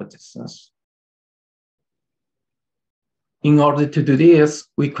two competences. In order to do this,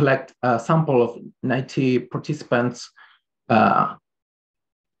 we collect a sample of 90 participants,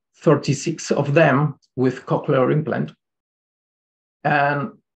 36 of them with cochlear implant.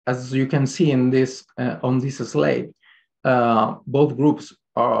 And as you can see in this on this slide, both groups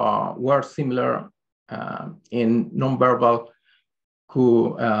were similar in nonverbal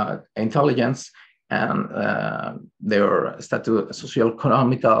intelligence and their status,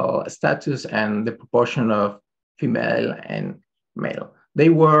 socioeconomical status, and the proportion of female and male. They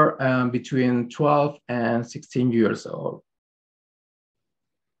were between 12 and 16 years old.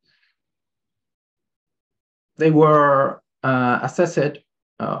 They were assessed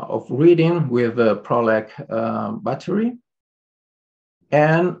of reading with a Prolec battery,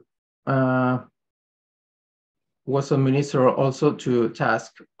 and was administered also to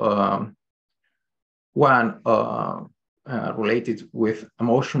task one related with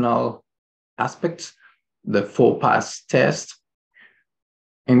emotional aspects, the 4-pass test.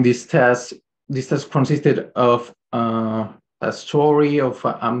 In this test consisted of a story of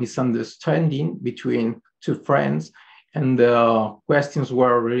a misunderstanding between two friends, and the questions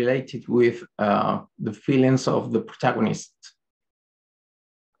were related with the feelings of the protagonist.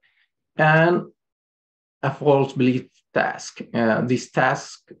 And a false belief task. This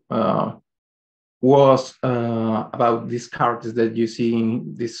task was about these characters that you see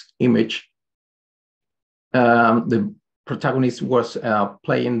in this image. The protagonist was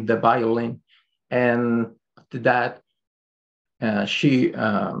playing the violin, and after that, she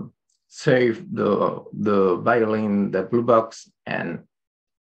saved the violin, the blue box, and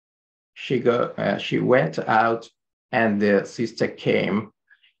she went out, and the sister came,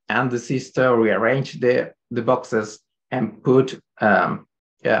 and the sister rearranged the boxes and put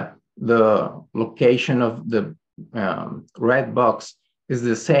the location of the red box is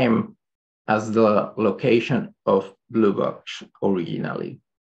the same as the location of blue box originally.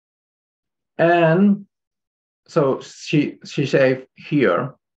 And so she saved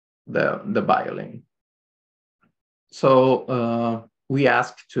here the violin. So we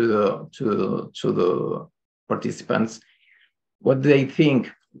asked to the participants what they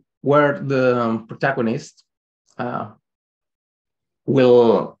think where the protagonist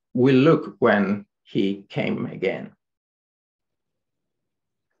will look when he came again.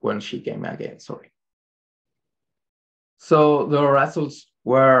 When she came again, sorry. So the results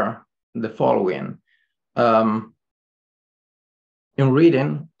were the following. In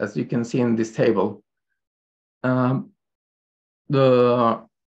reading, as you can see in this table, the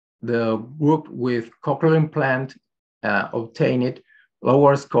group with cochlear implant obtained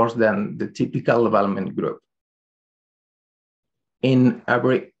lower scores than the typical development group in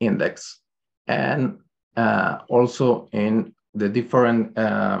every index, and also in the different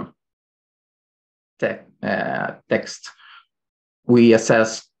text. We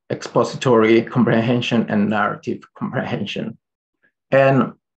assess expository comprehension and narrative comprehension.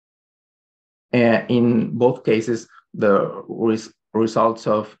 And in both cases, the results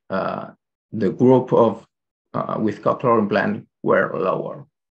of the group of with cochlear implant were lower.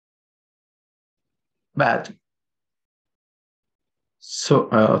 But so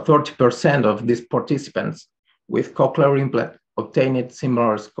 30% of these participants with cochlear implant obtained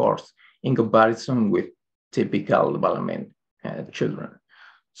similar scores in comparison with typical development children.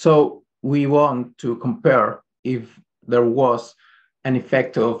 So we want to compare if there was an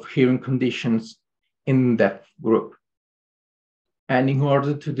effect of hearing conditions in that group. And in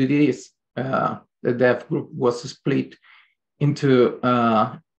order to do this, the deaf group was split into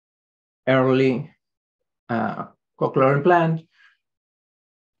early cochlear implant,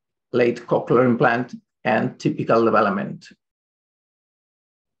 late cochlear implant, and typical development.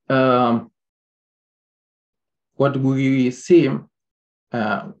 What we saw,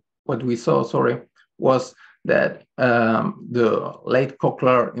 was that the late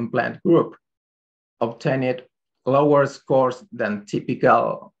cochlear implant group obtained lower scores than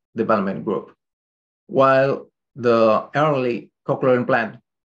typical development group, while the early cochlear implant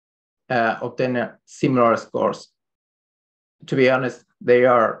obtained similar scores. To be honest, they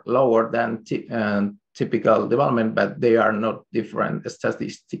are lower than typical development, but they are not different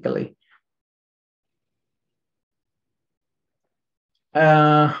statistically.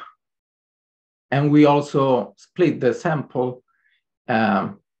 And we also split the sample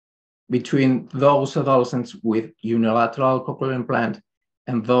between those adolescents with unilateral cochlear implant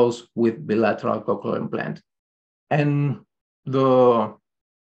and those with bilateral cochlear implant. And the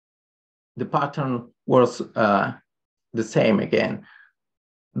pattern was the same again.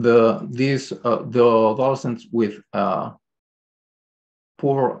 The adolescents with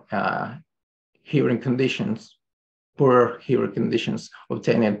poor hearing conditions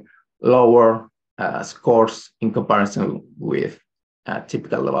obtained lower scores in comparison with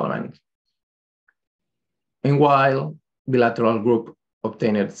typical development. Meanwhile, bilateral group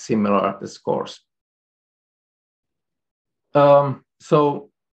obtained similar scores. So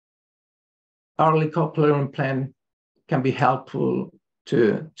early cochlear implant can be helpful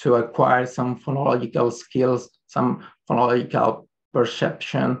to acquire some phonological skills, some phonological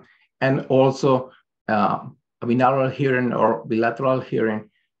perception, and also binaural hearing or bilateral hearing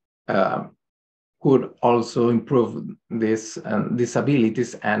could also improve these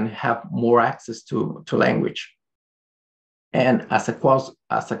abilities and have more access to language. And as a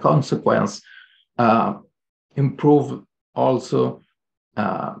consequence, improve also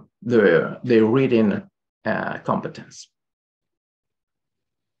the reading competence.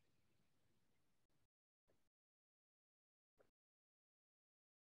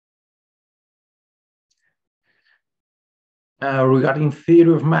 Regarding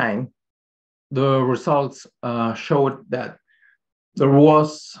theory of mind, the results showed that there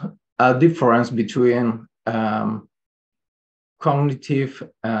was a difference between cognitive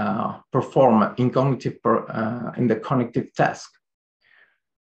performance in the cognitive task.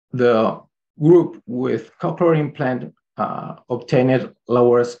 The group with cochlear implant obtained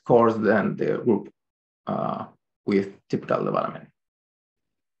lower scores than the group with typical development.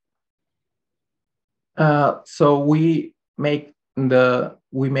 So we made the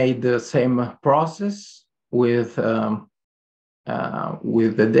same process with the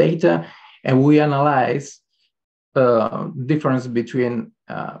data, and we analyzed difference between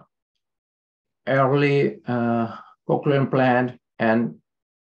early cochlear implant and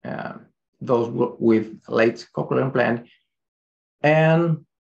those with late cochlear implant, and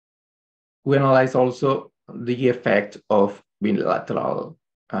we analyzed also the effect of bilateral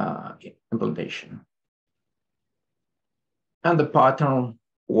implantation. And the pattern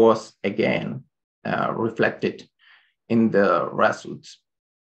was again reflected in the results.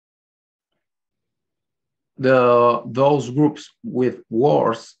 Those groups with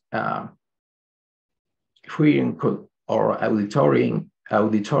worse hearing or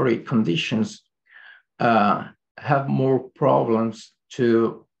auditory conditions have more problems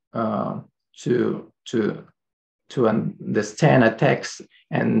to understand a text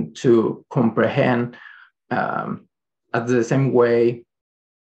and to comprehend. At the same way,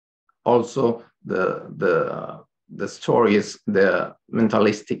 also the stories, the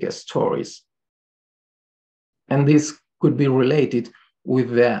mentalistic stories. And this could be related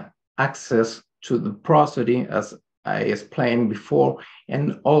with the access to the prosody, as I explained before,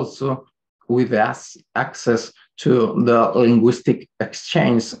 and also with access to the linguistic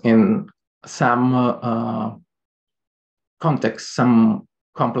exchange in some context, some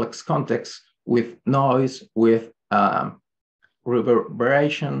complex context with noise, with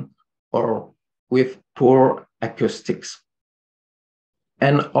reverberation, or with poor acoustics.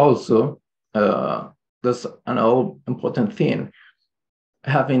 And also, there's another important thing,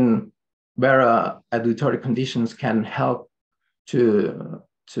 having better auditory conditions can help to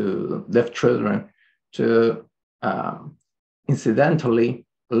deaf children to incidentally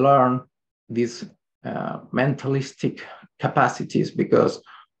learn these mentalistic capacities, because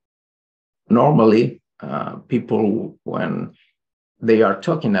normally people, when they are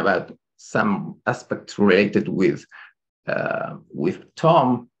talking about some aspects related with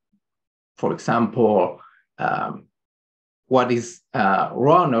Tom, for example, what is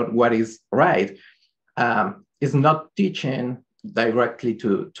wrong or what is right, is not teaching directly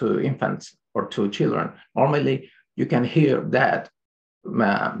to infants or to children. Normally, you can hear that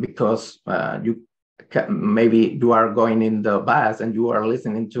because maybe you are going in the bus and you are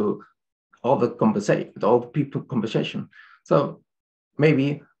listening to all the people conversation. So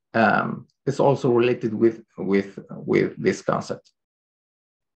maybe it's also related with this concept.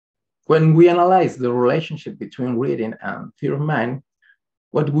 When we analyze the relationship between reading and theory of mind,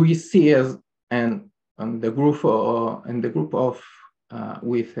 what we see is, and the group of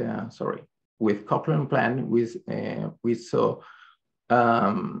with cochlear implant, we saw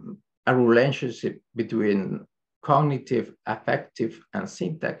a relationship between cognitive, affective, and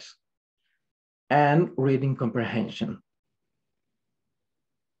syntax, and reading comprehension.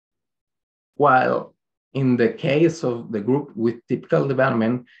 While in the case of the group with typical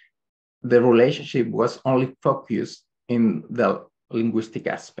development, the relationship was only focused in the linguistic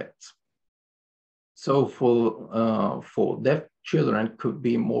aspects. So for deaf children, it could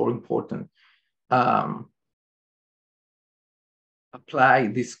be more important apply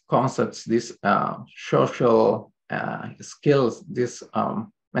these concepts, these social skills, this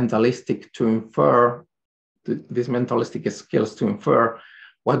mentalistic to infer, these mentalistic skills to infer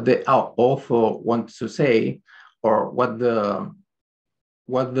what the author wants to say, or what the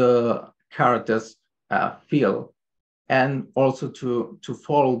characters feel, and also to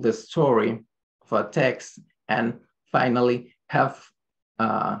follow the story of a text, and finally have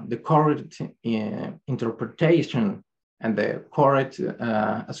the correct interpretation and the correct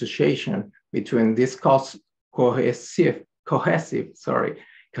association between these cohesive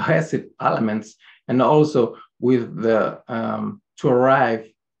elements, and also with the to arrive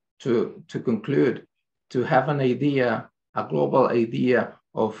to conclude, to have an idea, a global idea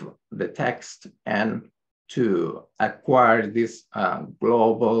of the text, and to acquire this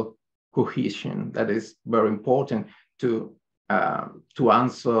global cohesion that is very important to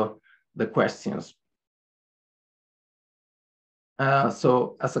answer the questions.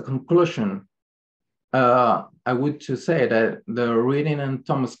 So as a conclusion, I would to say that the reading and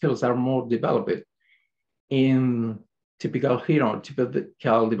tone skills are more developed in typical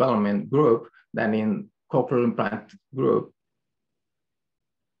development group than in cochlear implant group.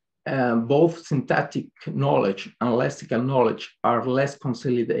 Both syntactic knowledge and lexical knowledge are less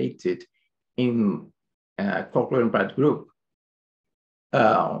consolidated in cochlear implant group,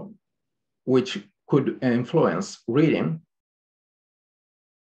 which could influence reading.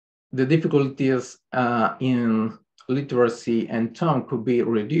 The difficulties in literacy and tone could be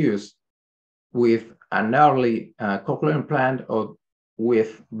reduced with an early cochlear implant or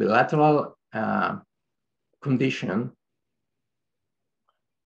with bilateral condition.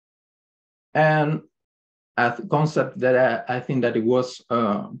 And a concept that I think that it was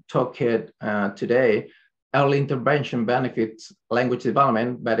talked today, early intervention benefits language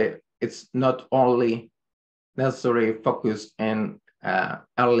development, but it's not only necessary focus in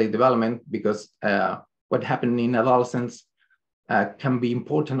early development, because what happened in adolescence can be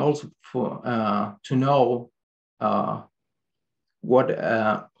important also for to know how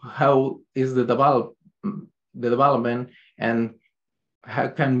is the development, and how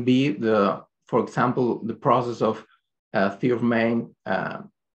can be for example, the process of theory of mind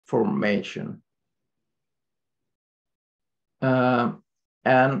formation. And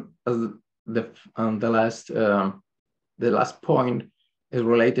the last point is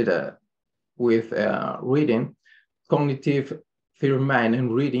related with reading. Cognitive theory of mind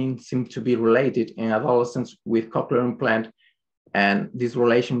and reading seem to be related in adolescents with cochlear implant, and this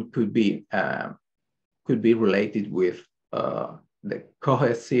relation could be could be related with the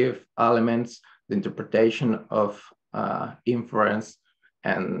cohesive elements, the interpretation of inference,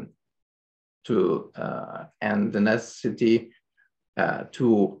 and the necessity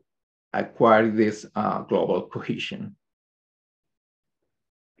to acquire this global cohesion.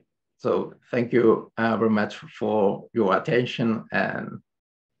 So thank you very much for your attention, and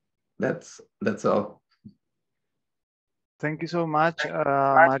that's all. Thank you so much,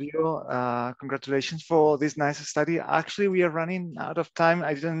 Mario. Congratulations for this nice study. Actually, we are running out of time.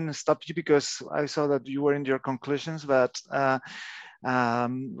 I didn't stop you because I saw that you were in your conclusions, but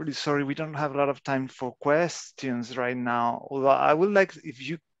really sorry, we don't have a lot of time for questions right now. Although I would like if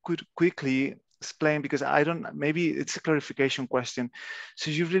you could quickly explain, because I don't, maybe it's a clarification question. So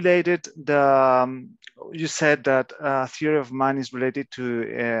you related you said that theory of mind is related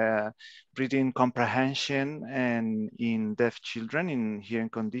to reading comprehension and in deaf children in hearing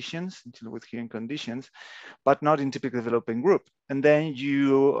conditions, with hearing conditions, but not in typical developing group. And then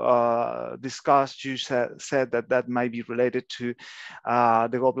you discussed, you said that that might be related to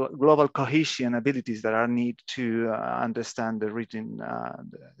the global cohesion abilities that are needed to understand the reading.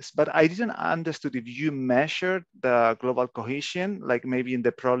 But I didn't understood if you measured the global cohesion, like maybe in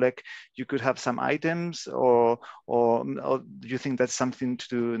the ProLeg you could have some items, or do you think that's something to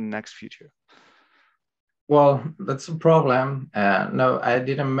do in the next future? Well, that's a problem. No, I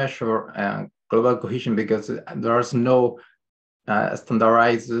didn't measure global cohesion because there's no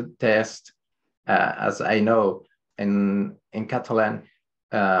standardized test, as I know, in Catalan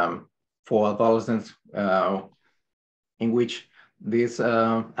for adolescents, in which these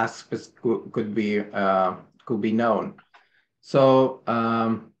aspects could be known. So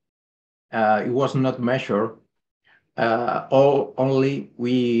it was not measured. Only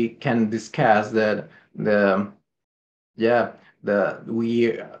we can discuss that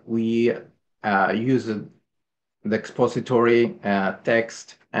we use the expository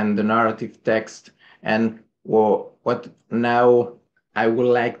text and the narrative text, and what now I would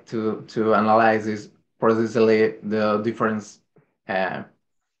like to analyze is precisely the difference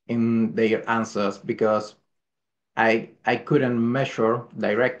in their answers, because I couldn't measure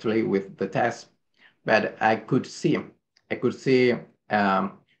directly with the test, but I could see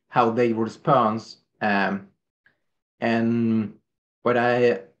how they respond, and what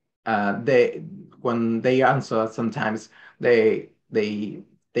when they answer, sometimes they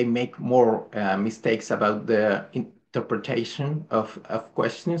make more mistakes about the interpretation of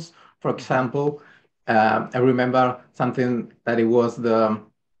questions. For example, I remember something that it was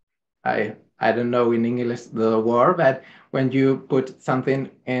I don't know in English the word, but when you put something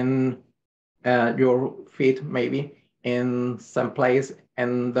in your feet, maybe in some place,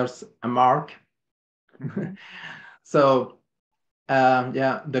 and there's a mark. So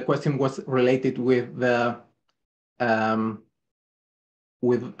the question was related with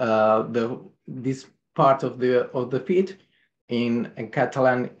this part of the feet. In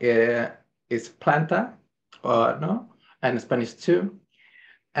Catalan is planta, or no, and Spanish too.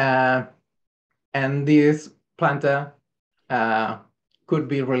 And this planta could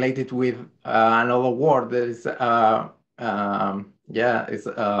be related with another word that is is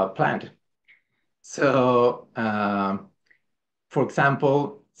a plant. So for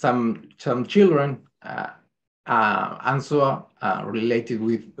example, some children answer related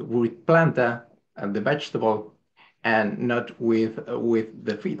with planta, the vegetable, and not with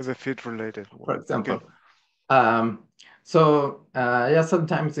the feet. With the feet related, for example. Okay. So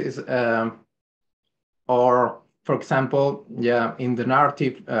sometimes it's or for example, in the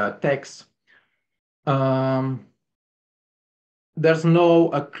narrative text, there's no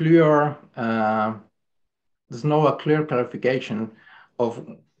clear clarification of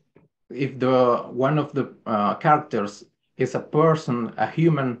if one of the characters is a person, a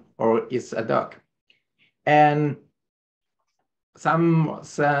human, or is a dog. And some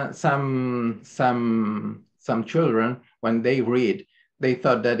children, when they read, they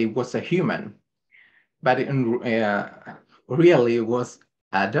thought that it was a human, but really it was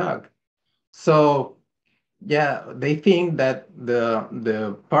a dog. So they think that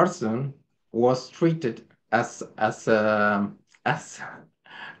the person was treated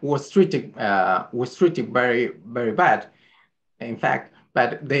was treated very, very bad, in fact.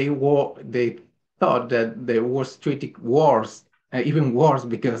 But they thought that they was treated worse, even worse,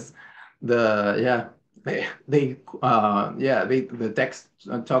 because the text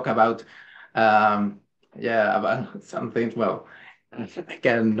talk about about something. Well, I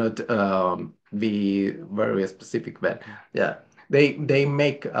cannot be very specific, but they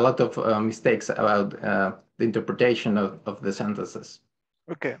make a lot of mistakes about the interpretation of the sentences.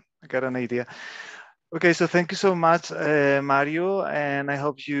 Okay, I got an idea. Okay, so thank you so much, Mario, and I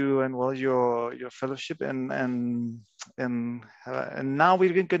hope you enroll your fellowship. And now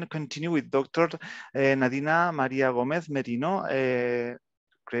we're going to continue with Dr. Nadina María Gómez Merino.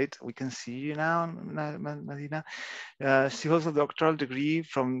 Great, we can see you now, Nadina. She holds a doctoral degree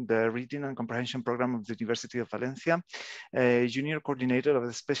from the Reading and Comprehension Program of the University of Valencia, junior coordinator of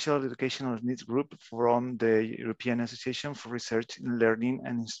the Special Educational Needs Group from the European Association for Research in Learning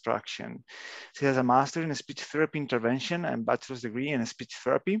and Instruction. She has a master in speech therapy intervention and bachelor's degree in speech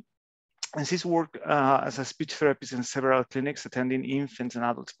therapy. And she's worked as a speech therapist in several clinics attending infants and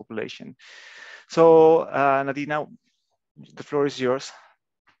adults population. So Nadina, the floor is yours.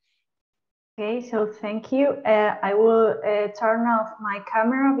 Okay, so thank you. I will turn off my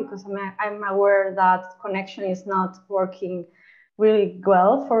camera because I'm aware that connection is not working really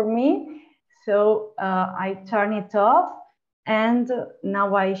well for me. So I turn it off, and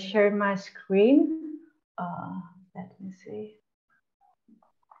now I share my screen. Let me see.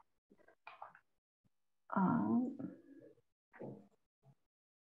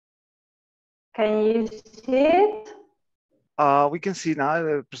 Can you see it? We can see now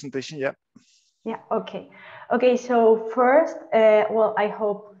the presentation, yeah. Yeah, okay. Okay, so first, well, I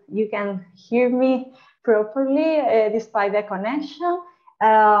hope you can hear me properly despite the connection.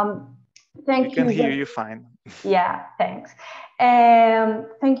 We can hear you fine. Yeah, thanks.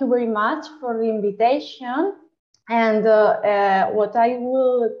 Thank you very much for the invitation. And what I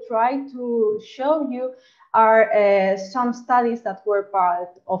will try to show you are some studies that were part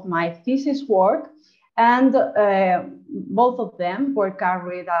of my thesis work. And both of them were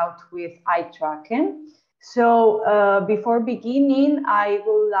carried out with eye tracking. So before beginning, I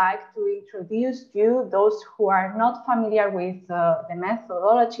would like to introduce you, those who are not familiar with the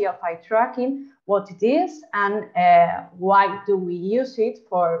methodology of eye tracking, what it is and why do we use it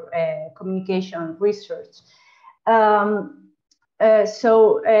for communication research. Most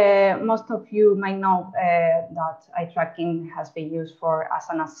of you might know that eye tracking has been used as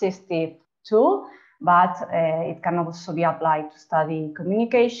an assistive tool, but it can also be applied to study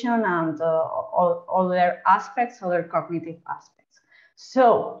communication and other aspects, other cognitive aspects.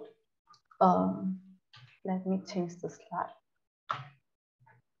 So let me change the slide.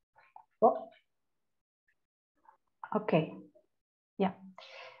 Oh. Okay, yeah.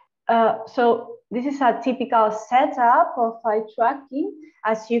 So this is a typical setup of eye tracking.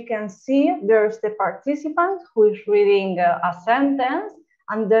 As you can see, there's the participant who is reading a sentence,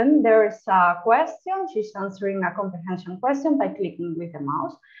 and then there's a question. She's answering a comprehension question by clicking with the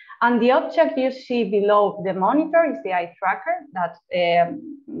mouse. And the object you see below the monitor is the eye tracker that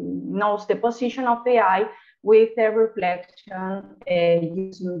knows the position of the eye with the reflection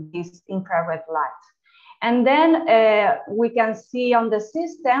using this infrared light. And then we can see on the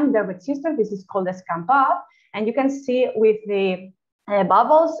system, the register, this is called the scan path, and you can see with the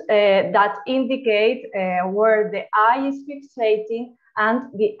bubbles that indicate where the eye is fixating,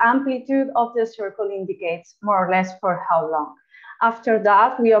 and the amplitude of the circle indicates more or less for how long. After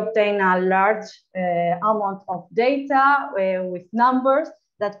that, we obtain a large amount of data with numbers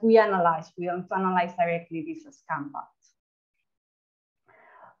that we analyze. We don't analyze directly this scan path.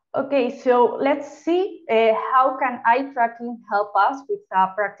 Okay, so let's see how can eye tracking help us with a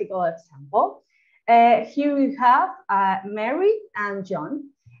practical example. Here we have Mary and John,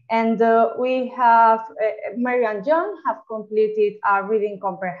 and we have Mary and John have completed a reading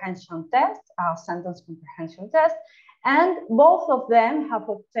comprehension test, a sentence comprehension test, and both of them have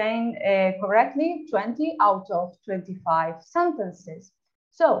obtained correctly 20 out of 25 sentences.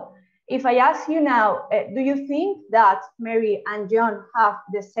 So if I ask you now, do you think that Mary and John have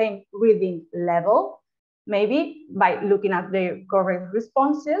the same reading level? Maybe by looking at their correct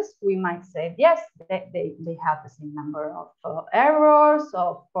responses, we might say, yes, they have the same number of errors,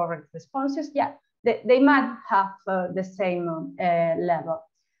 of correct responses. Yeah, they might have the same level.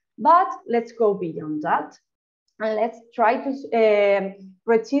 But let's go beyond that. And let's try to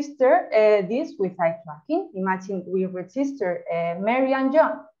register this with eye tracking. Imagine we register Mary and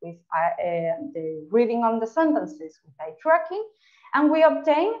John with the reading on the sentences with eye tracking, and we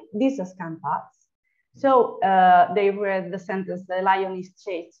obtain these scan paths. So they read the sentence, the lion is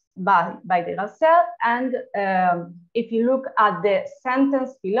chased by the gazelle. And if you look at the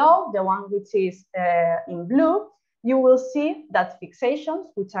sentence below, the one which is in blue, you will see that fixations,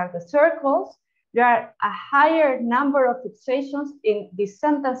 which are the circles, there are a higher number of fixations in the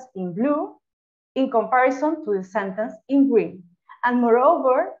sentence in blue in comparison to the sentence in green. And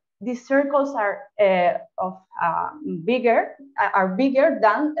moreover, these circles are bigger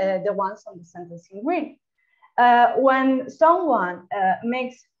than the ones on the sentence in green. When someone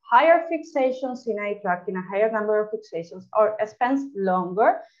makes higher fixations in eye tracking, a higher number of fixations, or spends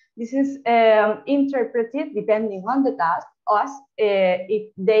longer. This is interpreted depending on the task as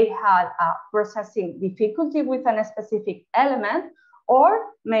if they had a processing difficulty with a specific element,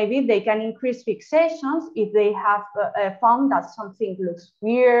 or maybe they can increase fixations if they have found that something looks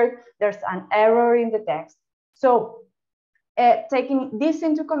weird, there's an error in the text. So taking this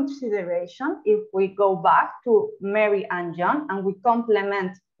into consideration, if we go back to Mary and John and we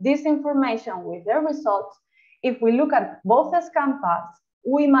complement this information with their results, if we look at both the scan paths,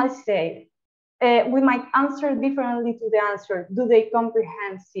 we might say, we might answer differently to the answer, do they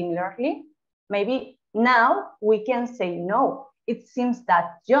comprehend similarly? Maybe now we can say no. It seems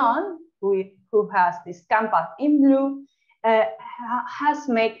that John, who has the scan path in blue, has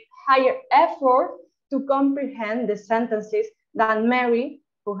made higher effort to comprehend the sentences than Mary,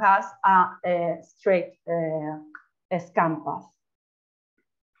 who has a straight scan path.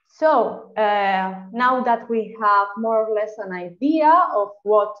 So now that we have more or less an idea of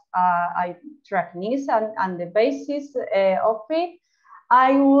what eye tracking is and the basis of it,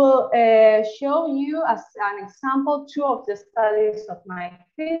 I will show you as an example 2 of the studies of my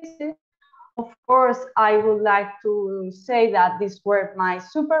thesis. Of course, I would like to say that these were my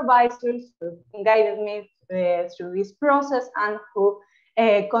supervisors who guided me through this process and who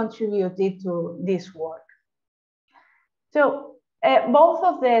contributed to this work. So both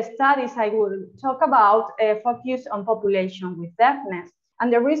of the studies I will talk about focus on population with deafness.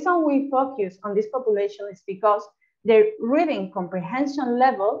 And the reason we focus on this population is because their reading comprehension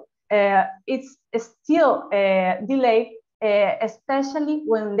level is still delayed, especially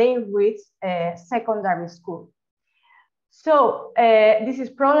when they reach secondary school. So this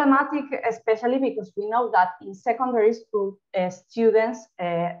is problematic, especially because we know that in secondary school, students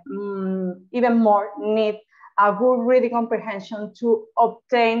even more need a good reading comprehension to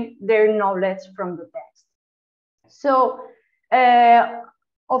obtain their knowledge from the text. So,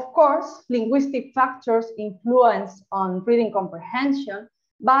 of course, linguistic factors influence on reading comprehension,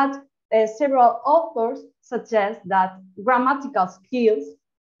 but several authors suggest that grammatical skills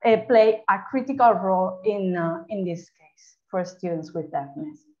play a critical role in this case for students with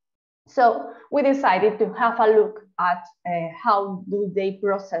deafness. So we decided to have a look at how do they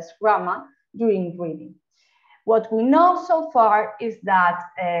process grammar during reading. What we know so far is that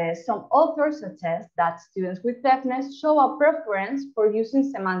some authors suggest that students with deafness show a preference for using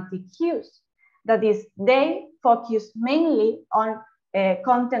semantic cues. That is, they focus mainly on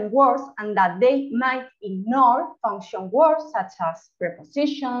content words and that they might ignore function words such as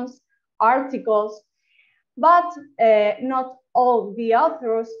prepositions, articles, but not all the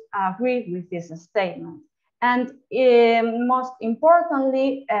authors agree with this statement. And most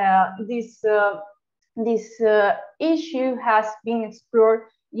importantly, this issue has been explored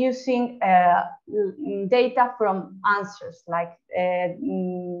using data from answers, like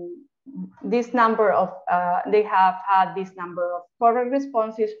this number of, they have had this number of correct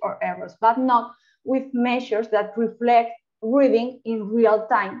responses or errors, but not with measures that reflect reading in real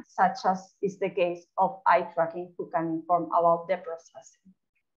time, such as is the case of eye tracking, who can inform about the processing.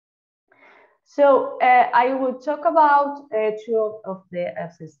 So I will talk about 2 of the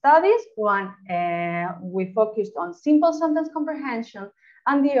studies. One, we focused on simple sentence comprehension,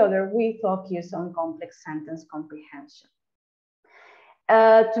 and the other, we focused on complex sentence comprehension.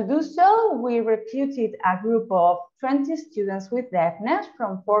 To do so, we recruited a group of 20 students with deafness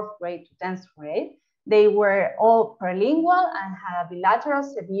from 4th grade to 10th grade. They were all trilingual and had a bilateral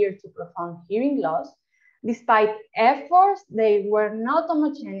severe to profound hearing loss. Despite efforts, they were not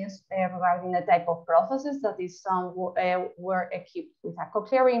homogeneous regarding the type of processes. That is, some were equipped with a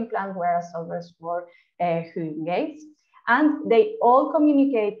cochlear implant, whereas others were hearing aids. And they all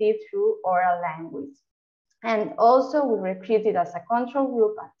communicated through oral language. And also, we recruited as a control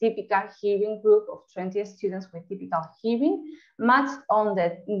group a typical hearing group of 20 students with typical hearing, matched on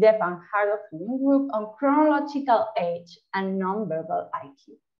the deaf and hard of hearing group on chronological age and nonverbal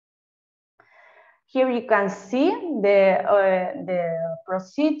IQ. Here you can see the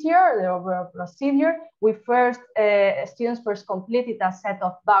procedure, the overall procedure. We students first completed a set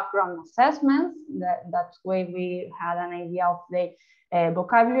of background assessments. That way we had an idea of the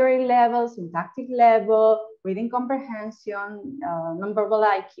vocabulary level, syntactic level, reading comprehension, nonverbal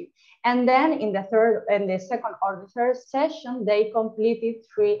IQ. And then in the second or the third session, they completed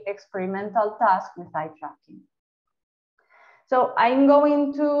 3 experimental tasks with eye tracking. So I'm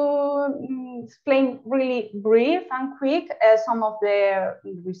going to explain really brief and quick some of the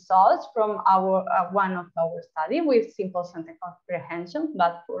results from our one of our study with simple sentence comprehension.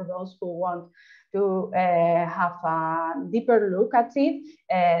 But for those who want to have a deeper look at it,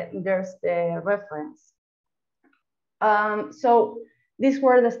 there's the reference. So these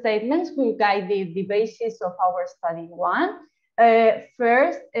were the statements who guided the basis of our study one.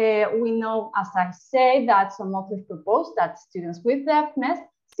 First, we know, as I said, that some authors propose that students with deafness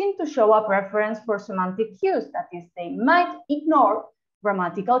seem to show a preference for semantic cues. That is, they might ignore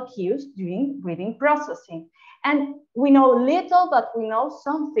grammatical cues during reading processing. And we know little, but we know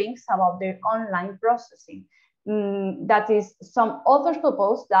some things about their online processing. That is, some authors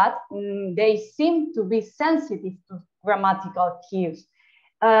propose that they seem to be sensitive to grammatical cues.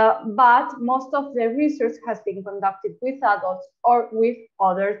 But most of the research has been conducted with adults or with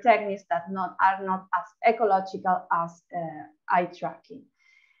other techniques that are not as ecological as eye tracking.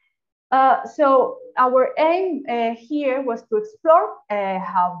 So our aim here was to explore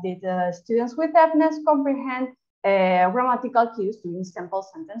how did students with deafness comprehend grammatical cues during simple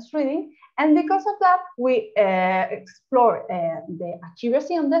sentence reading. And because of that, we explore the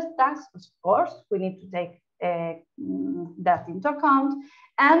accuracy on this task. Of course, we need to take that into account,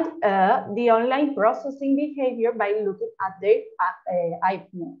 and the online processing behavior by looking at their eye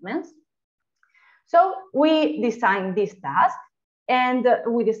movements. So we designed this task, and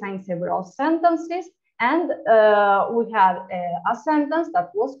we designed several sentences, and we had a sentence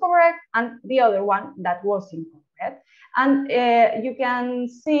that was correct and the other one that was incorrect. And you can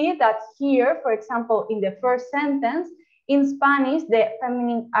see that here, for example, in the first sentence, in Spanish, the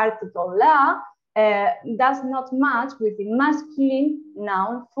feminine article la does not match with the masculine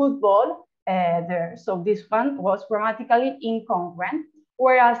noun football there. So this one was grammatically incongruent,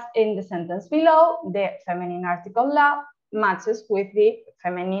 whereas in the sentence below, the feminine article la matches with the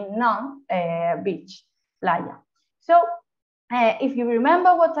feminine noun beach, playa. So if you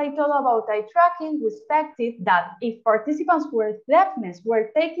remember what I told about eye tracking, we expected that if participants with deafness were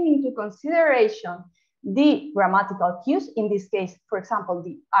taking into consideration the grammatical cues, in this case, for example,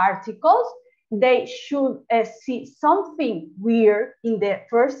 the articles, they should see something weird in the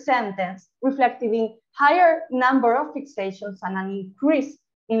first sentence, reflecting higher number of fixations and an increase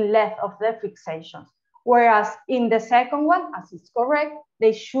in length of the fixations. Whereas in the second one, as it's correct,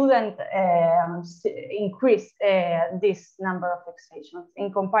 they shouldn't increase this number of fixations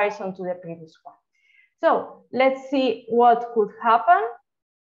in comparison to the previous one. So let's see what could happen.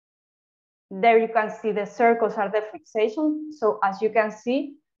 There you can see the circles are the fixation. So as you can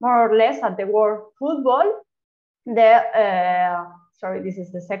see, more or less at the word football, sorry, this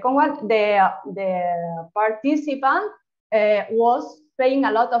is the second one, the participant was paying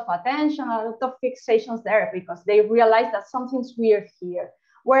a lot of attention, a lot of fixations there because they realized that something's weird here.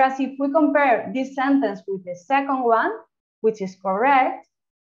 Whereas if we compare this sentence with the second one, which is correct,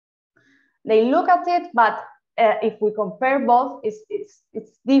 they look at it, but if we compare both,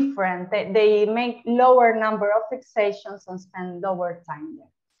 it's different. They make lower number of fixations and spend lower time there.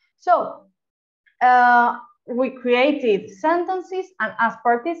 So we created sentences and asked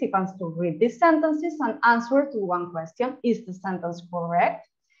participants to read these sentences and answer to one question: is the sentence correct?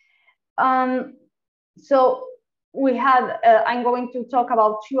 So we had, I'm going to talk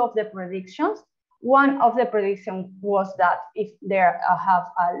about two of the predictions. One of the predictions was that if they have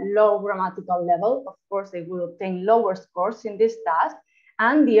a low grammatical level, of course, they will obtain lower scores in this task.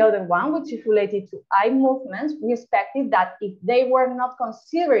 And the other one, which is related to eye movements, we expected that if they were not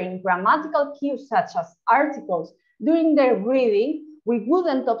considering grammatical cues such as articles during their reading, we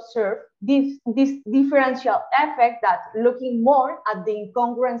wouldn't observe this differential effect that looking more at the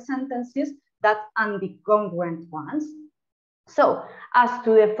incongruent sentences than at the congruent ones. So as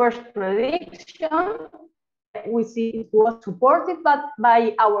to the first prediction, we see it was supported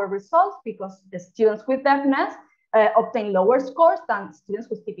by our results because the students with deafness obtain lower scores than students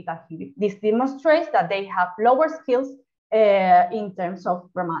with typical hearing. This demonstrates that they have lower skills in terms of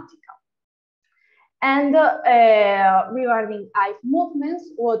grammatical. And regarding eye movements,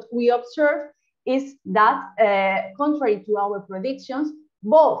 what we observe is that contrary to our predictions,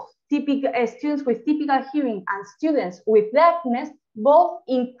 both students with typical hearing and students with deafness both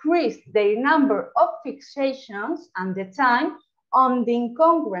increased their number of fixations and the time on the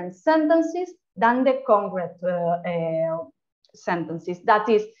incongruent sentences than the congruent sentences. That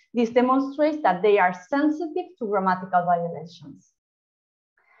is, this demonstrates that they are sensitive to grammatical violations.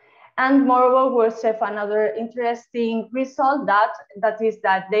 And moreover, we also have another interesting result that is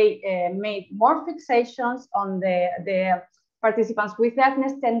that they made more fixations on the participants with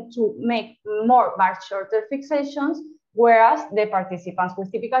deafness tend to make more but shorter fixations whereas the participants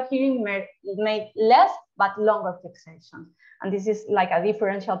with typical hearing made less but longer fixations. And this is like a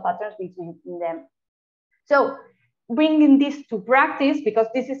differential pattern between them. So bringing this to practice, because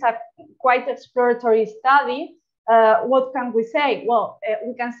this is a quite exploratory study, what can we say? Well,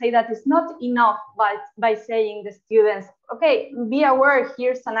 we can say that it's not enough by saying the students, okay, be aware,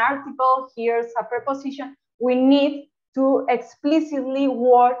 here's an article, here's a preposition. We need to explicitly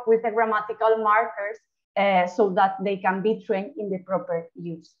work with the grammatical markers so that they can be trained in the proper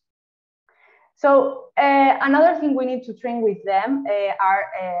use. So another thing we need to train with them are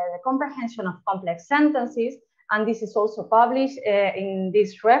the comprehension of complex sentences, and this is also published in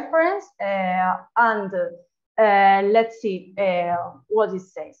this reference, let's see what it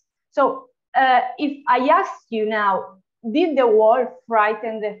says. So if I ask you now, did the wolf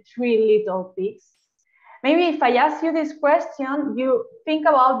frighten the three little pigs? Maybe if I ask you this question, you think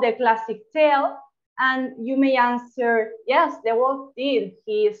about the classic tale, and you may answer, yes, the wolf did.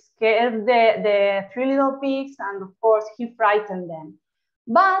 He scared the three little pigs, and of course, he frightened them.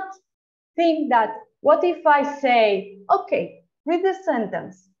 But think that, what if I say, okay, read the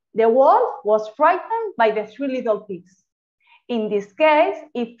sentence. The wolf was frightened by the three little pigs. In this case,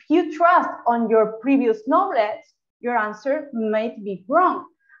 if you trust on your previous knowledge, your answer might be wrong.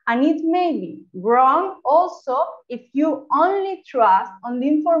 And it may be wrong also if you only trust on the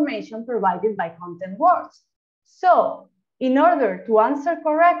information provided by content words. So in order to answer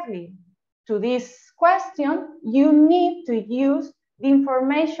correctly to this question, you need to use the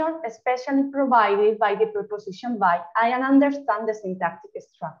information especially provided by the preposition by and understand the syntactic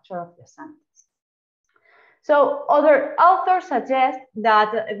structure of the sentence. So other authors suggest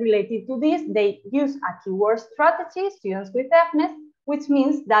that related to this, they use a keyword strategy, students with deafness, which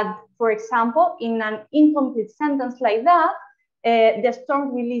means that, for example, in an incomplete sentence like that, the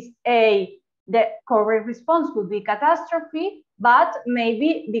storm released A, the correct response would be catastrophe, but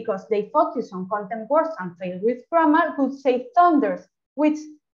maybe because they focus on content words and fail with grammar, could say thunders, which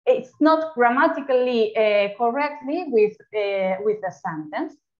it's not grammatically correctly with the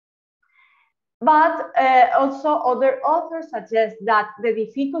sentence. But also other authors suggest that the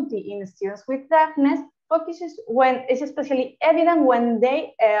difficulty in students with deafness focuses when it's especially evident when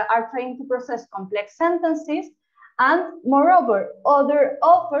they are trying to process complex sentences. And moreover, other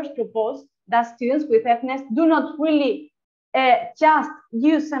authors propose that students with deafness do not really just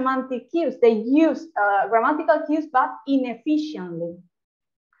use semantic cues. They use grammatical cues, but inefficiently.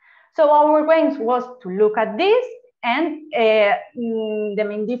 So our aim was to look at this, and the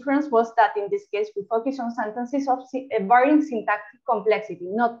main difference was that in this case, we focus on sentences of varying syntactic complexity,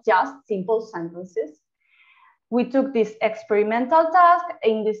 not just simple sentences. We took this experimental task.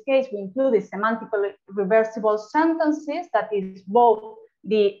 In this case, we included semantically reversible sentences, that is both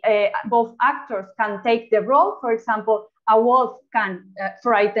actors can take the role. For example, a wolf can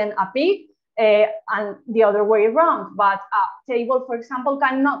frighten a pig, and the other way around. But a table, for example,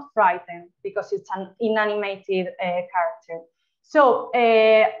 cannot frighten because it's an inanimated character. So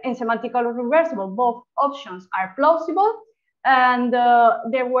in semantically reversible, both options are plausible. And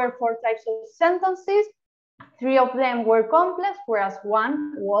there were 4 types of sentences. 3 of them were complex, whereas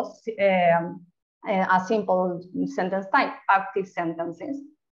 1 was a simple sentence type, active sentences.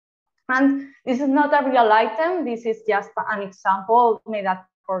 And this is not a real item. This is just an example made up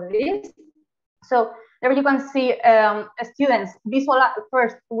for this. So there you can see students visualize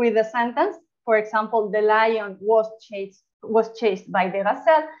first with the sentence. For example, the lion was chased by the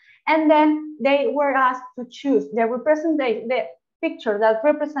gazelle, and then they were asked to choose the picture that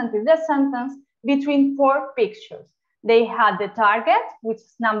represented the sentence between 4 pictures. They had the target, which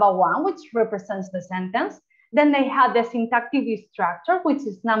is number 1, which represents the sentence. Then they had the syntactic structure, which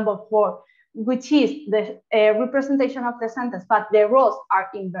is number 4, which is the representation of the sentence, but the rows are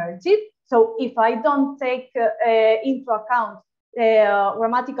inverted. So if I don't take into account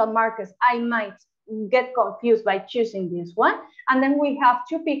grammatical markers, I might get confused by choosing this one. And then we have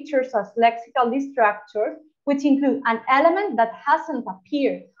 2 pictures as lexical structures, which include an element that hasn't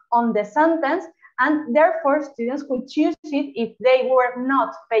appeared on the sentence, and therefore students could choose it if they were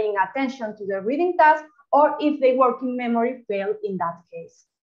not paying attention to the reading task, or if the working memory failed in that case.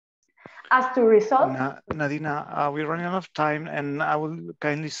 As to results, Nadina, we're running out of time, and I will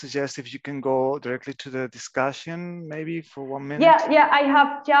kindly suggest if you can go directly to the discussion, maybe for 1 minute. Yeah, I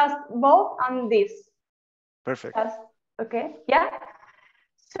have just both and this. Perfect. Okay, yeah.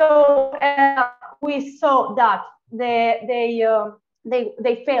 So we saw that they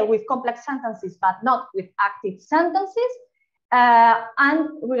fail with complex sentences, but not with active sentences. And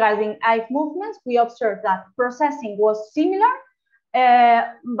regarding eye movements, we observed that processing was similar,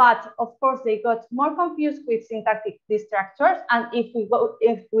 But of course, they got more confused with syntactic distractors. And if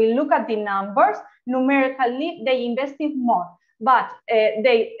we look at the numbers, numerically, they invested more, but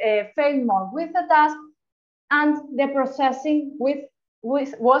they failed more with the task, and the processing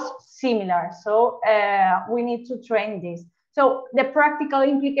was similar. So we need to train this. So the practical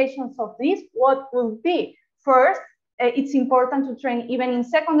implications of this, what will be? First, it's important to train even in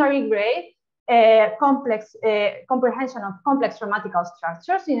secondary grade comprehension of complex grammatical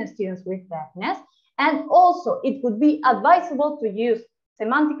structures in students with deafness. And also, it would be advisable to use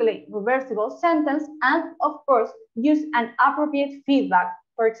semantically reversible sentence and, of course, use an appropriate feedback.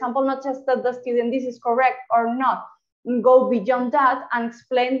 For example, not just that the student, this is correct or not, go beyond that and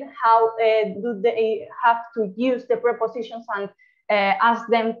explain how do they have to use the prepositions and ask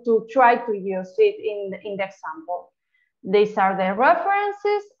them to try to use it in the example. These are the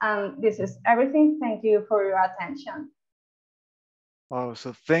references, and this is everything. Thank you for your attention. Oh,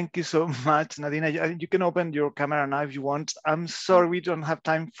 so thank you so much, Nadina. You can open your camera now if you want. I'm sorry we don't have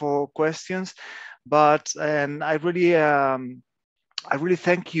time for questions, but I really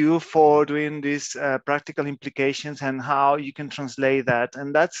thank you for doing these practical implications and how you can translate that.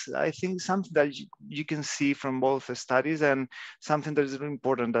 And that's, I think, something that you can see from both the studies and something that is really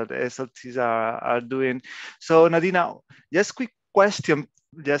important that SLTs are doing. So Nadina, just quick question,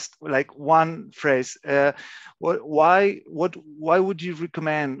 just like one phrase. Why would you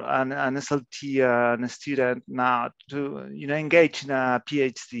recommend an SLT, a student now to engage in a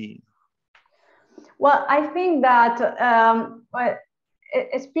PhD? Well, I think that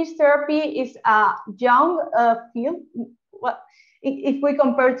speech therapy is a young field, well, if we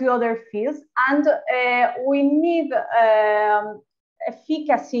compare to other fields, and we need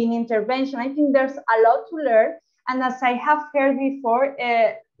efficacy in intervention. I think there's a lot to learn, and as I have heard before,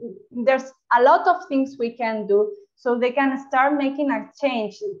 there's a lot of things we can do, so they can start making a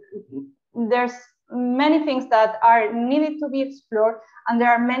change. There's many things that are needed to be explored, and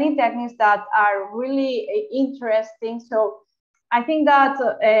there are many techniques that are really interesting. So I think that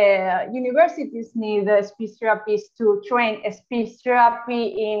universities need speech therapists to train speech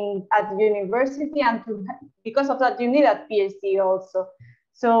therapy at the university, and because of that, you need a PhD also.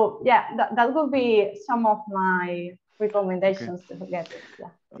 So yeah, that will be some of my recommendations to get it. Yeah.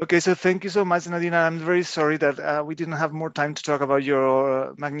 Okay, so thank you so much, Nadina. I'm very sorry that we didn't have more time to talk about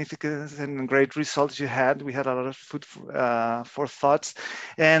your magnificent and great results you had. We had a lot of food for thoughts.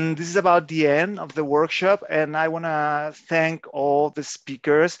 And this is about the end of the workshop. And I want to thank all the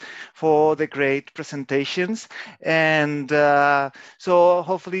speakers for the great presentations. And so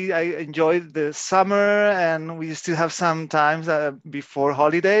hopefully I enjoyed the summer, and we still have some time before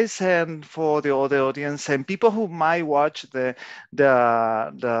holidays, and for the other audience and people who might watch the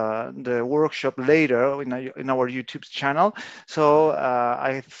workshop later in our YouTube channel. So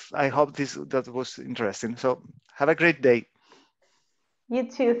I hope that was interesting. So have a great day. You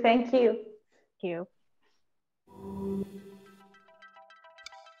too. Thank you. Thank you.